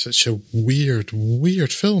 It was such a weird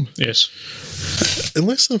film. Yes.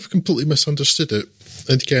 Unless I've completely misunderstood it,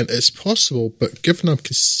 and again, it's possible, but given I'm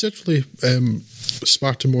considerably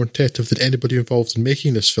smarter, more attentive than anybody involved in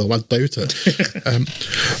making this film, I doubt it.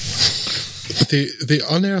 They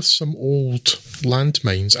unearthed some old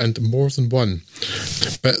landmines, and more than one,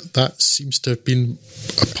 but that seems to have been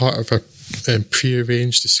a part of a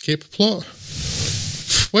pre-arranged escape plot.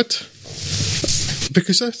 What?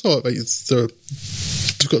 Because I thought they've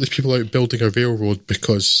got these people out building a railroad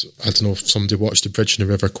because, I don't know, if somebody watched The Bridge in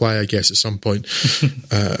the River Kwai, I guess, at some point.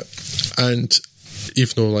 And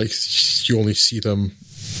even though, like, you only see them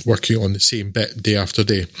working on the same bit day after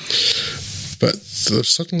day. But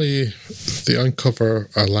suddenly they uncover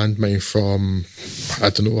a landmine from,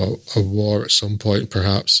 I don't know, a war at some point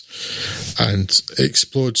perhaps, and it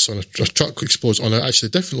explodes on a truck explodes on actually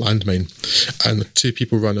a different landmine, and the 2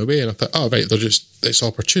 people run away, and I thought, oh right, it's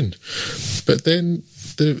opportune. But then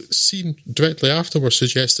the scene directly afterwards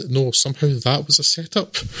suggests that no, somehow that was a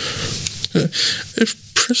setup.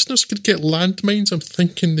 If prisoners could get landmines, I'm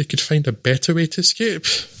thinking they could find a better way to escape.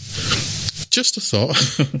 Just a thought.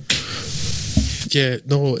 Yeah,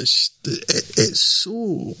 no, it's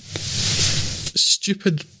so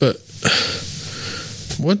stupid, but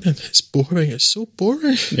it's boring. It's so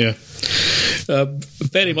boring. Yeah.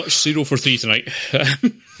 Very much 0 for 3 tonight.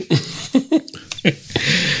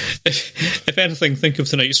 If anything, think of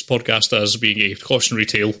tonight's podcast as being a cautionary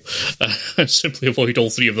tale. Simply avoid all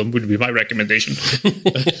 3 of them would be my recommendation.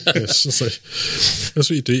 Yes, that's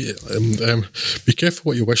what you do. Be careful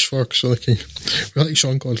what you wish for, because we like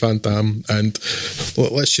Jean-Claude Van Damme, and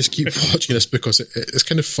let's just keep watching this because it's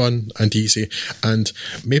kind of fun and easy, and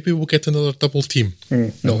maybe we'll get another double team.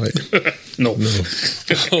 No. No.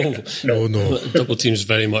 No. Double Team's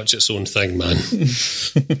very much its own thing, man.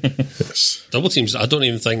 Yes. Double Team's, I don't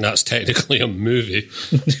even think that's technically a movie.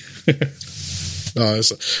 No,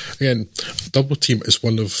 again, Double Team is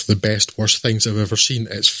one of the best, worst things I've ever seen.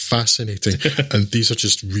 It's fascinating. And these are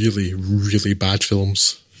just really, really bad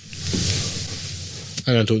films.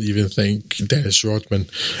 And I don't even think Dennis Rodman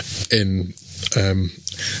in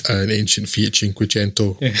an Ancient Fiat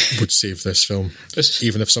Cinquecento would save this film,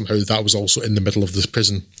 even if somehow that was also in the middle of the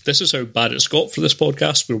prison. This is how bad it's got for this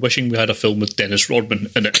podcast. We're wishing we had a film with Dennis Rodman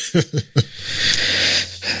in it.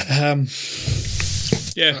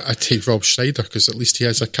 Yeah, I'd take Rob Schneider because at least he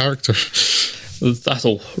has a character.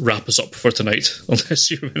 That'll wrap us up for tonight, unless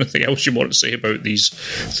you have anything else you want to say about these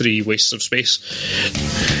 3 wastes of space.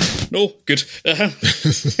 No? Good.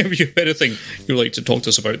 If you have anything you'd like to talk to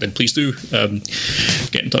us about, then please do.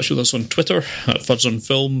 Get in touch with us on Twitter at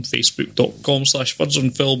FudsOnFilm,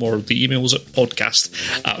 Facebook.com/FudsOnFilm, or the email is at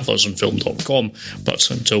podcast@FudsOnFilm.com. But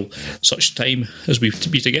until such time as we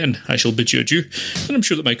meet again, I shall bid you adieu, and I'm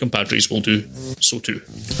sure that my compadres will do so too.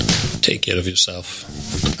 Take care of yourself.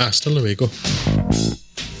 Hasta luego.